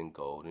riches in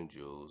gold and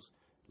jewels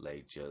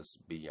lay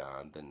just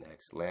beyond the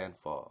next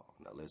landfall.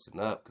 Now listen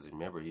up, because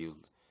remember he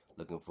was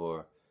looking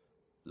for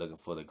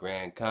the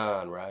Grand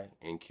Khan, right,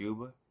 in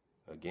Cuba.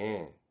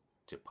 Again,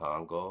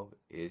 Japango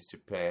is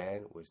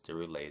Japan, which they're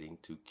relating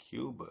to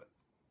Cuba.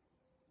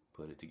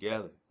 Put it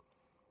together.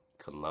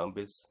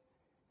 Columbus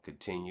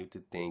continued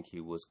to think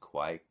he was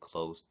quite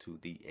close to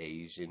the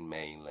Asian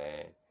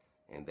mainland,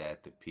 and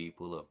that the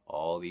people of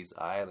all these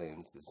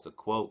islands, this is a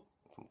quote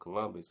from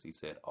Columbus, he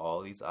said,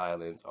 all these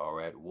islands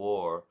are at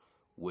war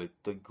with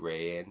the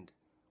Grand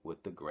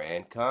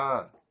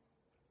Khan.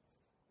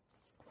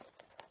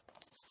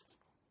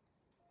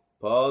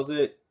 Pause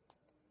it.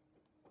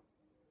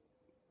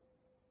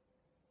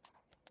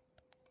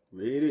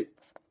 Read it.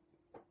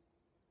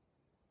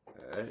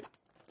 Alright.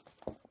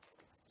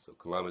 So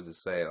Columbus is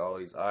saying all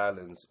these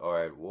islands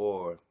are at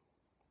war.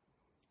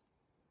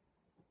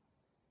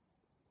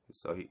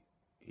 So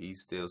he's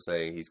still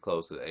saying he's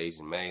close to the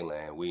Asian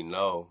mainland. We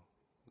know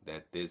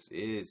that this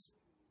is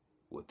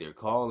what they're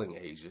calling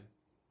Asia.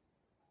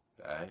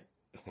 Alright?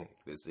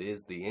 This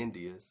is the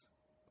Indias.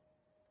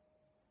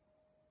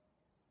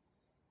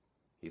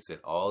 He said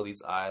all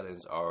these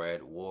islands are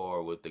at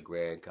war with the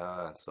Grand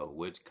Khan. So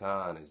which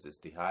Khan? Is this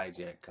the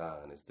hijack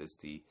Khan? Is this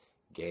the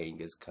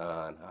Genghis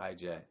Khan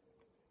hijack?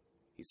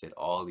 He said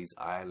all these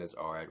islands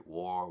are at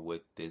war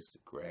with this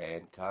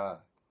Grand Khan.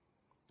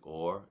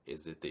 Or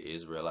is it the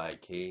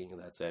Israelite king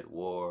that's at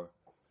war,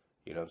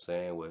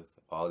 with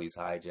all these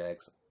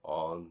hijacks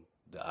on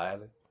the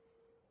island?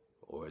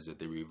 Or is it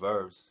the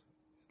reverse,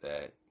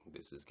 that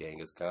this is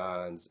Genghis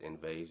Khan's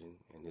invasion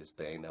and his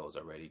thing that was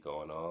already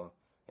going on,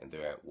 and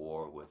they're at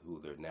war with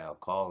who they're now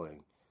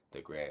calling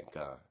the Grand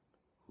Khan,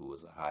 who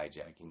was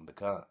hijacking the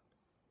Khan.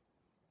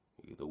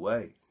 Either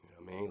way, you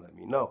know what I mean? Let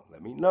me know.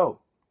 Let me know.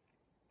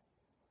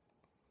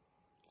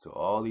 So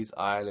all these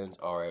islands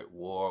are at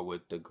war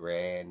with the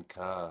Grand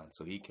Khan.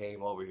 So he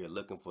came over here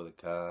looking for the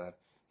Khan,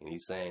 and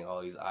he's saying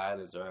all these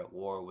islands are at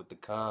war with the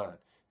Khan.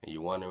 And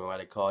you're wondering why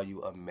they call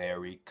you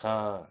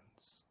Ameri-Khans.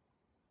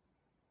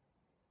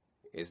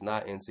 It's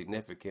not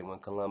insignificant when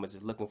Columbus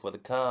is looking for the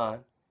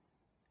Khan,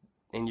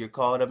 and you're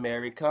called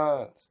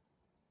Ameri-Khans.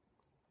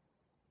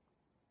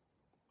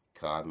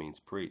 Khan means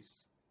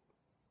priest.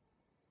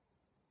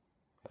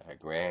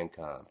 Grand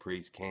Khan,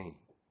 priest, king.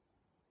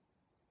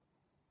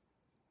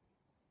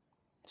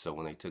 So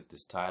when they took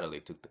this title, they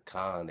took the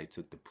Khan, they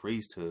took the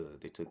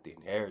priesthood, they took the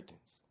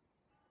inheritance.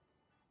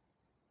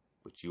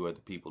 But you are the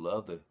people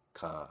of the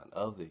Khan,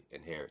 of the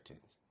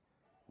inheritance.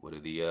 What are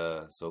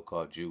the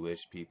so-called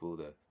Jewish people,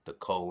 the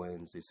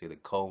Cohens? They say the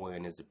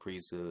Cohen is the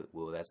priesthood.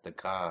 Well, that's the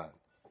Khan.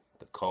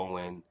 The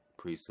Cohen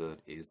priesthood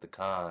is the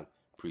Khan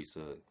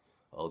priesthood.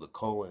 Oh, the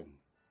Cohen,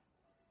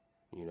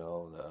 you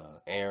know,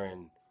 the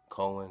Aaron,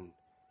 Cohen,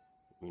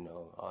 you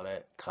know, all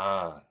that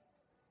Khan.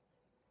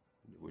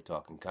 We're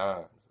talking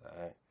Khans,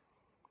 all right?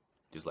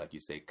 Just like you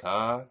say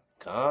Khan,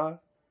 all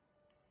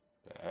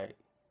right?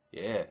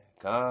 Yeah,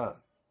 Khan,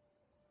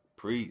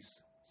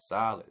 priest,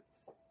 solid,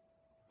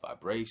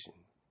 vibration.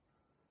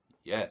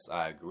 Yes,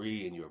 I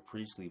agree in your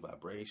priestly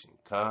vibration.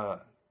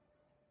 Khan.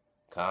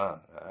 All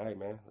right,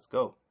 man, let's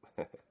go.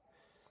 Let's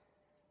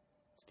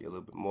get a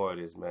little bit more of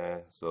this,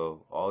 man.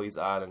 So all these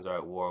islands are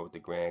at war with the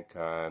Grand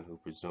Khan, who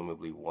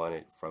presumably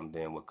wanted from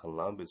them what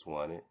Columbus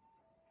wanted.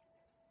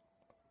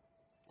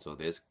 So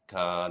this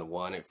Khan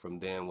wanted from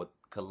them what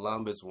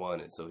Columbus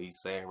wanted. So he's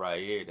saying right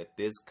here that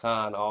this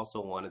Khan also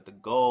wanted the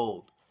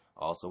gold,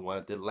 also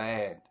wanted the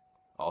land,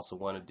 also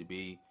wanted to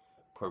be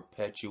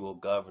perpetual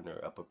governor,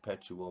 a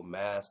perpetual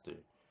master.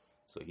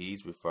 So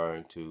he's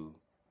referring to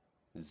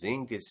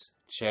Genghis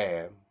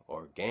Khan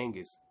or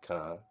Genghis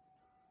Khan,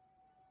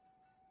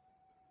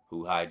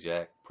 who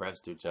hijacked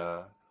Prester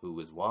John, who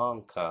is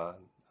Wang Khan.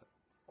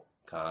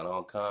 Khan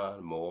on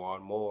Khan, more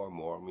on more.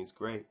 More means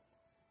great.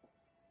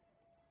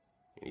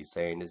 And he's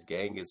saying this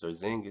Genghis or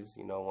Genghis,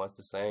 you know, wants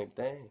the same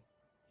thing.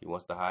 He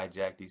wants to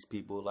hijack these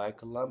people like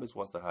Columbus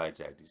wants to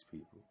hijack these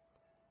people.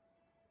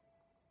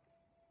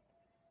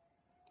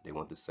 They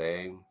want the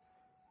same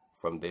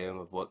from them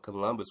of what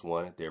Columbus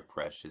wanted, their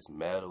precious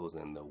metals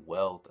and the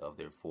wealth of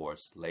their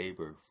forced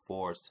labor,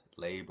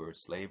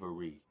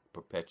 slavery,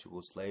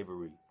 perpetual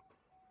slavery.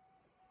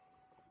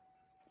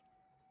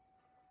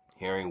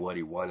 Hearing what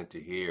he wanted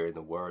to hear in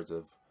the words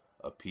of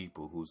a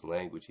people whose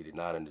language he did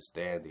not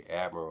understand, the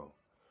admiral,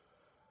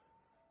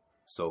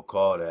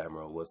 so-called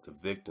admiral, was the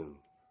victim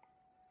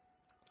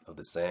of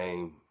the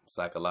same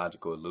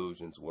psychological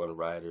illusions one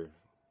writer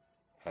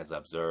has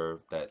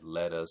observed that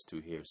led us to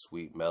hear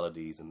sweet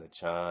melodies in the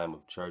chime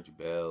of church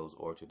bells,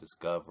 or to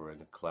discover in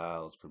the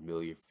clouds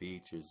familiar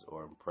features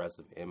or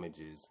impressive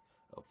images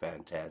of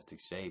fantastic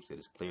shapes. It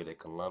is clear that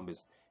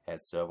Columbus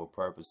had several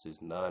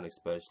purposes, none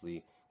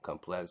especially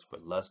complex, for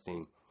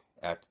lusting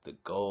after the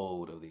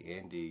gold of the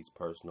Indies,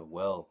 personal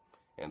wealth,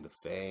 and the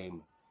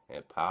fame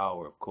and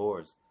power, of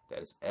course,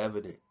 that is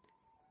evident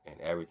in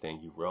everything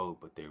he wrote.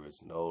 But there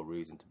is no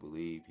reason to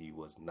believe he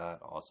was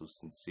not also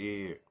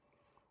sincere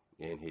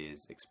in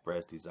his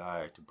expressed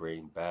desire to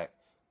bring back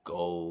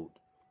gold,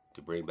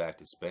 to bring back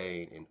to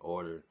Spain in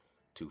order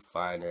to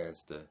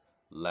finance the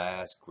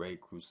last great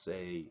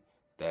crusade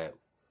that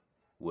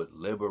would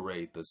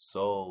liberate the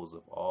souls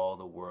of all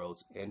the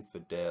world's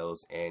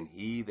infidels and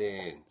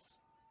heathens.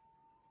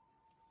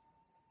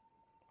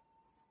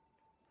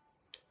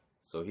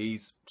 So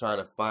he's trying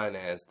to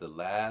finance the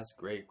last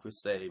great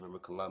crusade. Remember,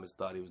 Columbus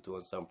thought he was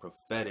doing something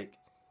prophetic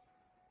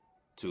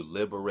to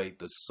liberate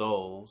the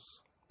souls,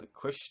 the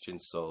Christian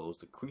souls,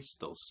 the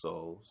Christos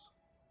souls,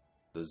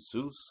 the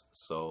Zeus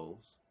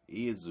souls,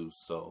 Iesus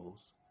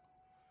souls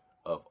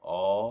of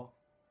all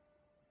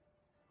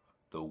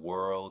the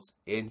world's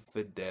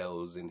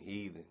infidels and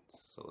heathens.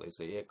 So they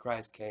say, yeah,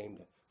 Christ came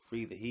to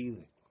free the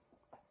heathen.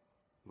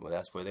 Well,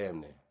 that's for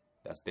them then.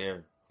 That's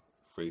their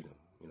freedom.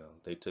 You know,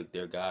 they took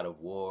their God of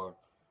war,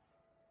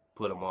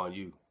 put him on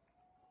you.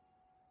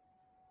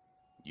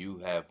 You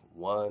have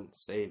one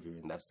Savior,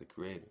 and that's the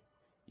Creator.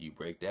 You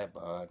break that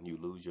bond, you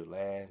lose your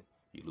land,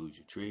 you lose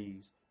your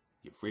trees,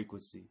 your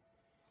frequency.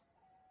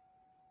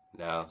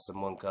 Now,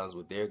 someone comes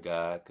with their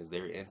God because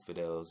they're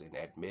infidels and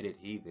admitted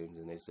heathens,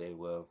 and they say,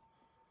 well,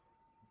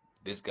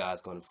 this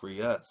God's going to free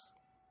us.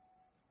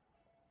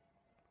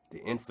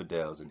 The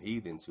infidels and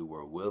heathens who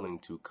were willing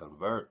to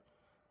convert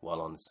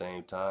while on the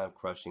same time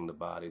crushing the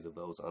bodies of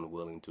those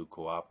unwilling to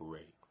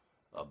cooperate.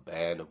 A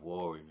band of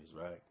warriors,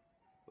 right?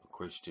 A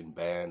Christian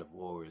band of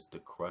warriors to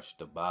crush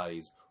the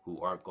bodies who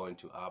aren't going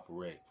to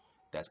operate.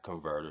 That's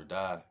convert or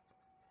die.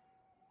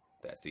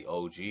 That's the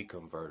OG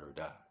convert or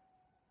die.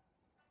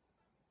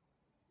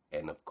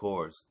 And of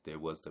course, there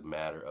was the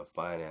matter of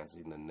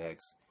financing the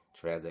next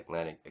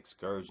transatlantic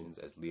excursions,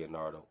 as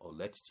Leonardo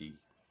Olecki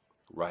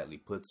rightly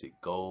puts it,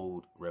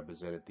 gold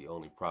represented the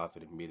only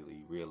profit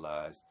immediately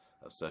realized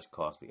of such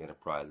costly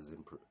enterprises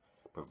and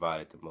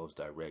provided the most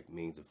direct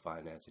means of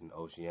financing an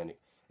oceanic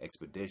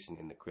expedition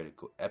in the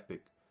critical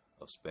epoch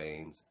of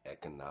Spain's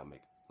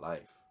economic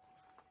life.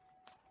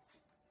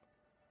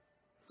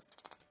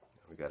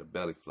 We got a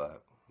belly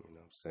flop, you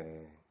know what I'm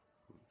saying?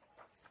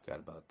 Got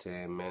about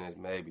 10 minutes,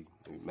 maybe.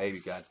 We maybe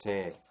got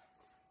 10.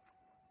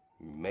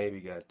 We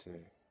maybe got 10.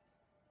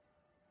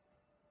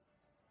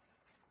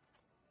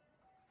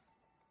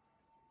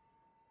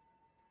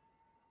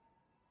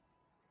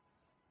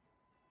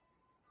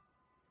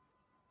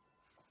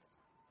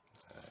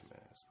 Alright,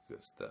 man, that's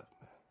good stuff,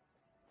 man.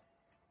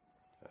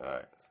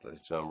 Alright, so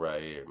let's jump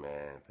right here,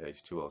 man.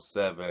 Page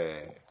 207.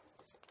 Let's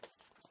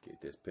get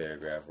this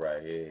paragraph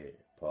right here.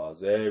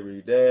 Pause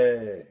every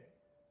day.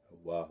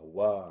 HaWaH,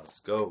 HaWaH. Let's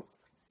go.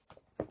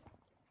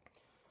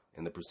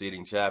 In the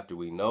preceding chapter,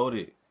 we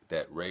noted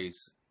that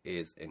race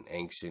is an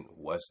ancient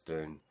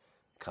Western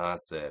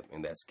concept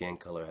and that skin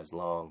color has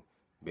long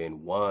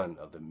been one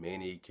of the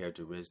many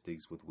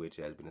characteristics with which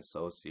it has been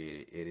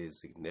associated. It is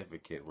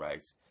significant,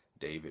 writes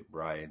David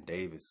Bryan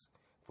Davis,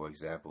 for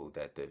example,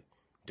 that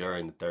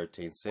during the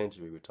 13th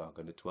century, we're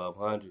talking the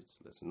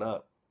 1200s, listen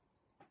up,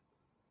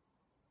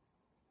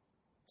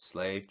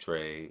 slave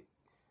trade,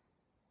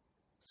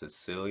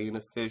 Sicilian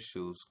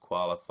officials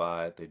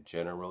qualified the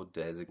general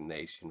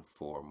designation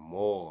for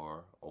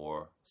Moor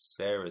or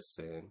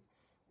Saracen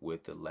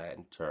with the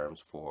Latin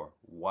terms for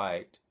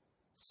white,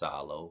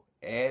 sallow,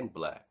 and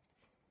black.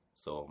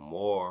 So a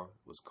Moor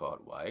was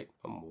called white,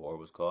 a Moor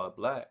was called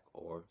black,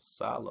 or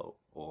sallow,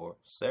 or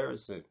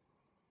Saracen.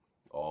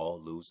 All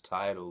loose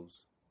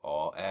titles,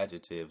 all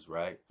adjectives,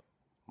 right?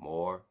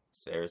 Moor,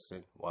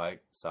 Saracen,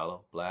 white,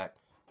 sallow, black,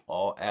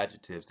 all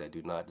adjectives that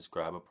do not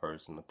describe a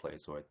person, a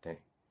place, or a thing.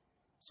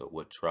 So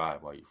what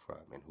tribe are you from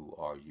and who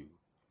are you?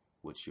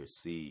 What's your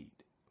seed?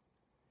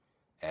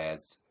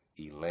 Adds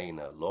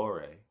Elena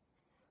Lore,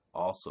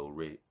 also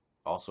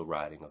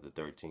writing of the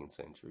 13th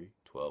century,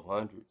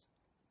 1200s.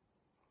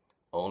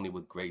 Only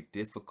with great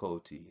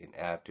difficulty and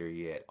after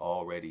he had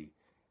already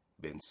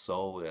been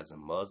sold as a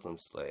Muslim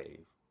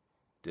slave,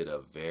 did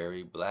a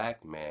very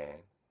black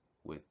man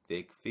with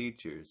thick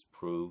features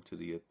prove to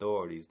the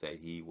authorities that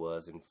he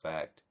was in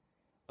fact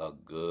a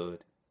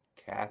good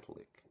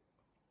Catholic.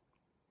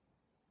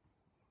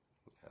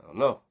 I don't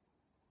know.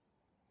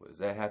 What does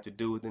that have to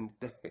do with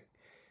anything?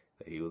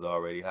 That he was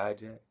already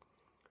hijacked?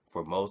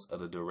 For most of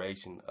the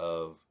duration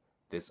of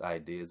this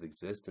idea's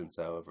existence,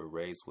 however,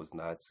 race was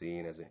not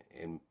seen as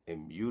an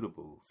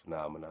immutable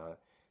phenomenon.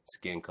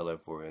 Skin color,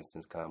 for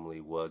instance,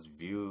 commonly was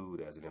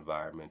viewed as an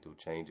environmentally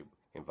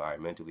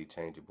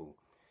changeable,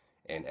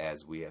 and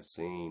as we have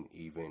seen,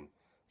 even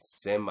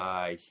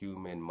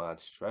semi-human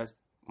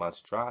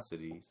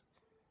monstrosities.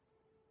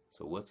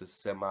 So what's a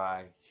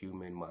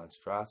semi-human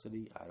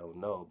monstrosity? I don't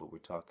know, but we're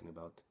talking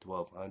about the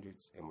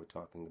 1200s and we're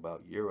talking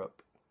about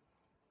Europe.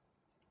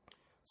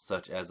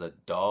 Such as a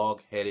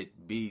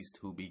dog-headed beast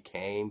who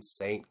became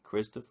Saint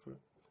Christopher.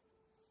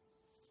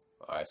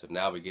 All right, so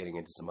now we're getting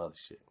into some other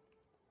shit.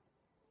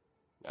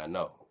 I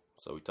know.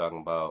 So we're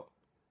talking about,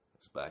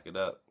 let's back it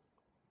up.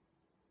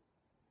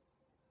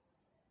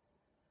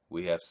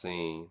 We have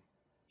seen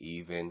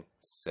even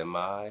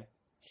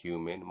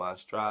semi-human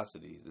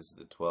monstrosities. This is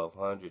the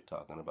 1200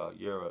 talking about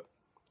Europe.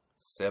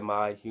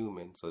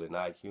 Semi-human, so they're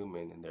not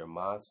human and they're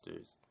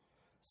monsters,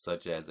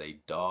 such as a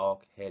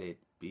dog-headed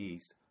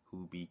beast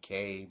who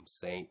became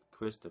Saint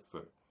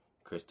Christopher.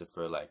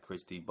 Christopher like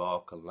Cristobal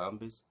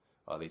Columbus?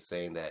 Are they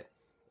saying that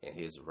in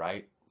his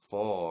right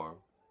form,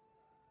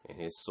 in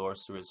his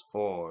sorceress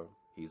form,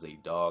 he's a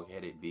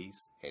dog-headed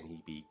beast and he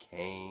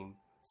became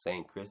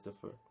Saint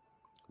Christopher?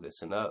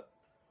 Listen up.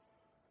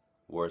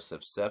 Were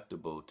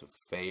susceptible to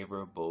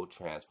favorable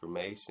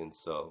transformation.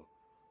 So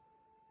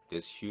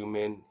this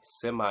human,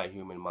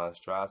 semi-human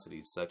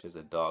monstrosity, such as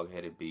a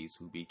dog-headed beast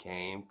who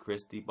became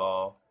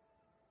Cristobal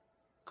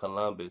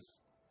Columbus,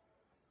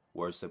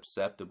 were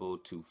susceptible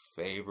to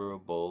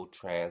favorable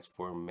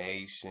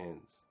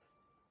transformations.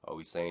 Are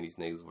we saying these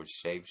niggas were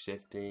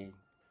shape-shifting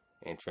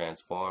and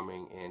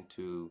transforming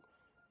into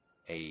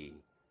a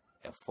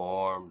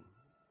form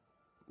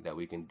that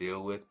we can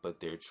deal with, but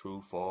their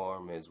true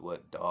form is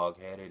what,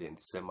 dog-headed and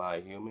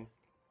semi-human?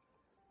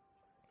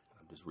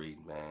 I'm just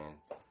reading, man.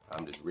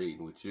 I'm just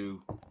reading with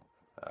you.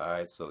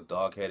 Alright, so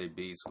dog-headed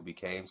beasts who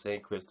became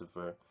Saint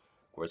Christopher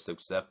were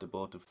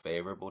susceptible to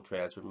favorable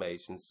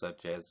transformations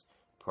such as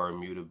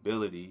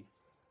permutability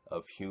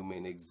of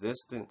human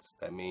existence.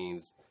 That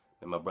means,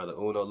 and my brother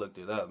Uno looked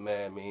it up,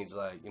 man, means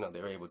like,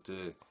 they're able to,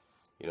 you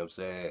know what I'm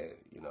saying,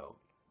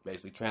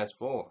 basically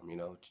transform,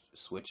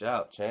 switch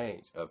out,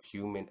 change of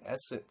human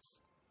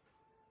essence.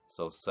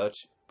 So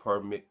such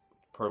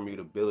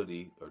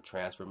permutability or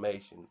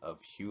transformation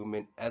of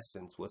human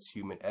essence. What's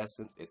human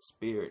essence? It's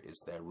spirit.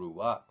 It's that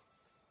HaWaH.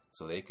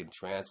 So they can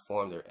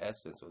transform their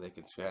essence, or they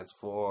can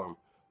transform.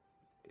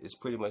 It's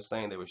pretty much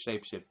saying they were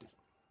shape-shifted.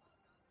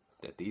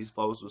 That these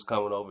folks was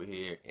coming over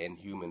here in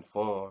human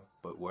form,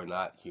 but were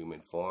not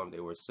human form. They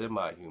were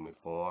semi-human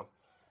form.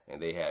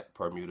 and they had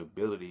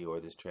permutability, or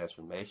this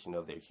transformation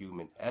of their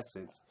human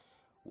essence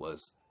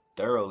was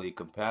thoroughly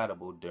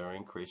compatible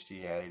during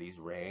Christianity's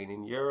reign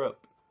in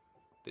Europe.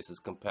 This is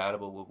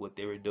compatible with what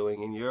they were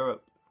doing in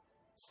Europe.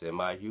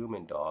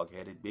 Semi-human,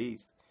 dog-headed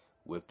beasts,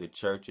 with the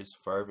church's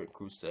fervent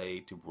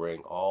crusade to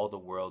bring all the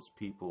world's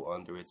people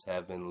under its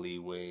heavenly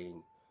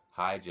wing,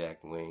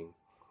 hijacked wing.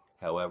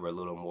 However, a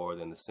little more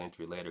than a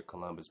century later,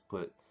 Columbus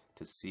put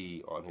to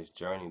sea on his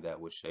journey that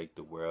would shake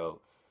the world.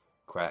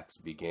 Cracks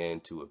began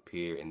to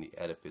appear in the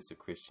edifice of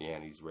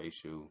Christianity's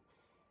racial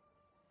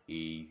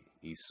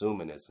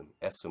ecumenism.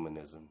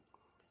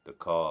 The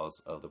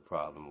cause of the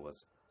problem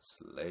was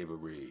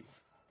slavery.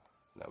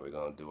 Now we're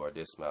going to do our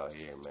dismount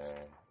here,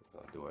 man. We're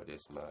going to do our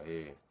dismount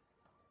here.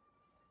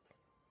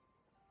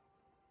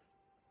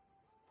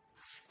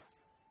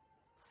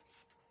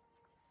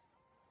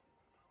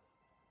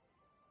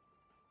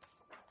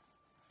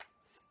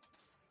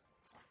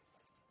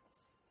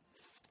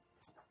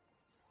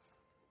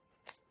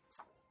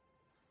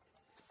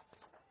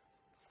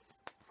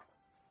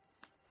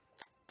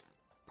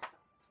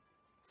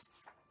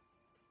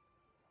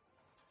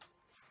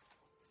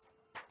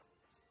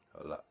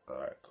 All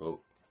right,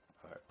 cool.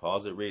 All right,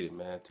 pause it, read it,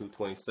 man.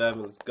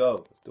 227, let's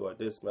go. Let's do our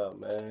dismount,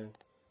 man.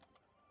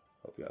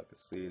 Hope y'all can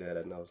see that.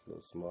 I know it's a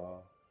little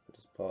small. But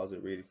just pause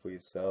it, read it for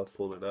yourself,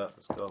 pull it up.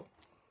 Let's go.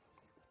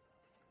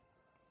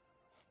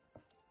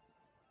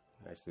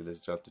 Actually, let's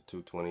jump to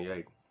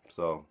 228.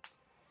 So,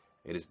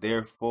 it is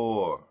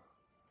therefore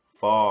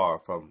far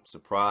from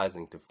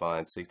surprising to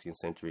find 16th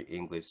century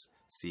English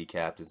sea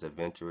captains,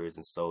 adventurers,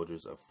 and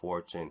soldiers of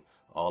fortune,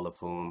 all of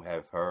whom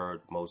have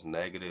heard most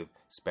negative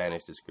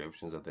Spanish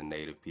descriptions of the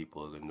native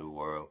people of the New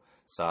World,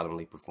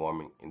 solemnly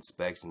performing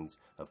inspections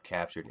of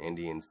captured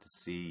Indians to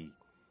see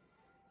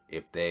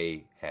if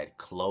they had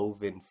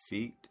cloven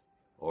feet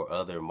or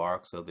other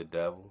marks of the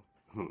devil.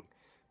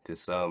 To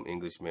some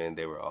Englishmen,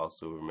 there will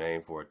also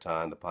remain for a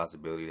time the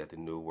possibility that the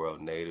New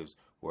World natives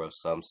were of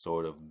some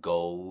sort of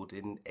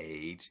golden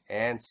age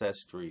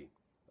ancestry.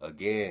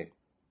 Again,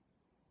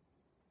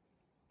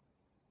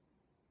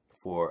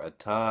 for a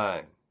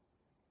time,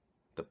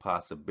 the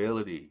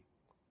possibility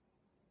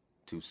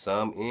to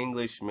some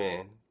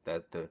Englishmen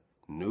that the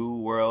New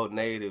World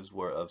natives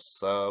were of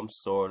some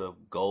sort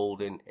of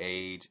golden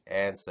age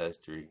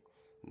ancestry.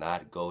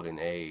 Not golden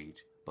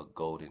age, but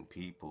golden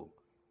people.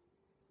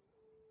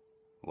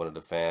 One of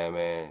the fan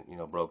man,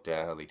 broke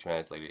down how they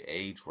translated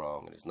age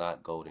wrong, and it's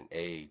not golden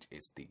age,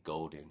 it's the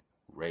golden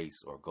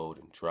race or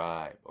golden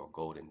tribe or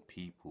golden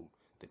people.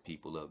 The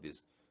people of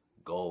this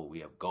gold.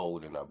 We have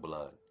gold in our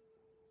blood.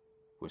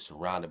 We're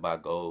surrounded by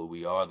gold.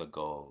 We are the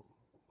gold.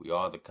 We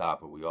are the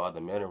copper. We are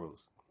the minerals.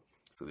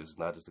 So this is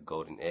not just a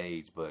golden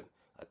age, but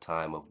a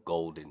time of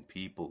golden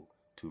people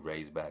to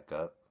raise back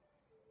up.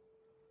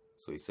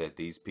 So he said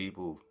these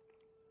people,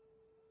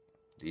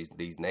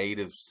 these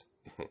natives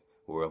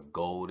were of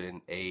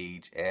golden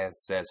age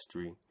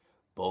ancestry.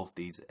 Both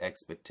these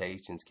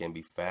expectations can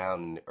be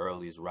found in the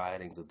earliest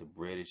writings of the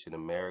British in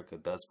America.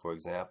 Thus, for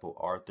example,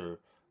 Arthur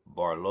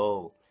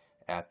Barlow,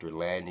 after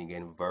landing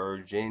in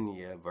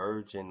Virginia,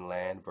 Virgin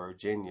Land,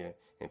 Virginia,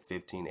 in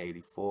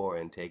 1584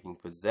 and taking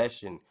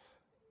possession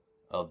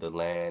of the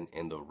land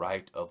in the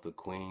right of the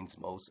Queen's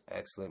most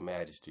excellent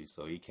majesty.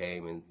 So he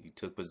came and he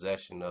took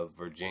possession of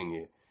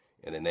Virginia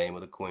in the name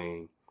of the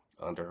Queen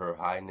under her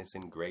highness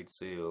and great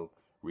seal,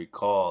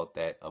 recalled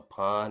that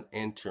upon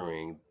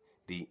entering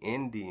the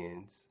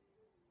Indians,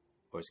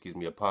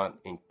 upon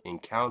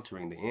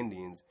encountering the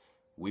Indians,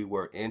 we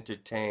were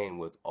entertained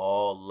with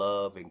all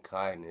love and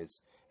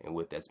kindness, and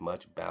with as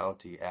much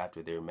bounty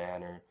after their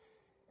manner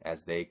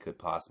as they could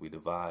possibly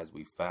devise.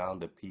 We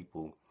found the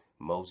people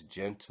most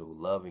gentle,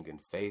 loving, and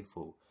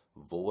faithful,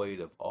 void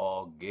of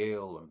all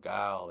guile or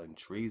guile and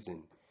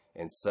treason,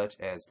 and such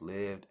as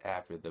lived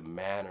after the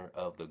manner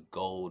of the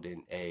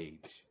golden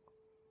age.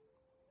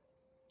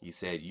 He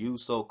said, you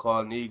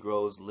so-called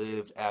Negroes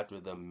lived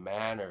after the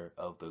manner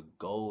of the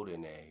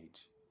golden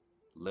age,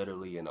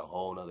 literally in a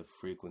whole nother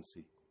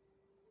frequency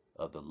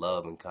of the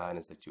love and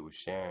kindness that you were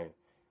sharing.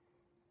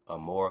 A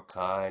more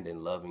kind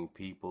and loving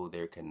people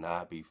there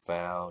cannot be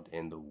found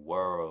in the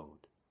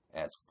world,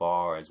 as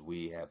far as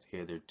we have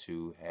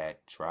hitherto had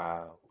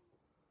trial.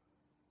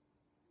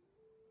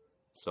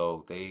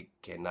 So they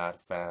cannot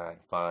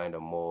find a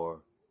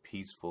more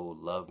peaceful,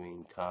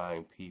 loving,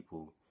 kind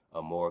people.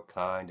 A more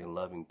kind and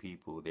loving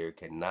people there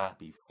cannot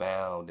be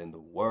found in the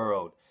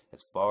world,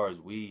 as far as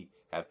we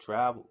have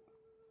traveled.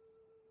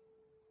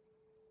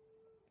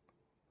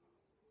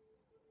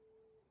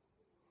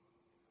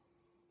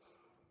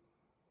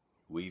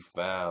 We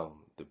found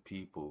the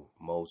people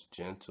most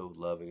gentle,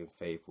 loving, and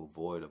faithful,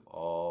 void of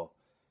all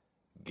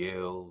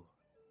guile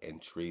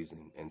and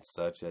treason, and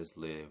such as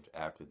lived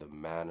after the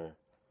manner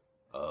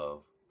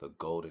of the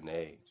golden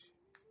age.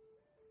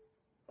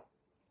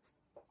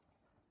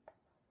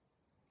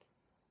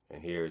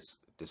 And here's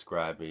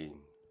describing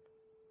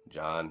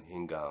John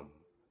Hingham.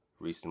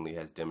 Recently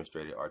has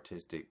demonstrated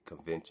artistic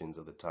conventions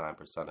of the time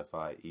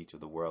personify each of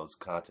the world's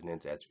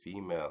continents as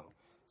female.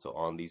 So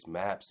on these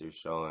maps, they're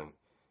showing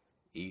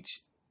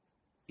each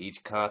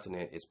Each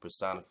continent is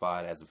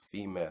personified as a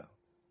female.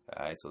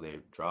 All right, so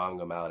they're drawing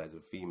them out as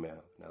a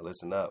female. Now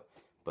listen up,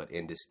 but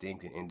in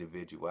distinct and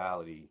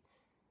individually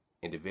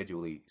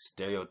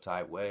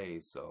stereotyped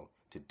ways. So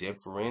to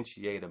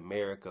differentiate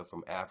America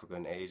from Africa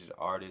and Asia,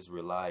 artists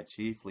relied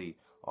chiefly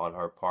on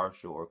her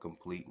partial or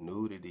complete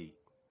nudity.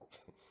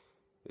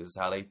 This is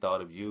how they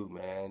thought of you,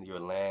 man. Your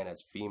land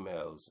as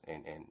females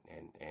and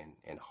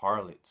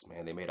harlots,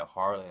 man. They made a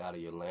harlot out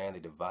of your land. They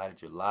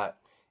divided your lot.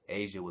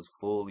 Asia was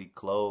fully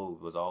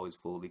clothed, was always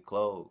fully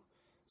clothed.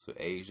 So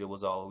Asia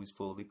was always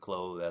fully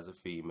clothed as a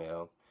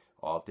female,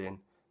 often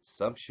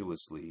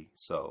sumptuously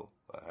so.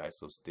 All right,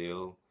 so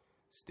still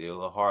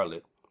a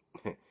harlot.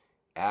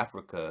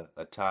 Africa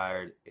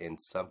attired in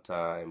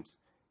sometimes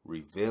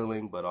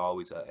revealing but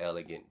always an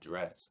elegant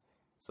dress.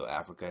 So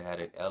Africa had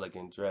an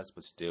elegant dress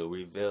but still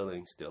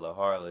revealing, still a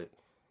harlot,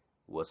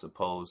 was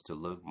supposed to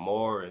look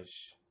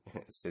Moorish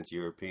since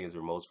Europeans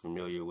were most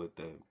familiar with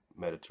the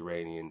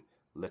Mediterranean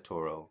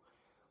littoral.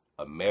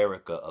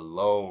 America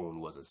alone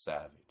was a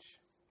savage.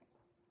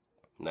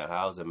 Now,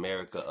 how is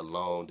America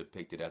alone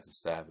depicted as a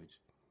savage?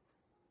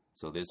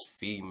 So this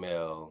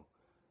female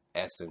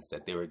essence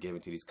that they were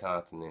giving to these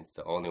continents,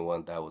 the only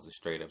one that was a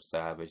straight up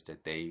savage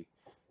that they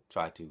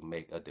tried to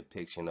make a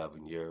depiction of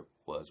in Europe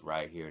was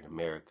right here in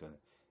America.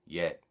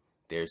 Yet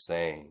they're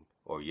saying,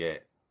 or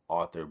yet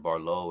Arthur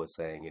Barlow is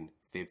saying in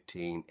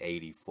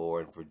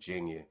 1584 in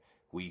Virginia,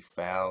 we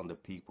found the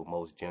people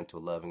most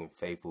gentle, loving, and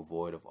faithful,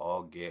 void of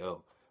all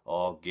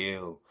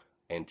guile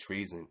and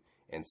treason,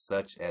 and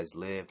such as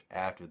lived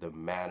after the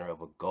manner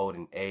of a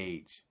golden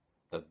age.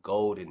 The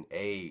golden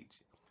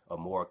age. A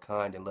more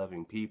kind and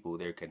loving people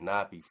there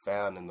cannot be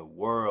found in the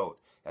world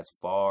as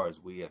far as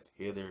we have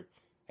hither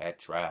had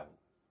traveled.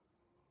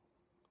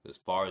 As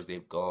far as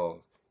they've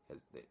gone,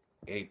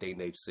 anything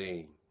they've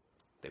seen,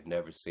 they've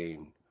never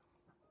seen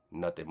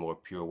nothing more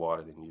pure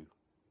water than you.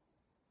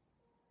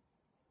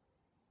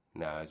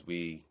 Now, as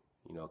we,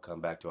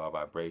 come back to our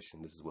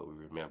vibration, this is what we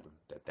remember,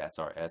 that's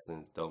our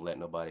essence. Don't let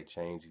nobody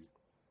change you.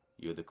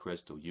 You're the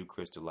crystal. You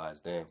crystallize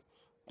them.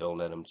 Don't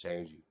let them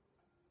change you.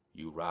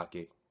 You rock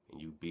it,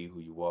 and you be who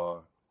you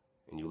are,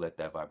 and you let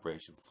that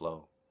vibration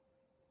flow.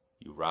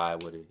 You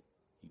ride with it.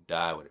 You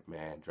die with it,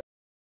 man.